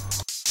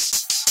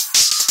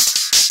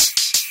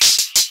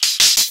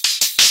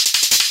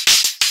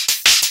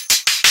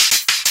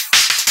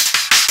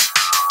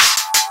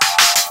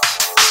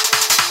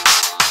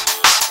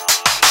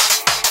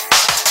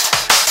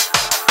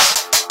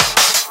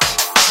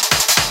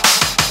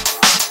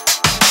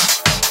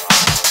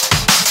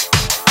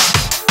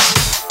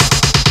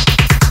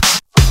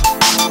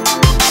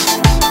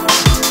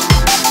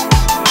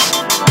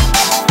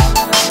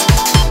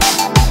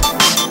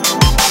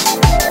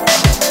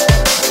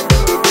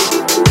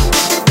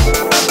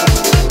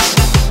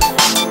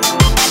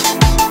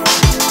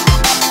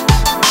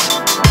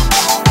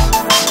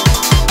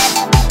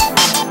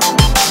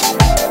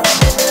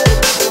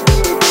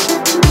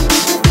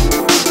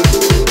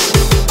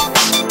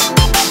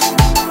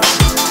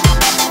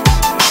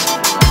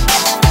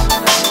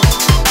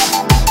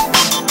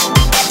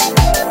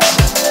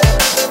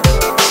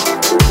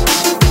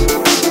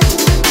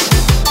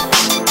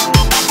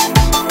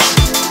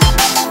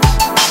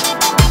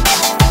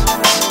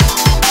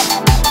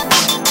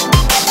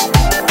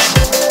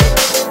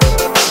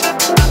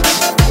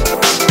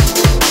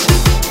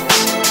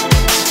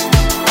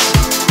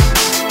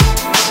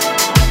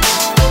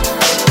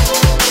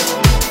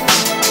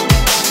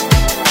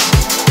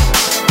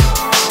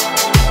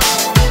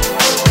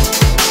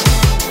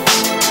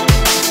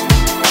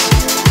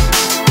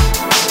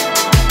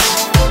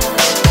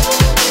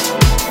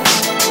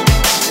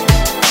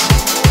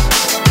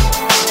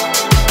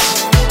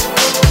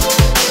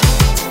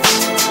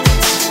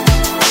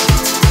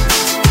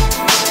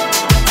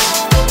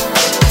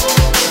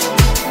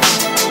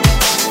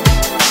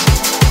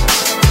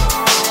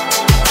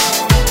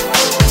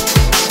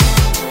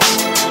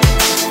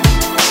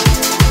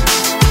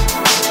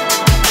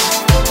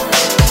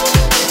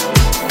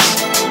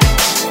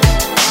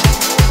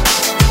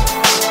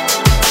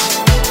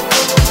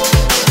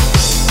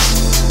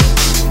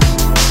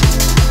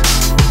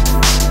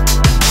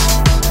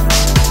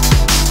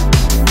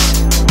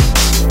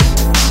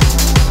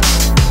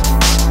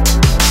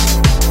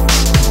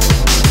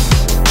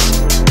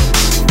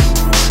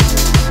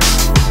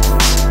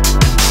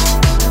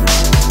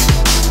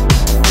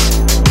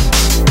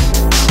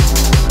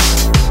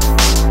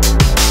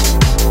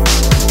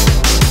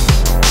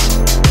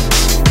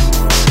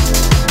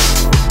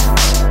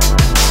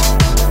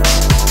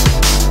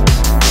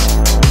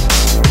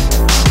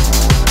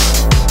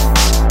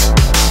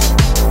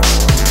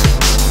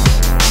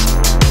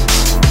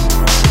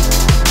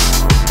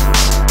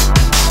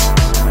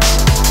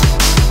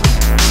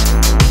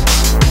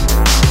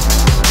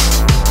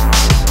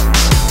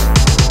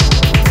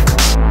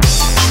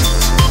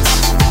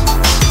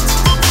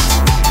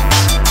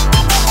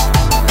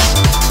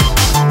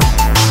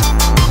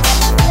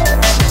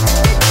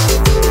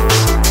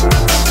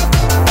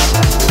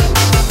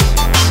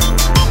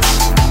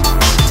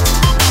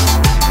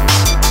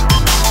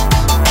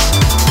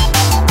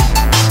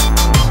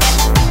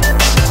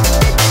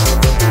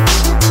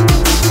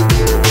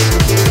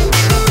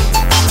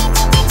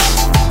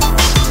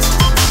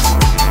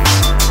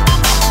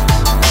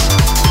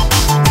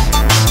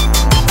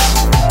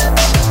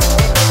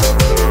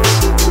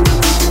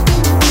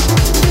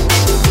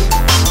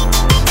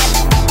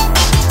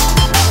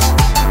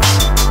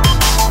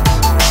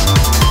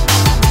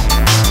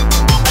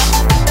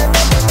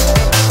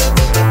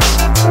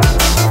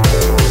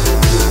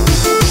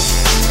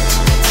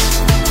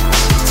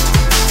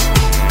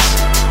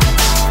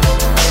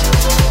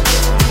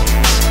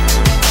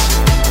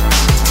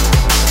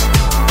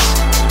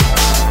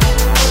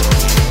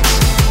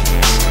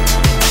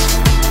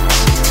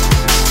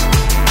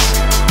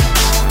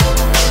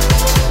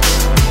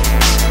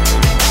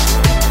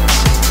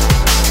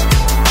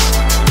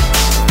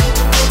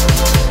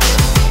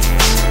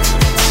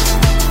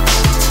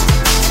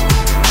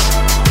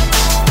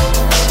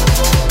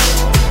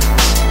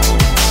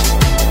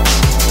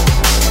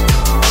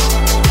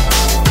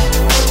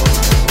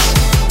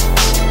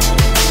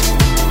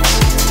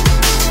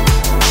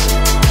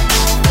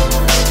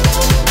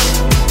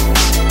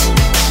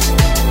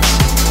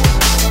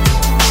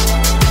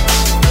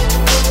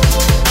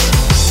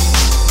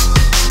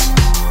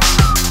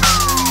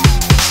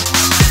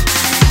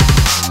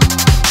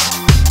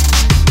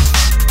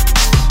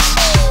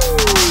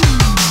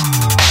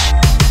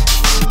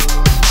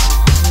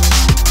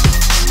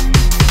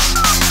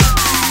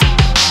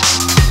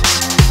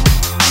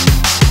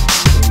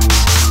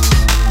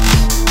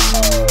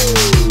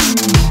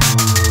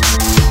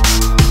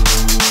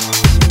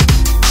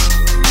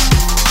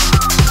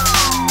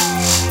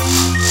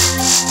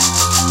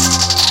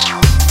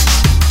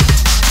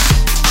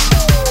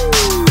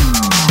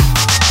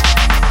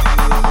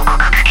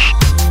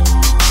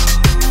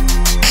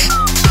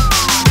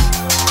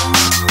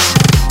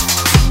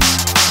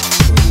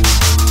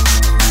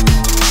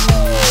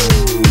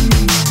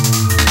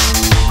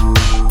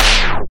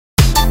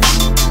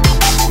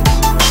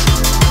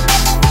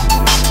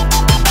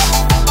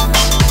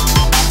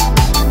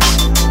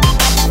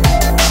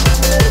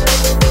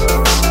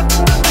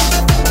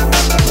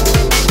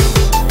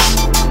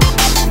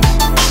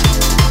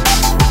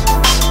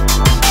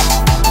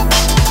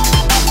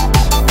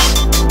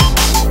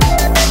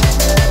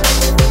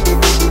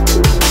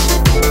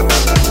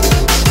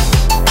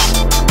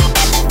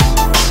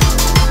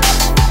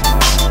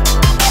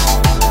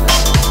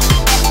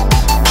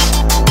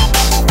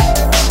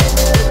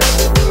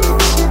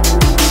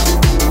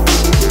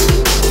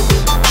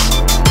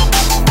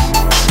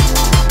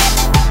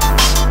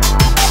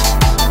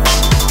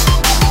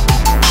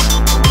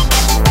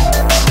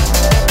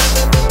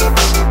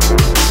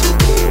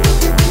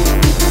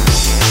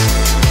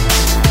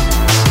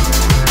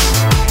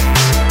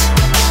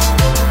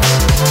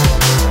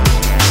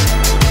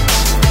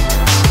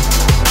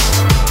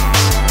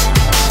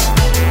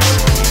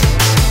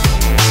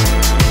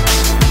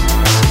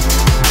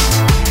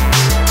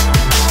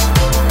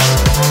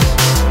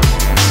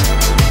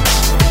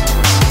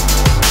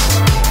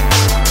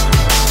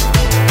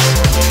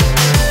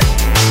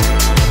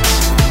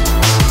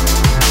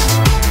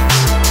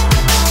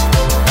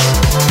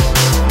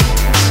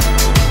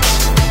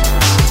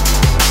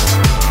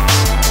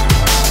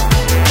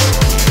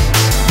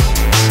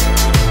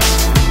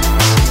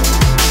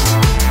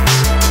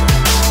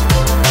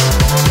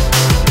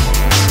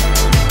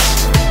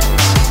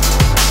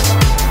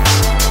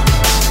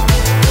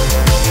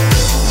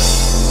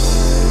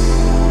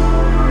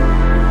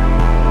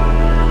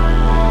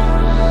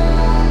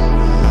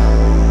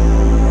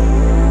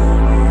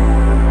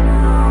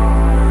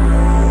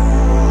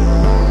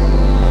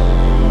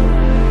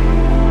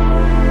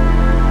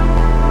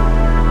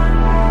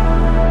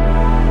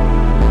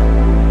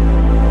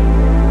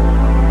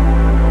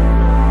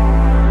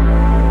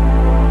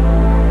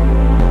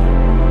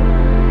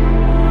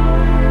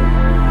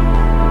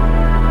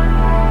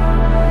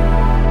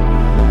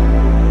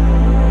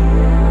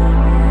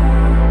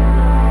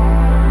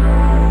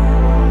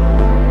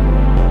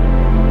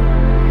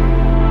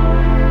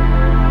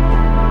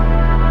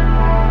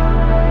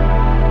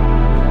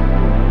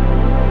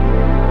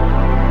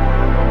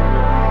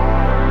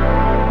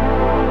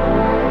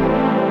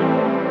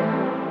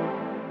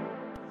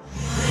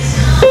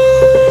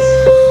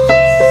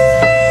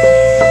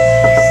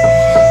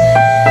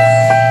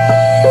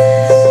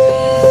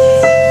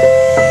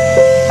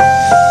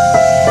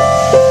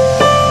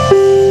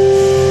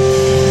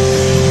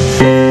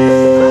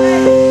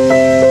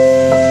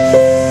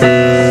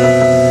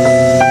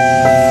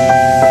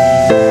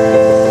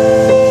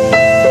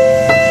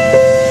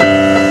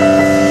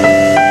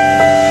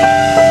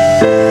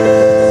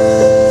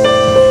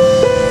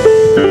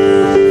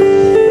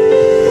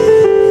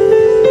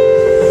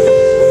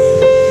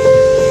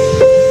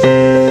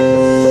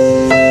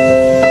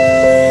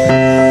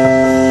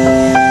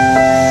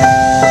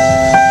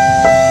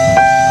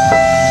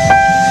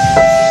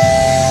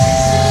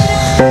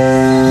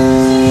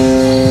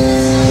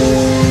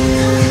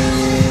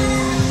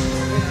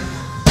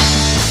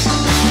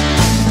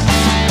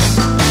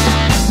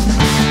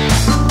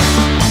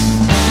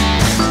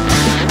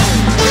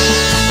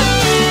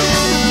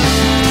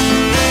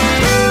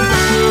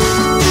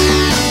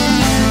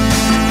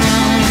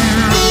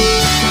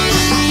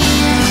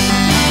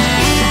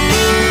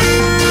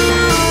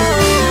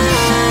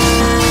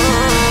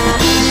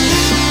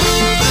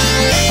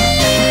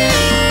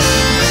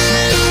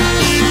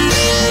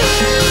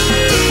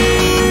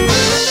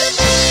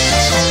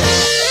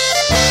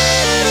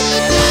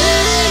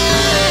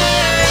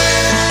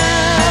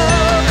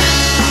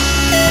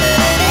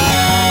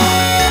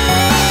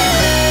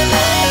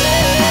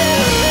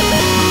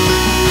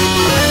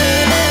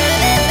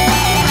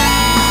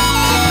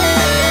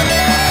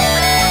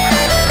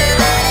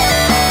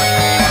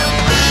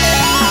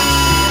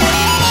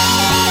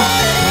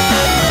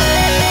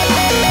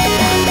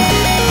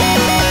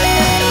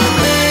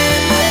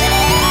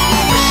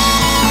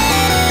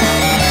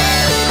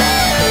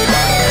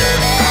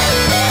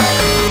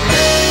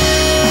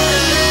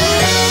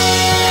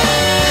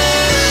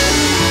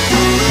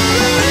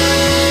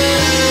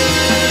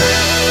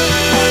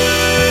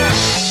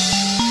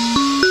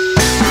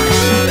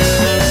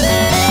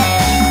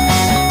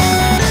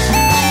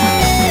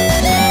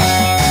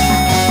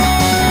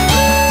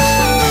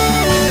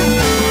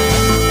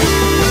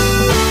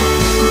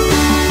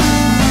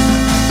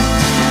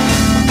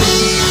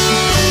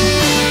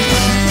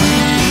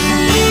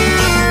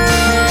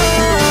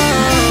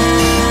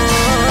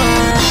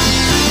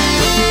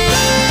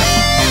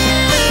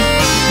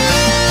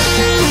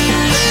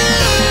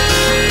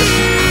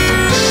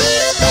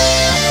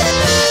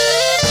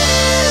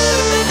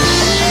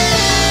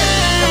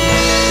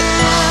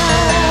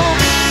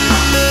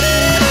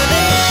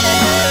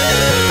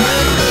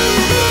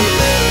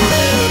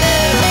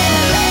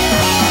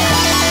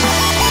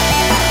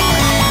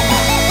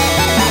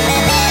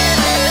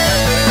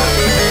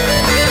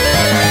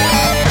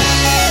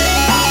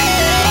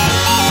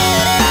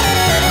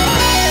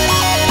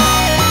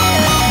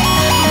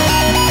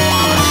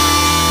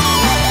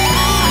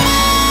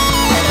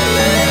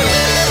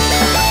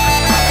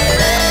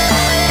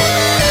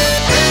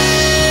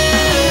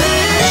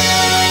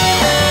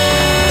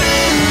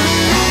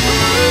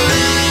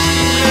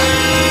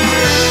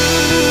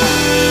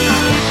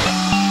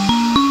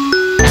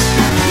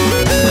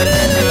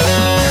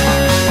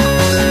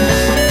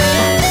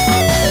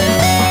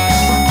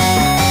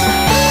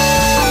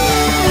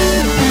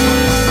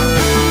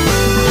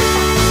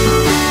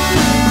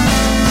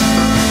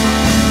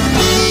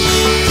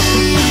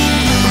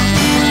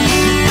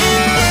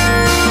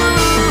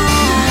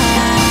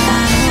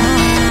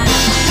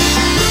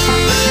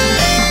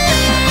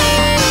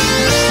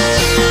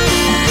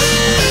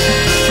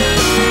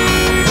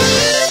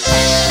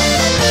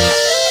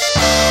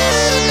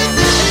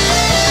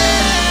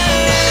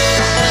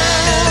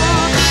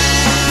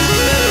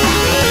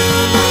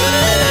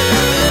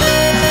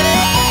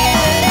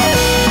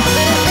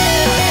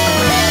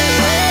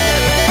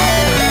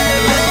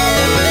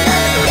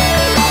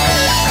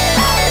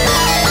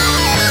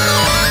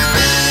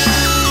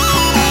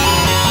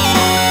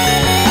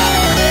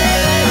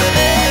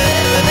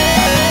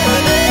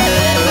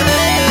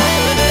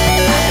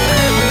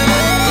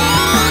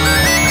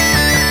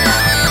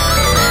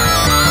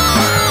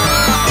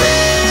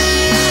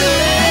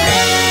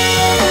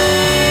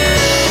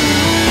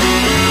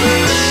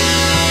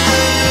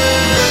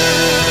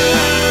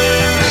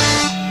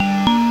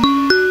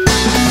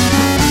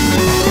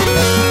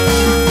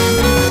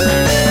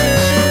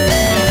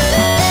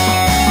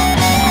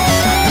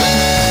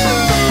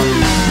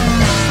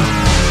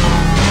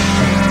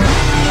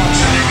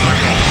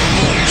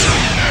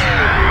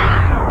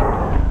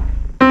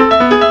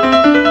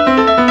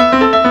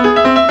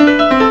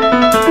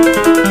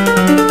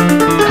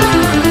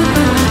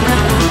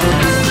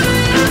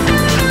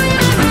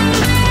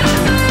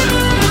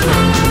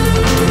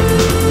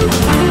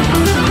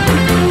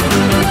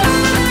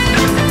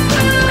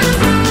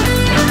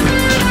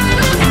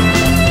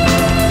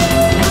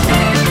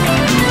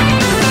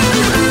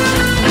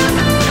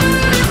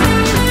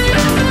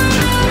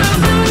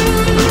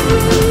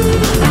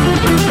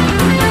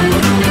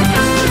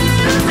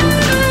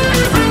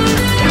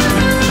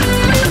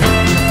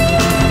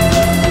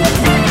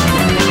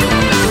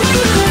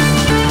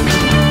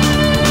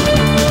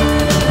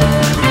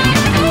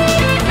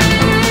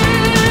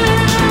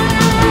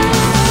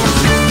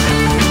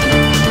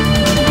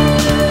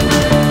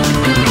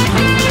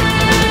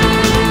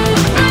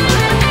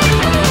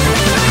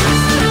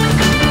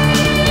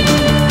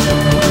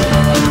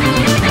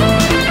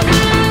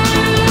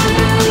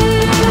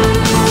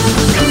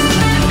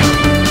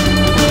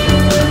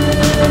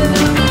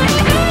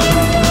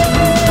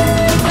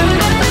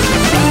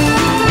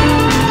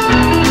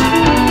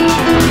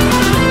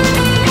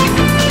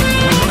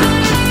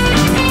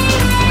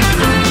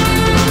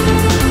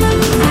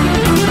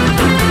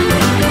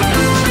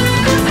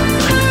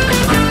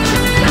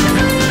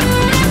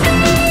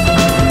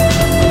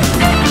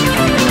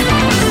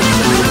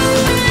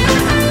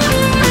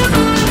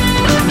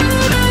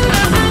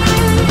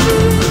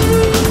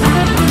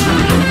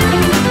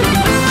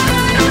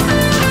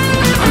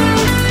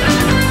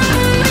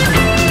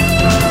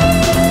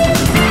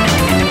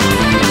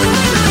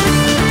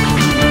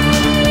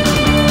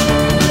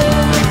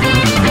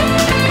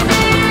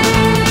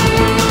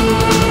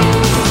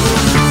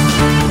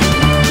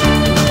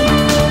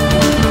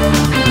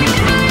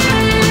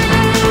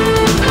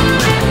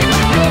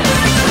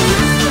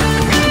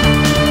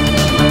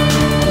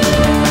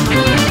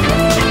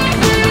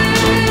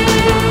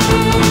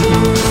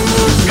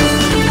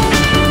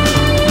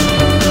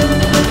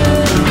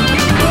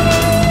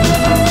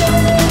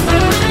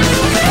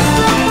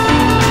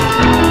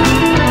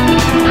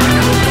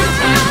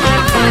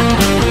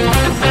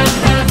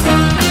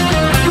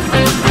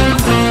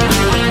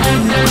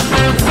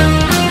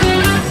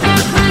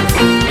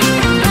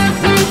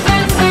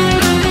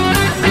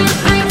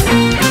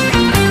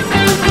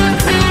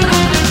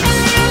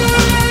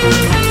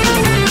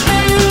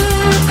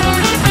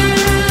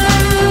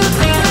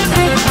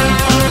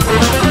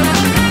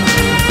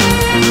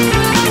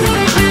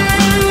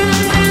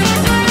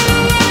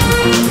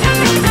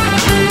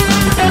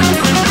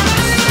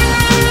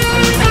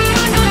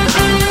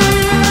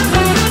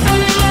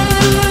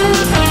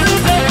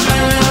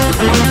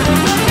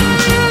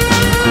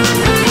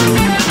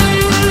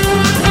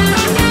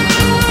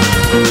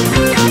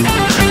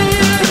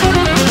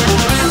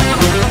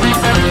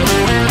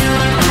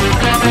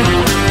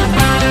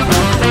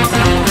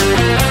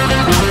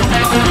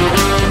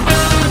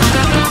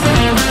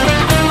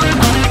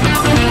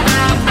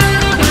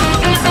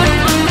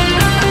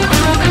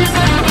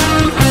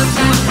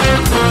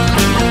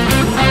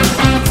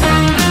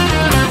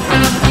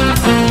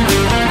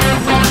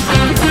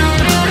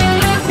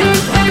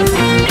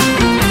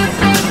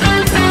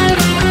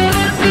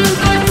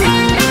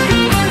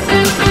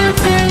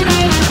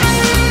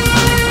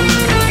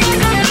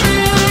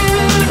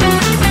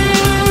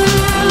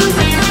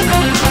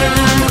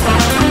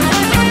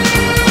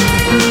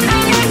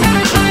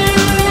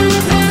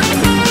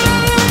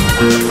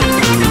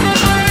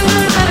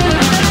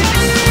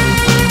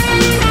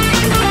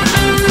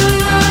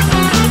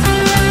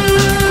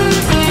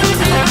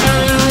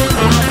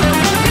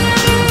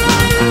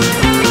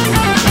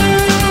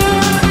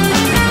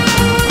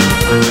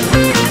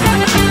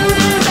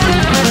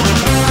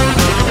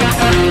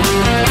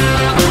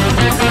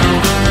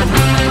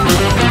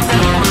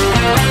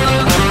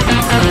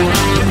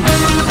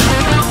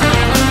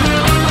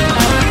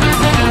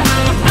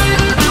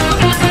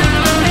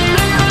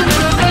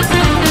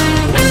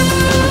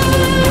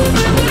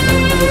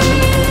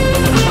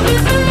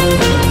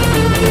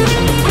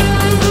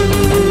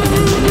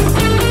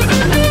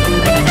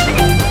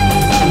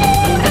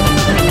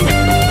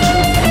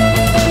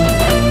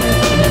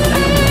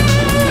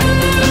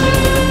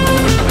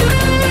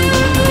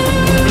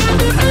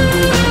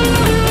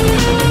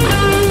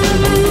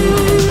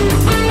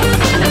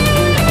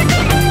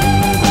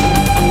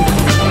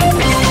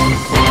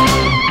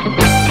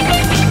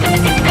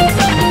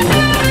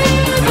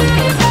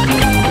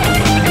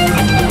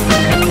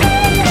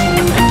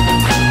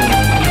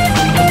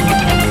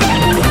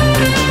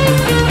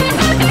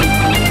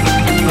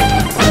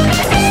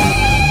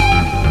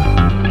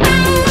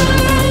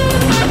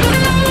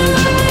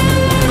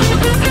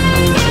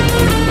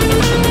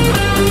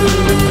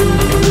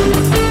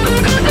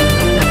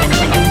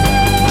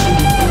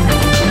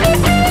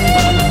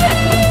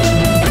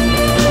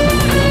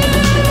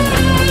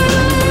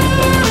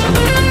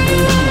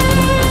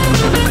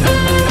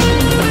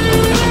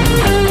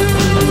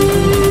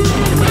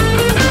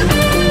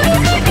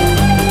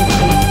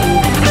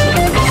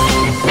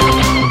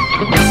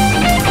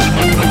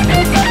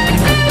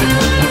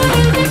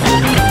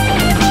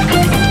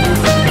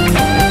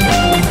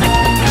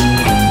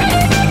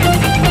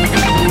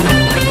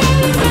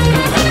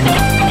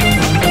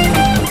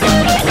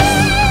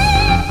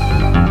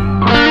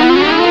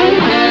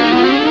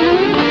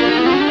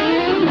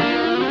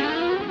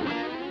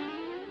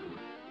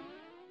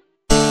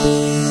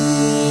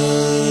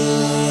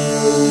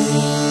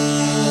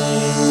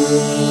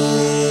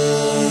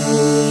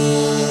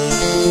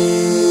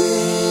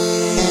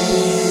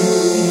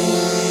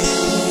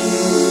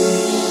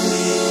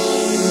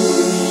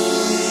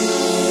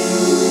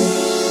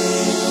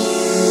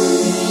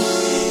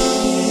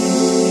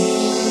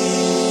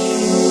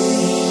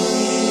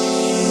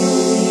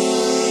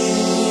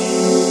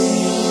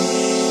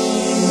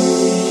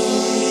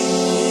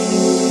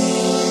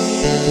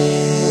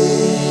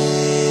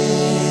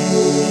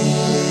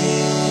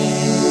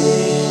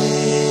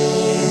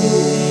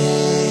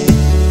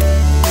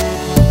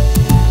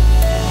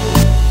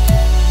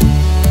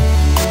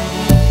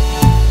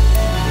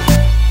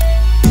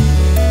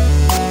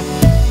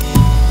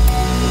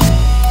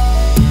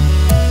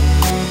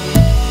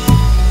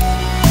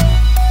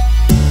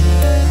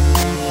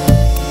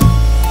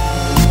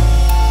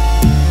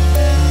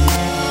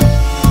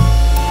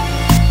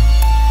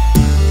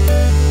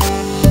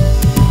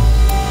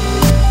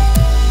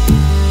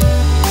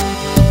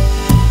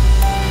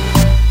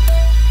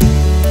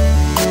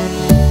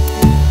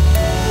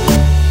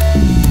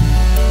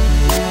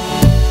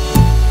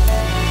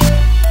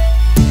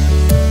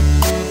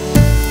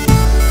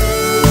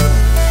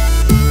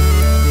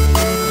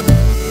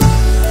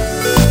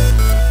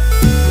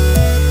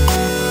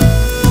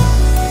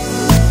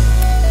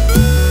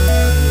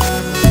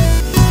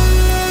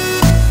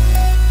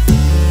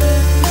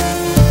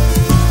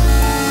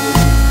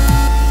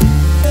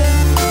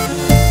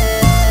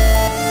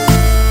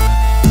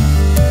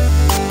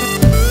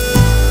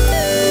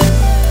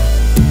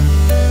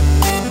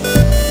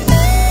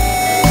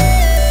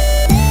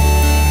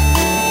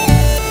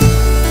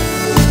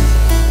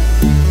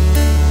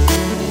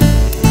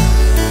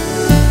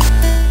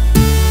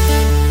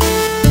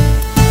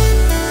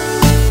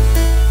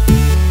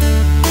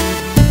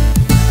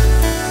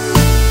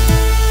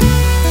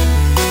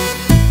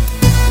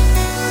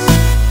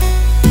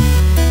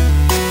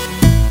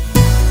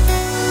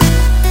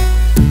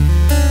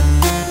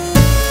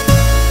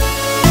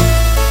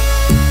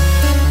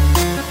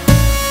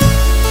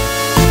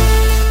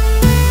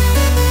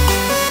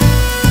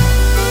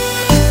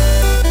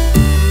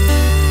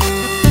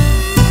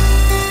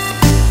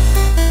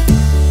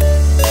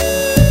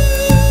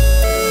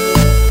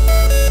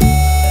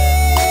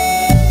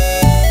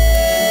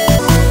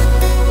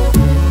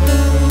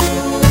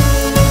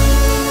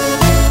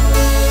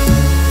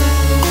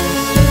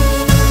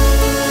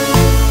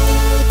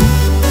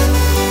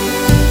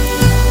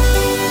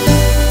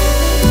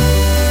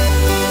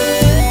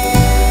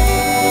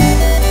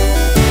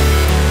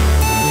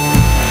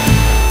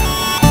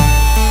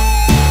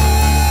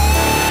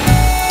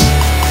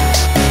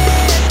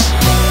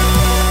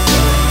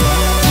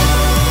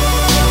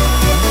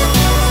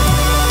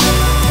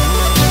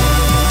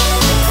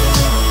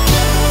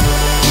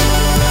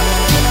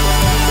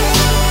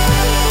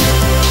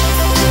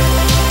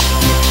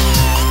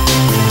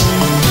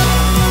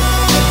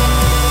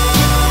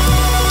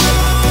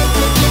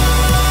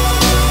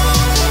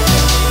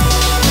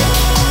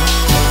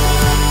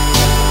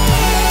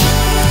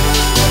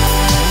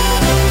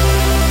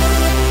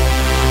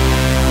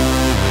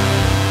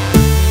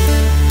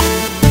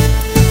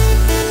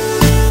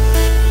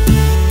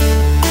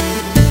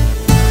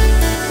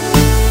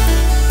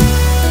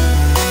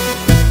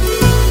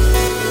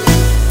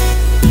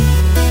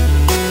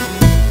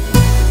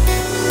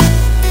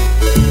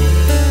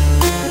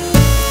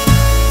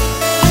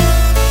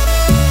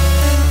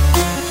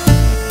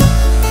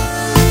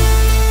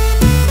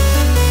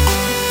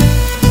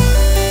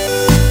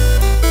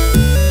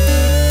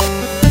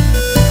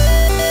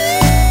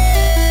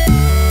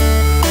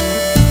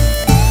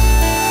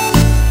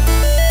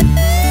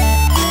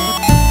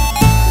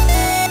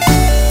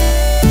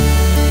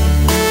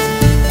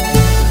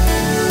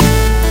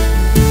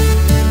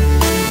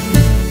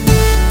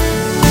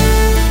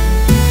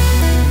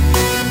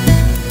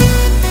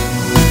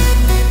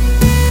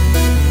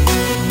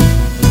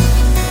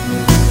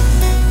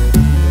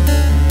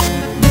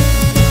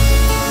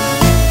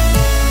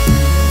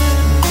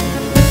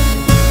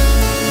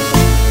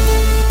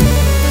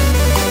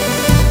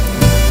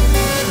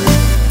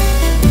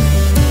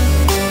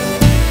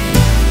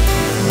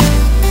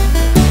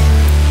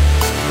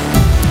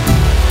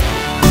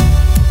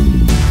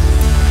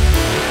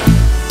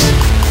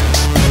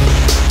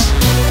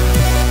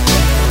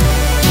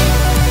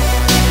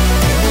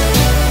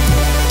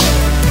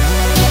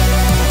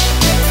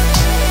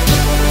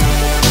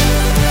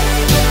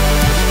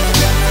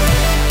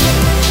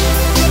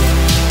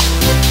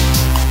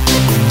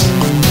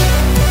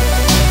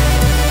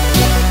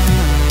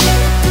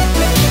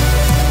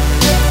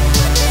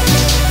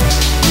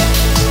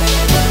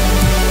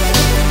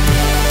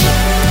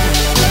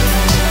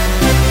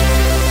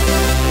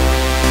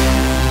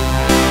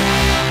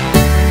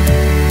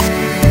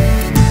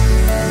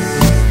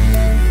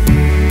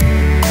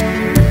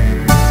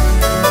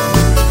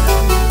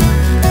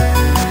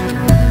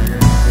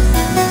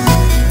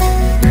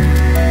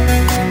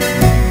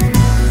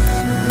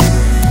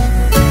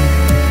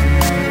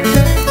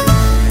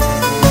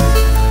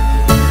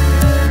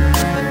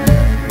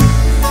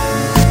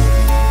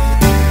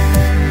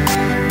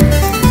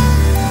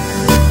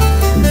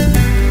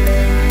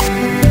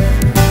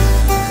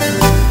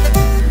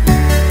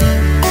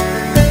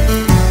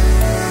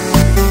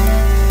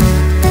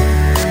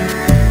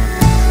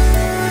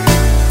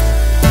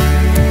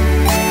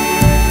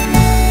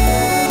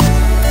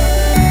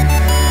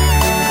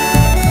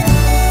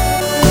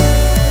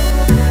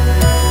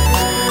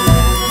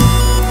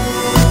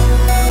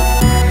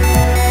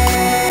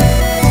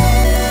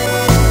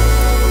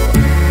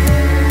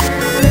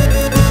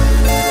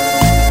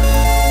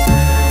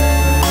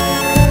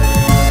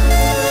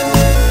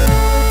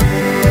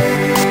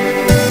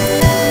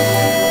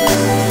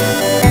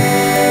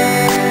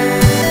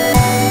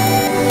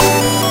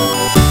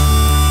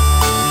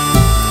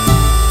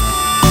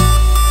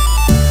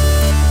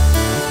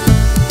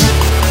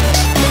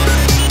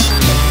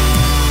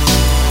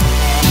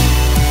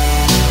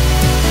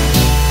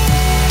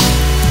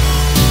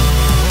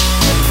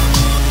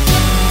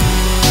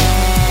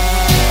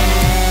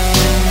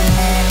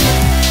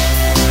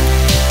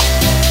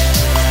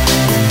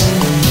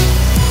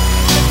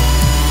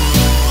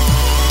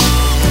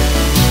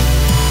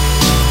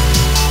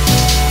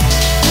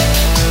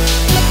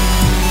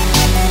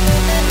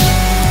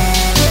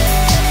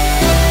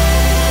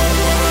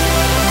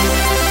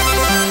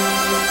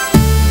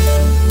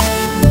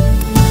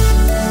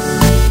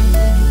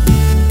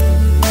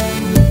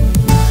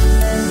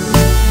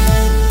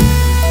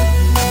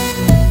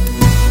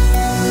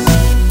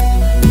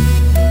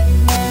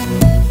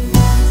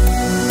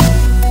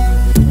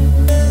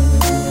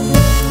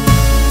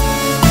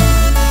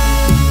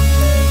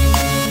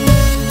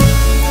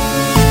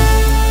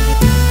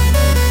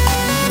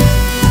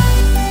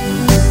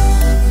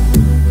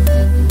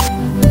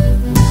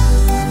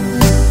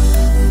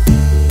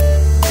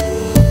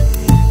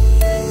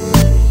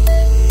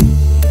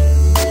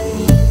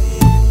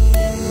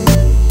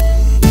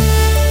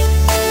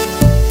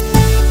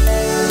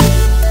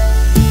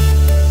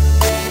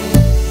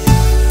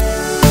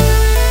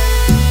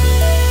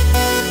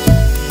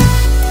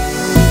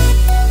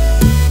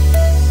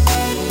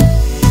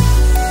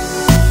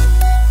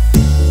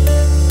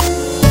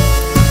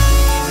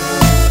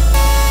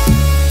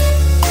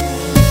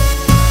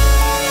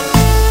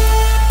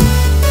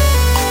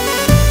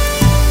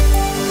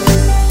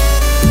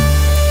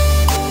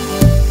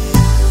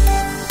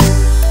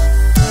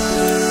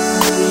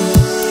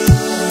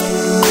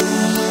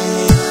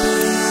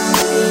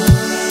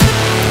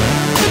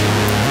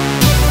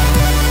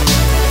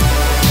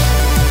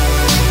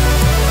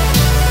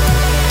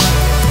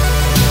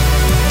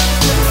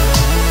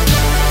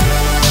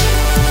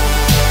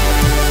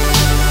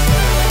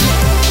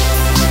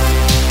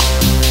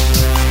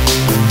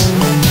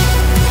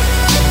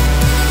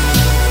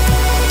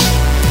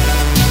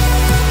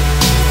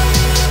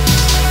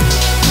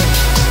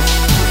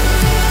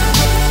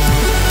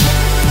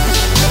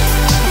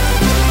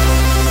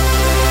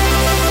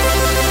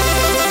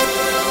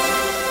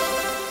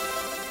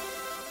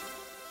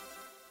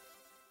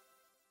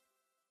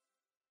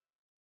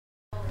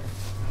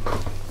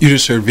 You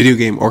just heard Video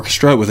Game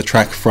Orchestra with a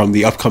track from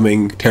the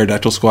upcoming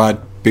Pterodactyl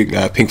Squad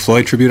Pink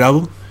Floyd tribute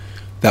album.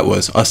 That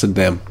was Us and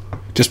Them.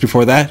 Just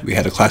before that, we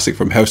had a classic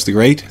from House the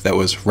Great. That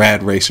was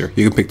Rad Racer.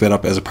 You can pick that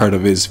up as a part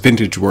of his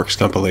Vintage Works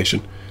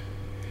compilation.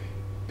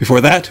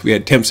 Before that, we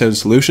had Temp Sound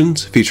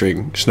Solutions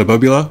featuring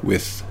Snabubula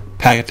with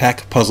Pack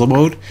Attack Puzzle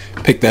Mode.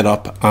 Pick that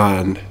up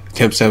on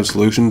Temp Sound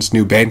Solutions'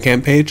 new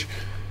Bandcamp page.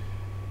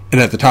 And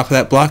at the top of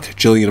that block,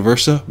 Jillian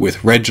Versa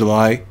with Red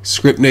July,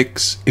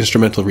 Skripnik's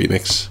instrumental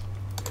remix.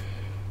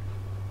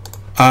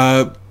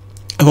 I've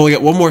only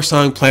got one more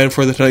song planned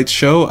for tonight's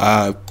show.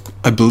 I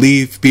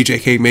believe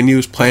BJK Menu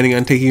is planning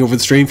on taking over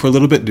the stream for a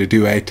little bit to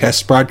do a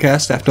test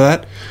broadcast after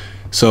that.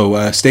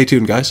 So stay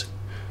tuned, guys.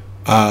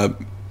 In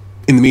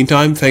the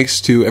meantime, thanks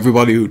to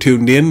everybody who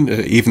tuned in,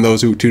 even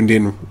those who tuned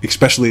in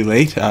especially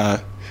late.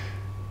 Shout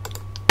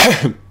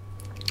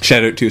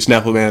out to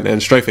Snappleman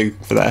and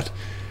Strifing for that.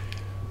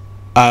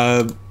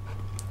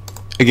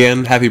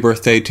 Again, happy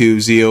birthday to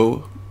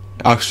Zio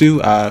Oxu.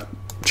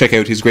 Check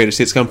out his Greatest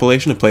Hits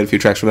compilation. I played a few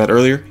tracks from that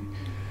earlier.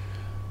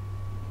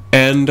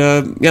 And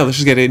let's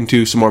just get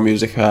into some more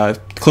music.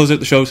 Close out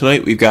the show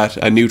tonight, we've got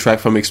a new track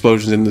from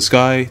Explosions in the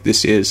Sky.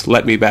 This is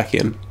Let Me Back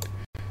In.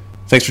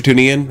 Thanks for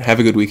tuning in. Have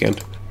a good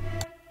weekend.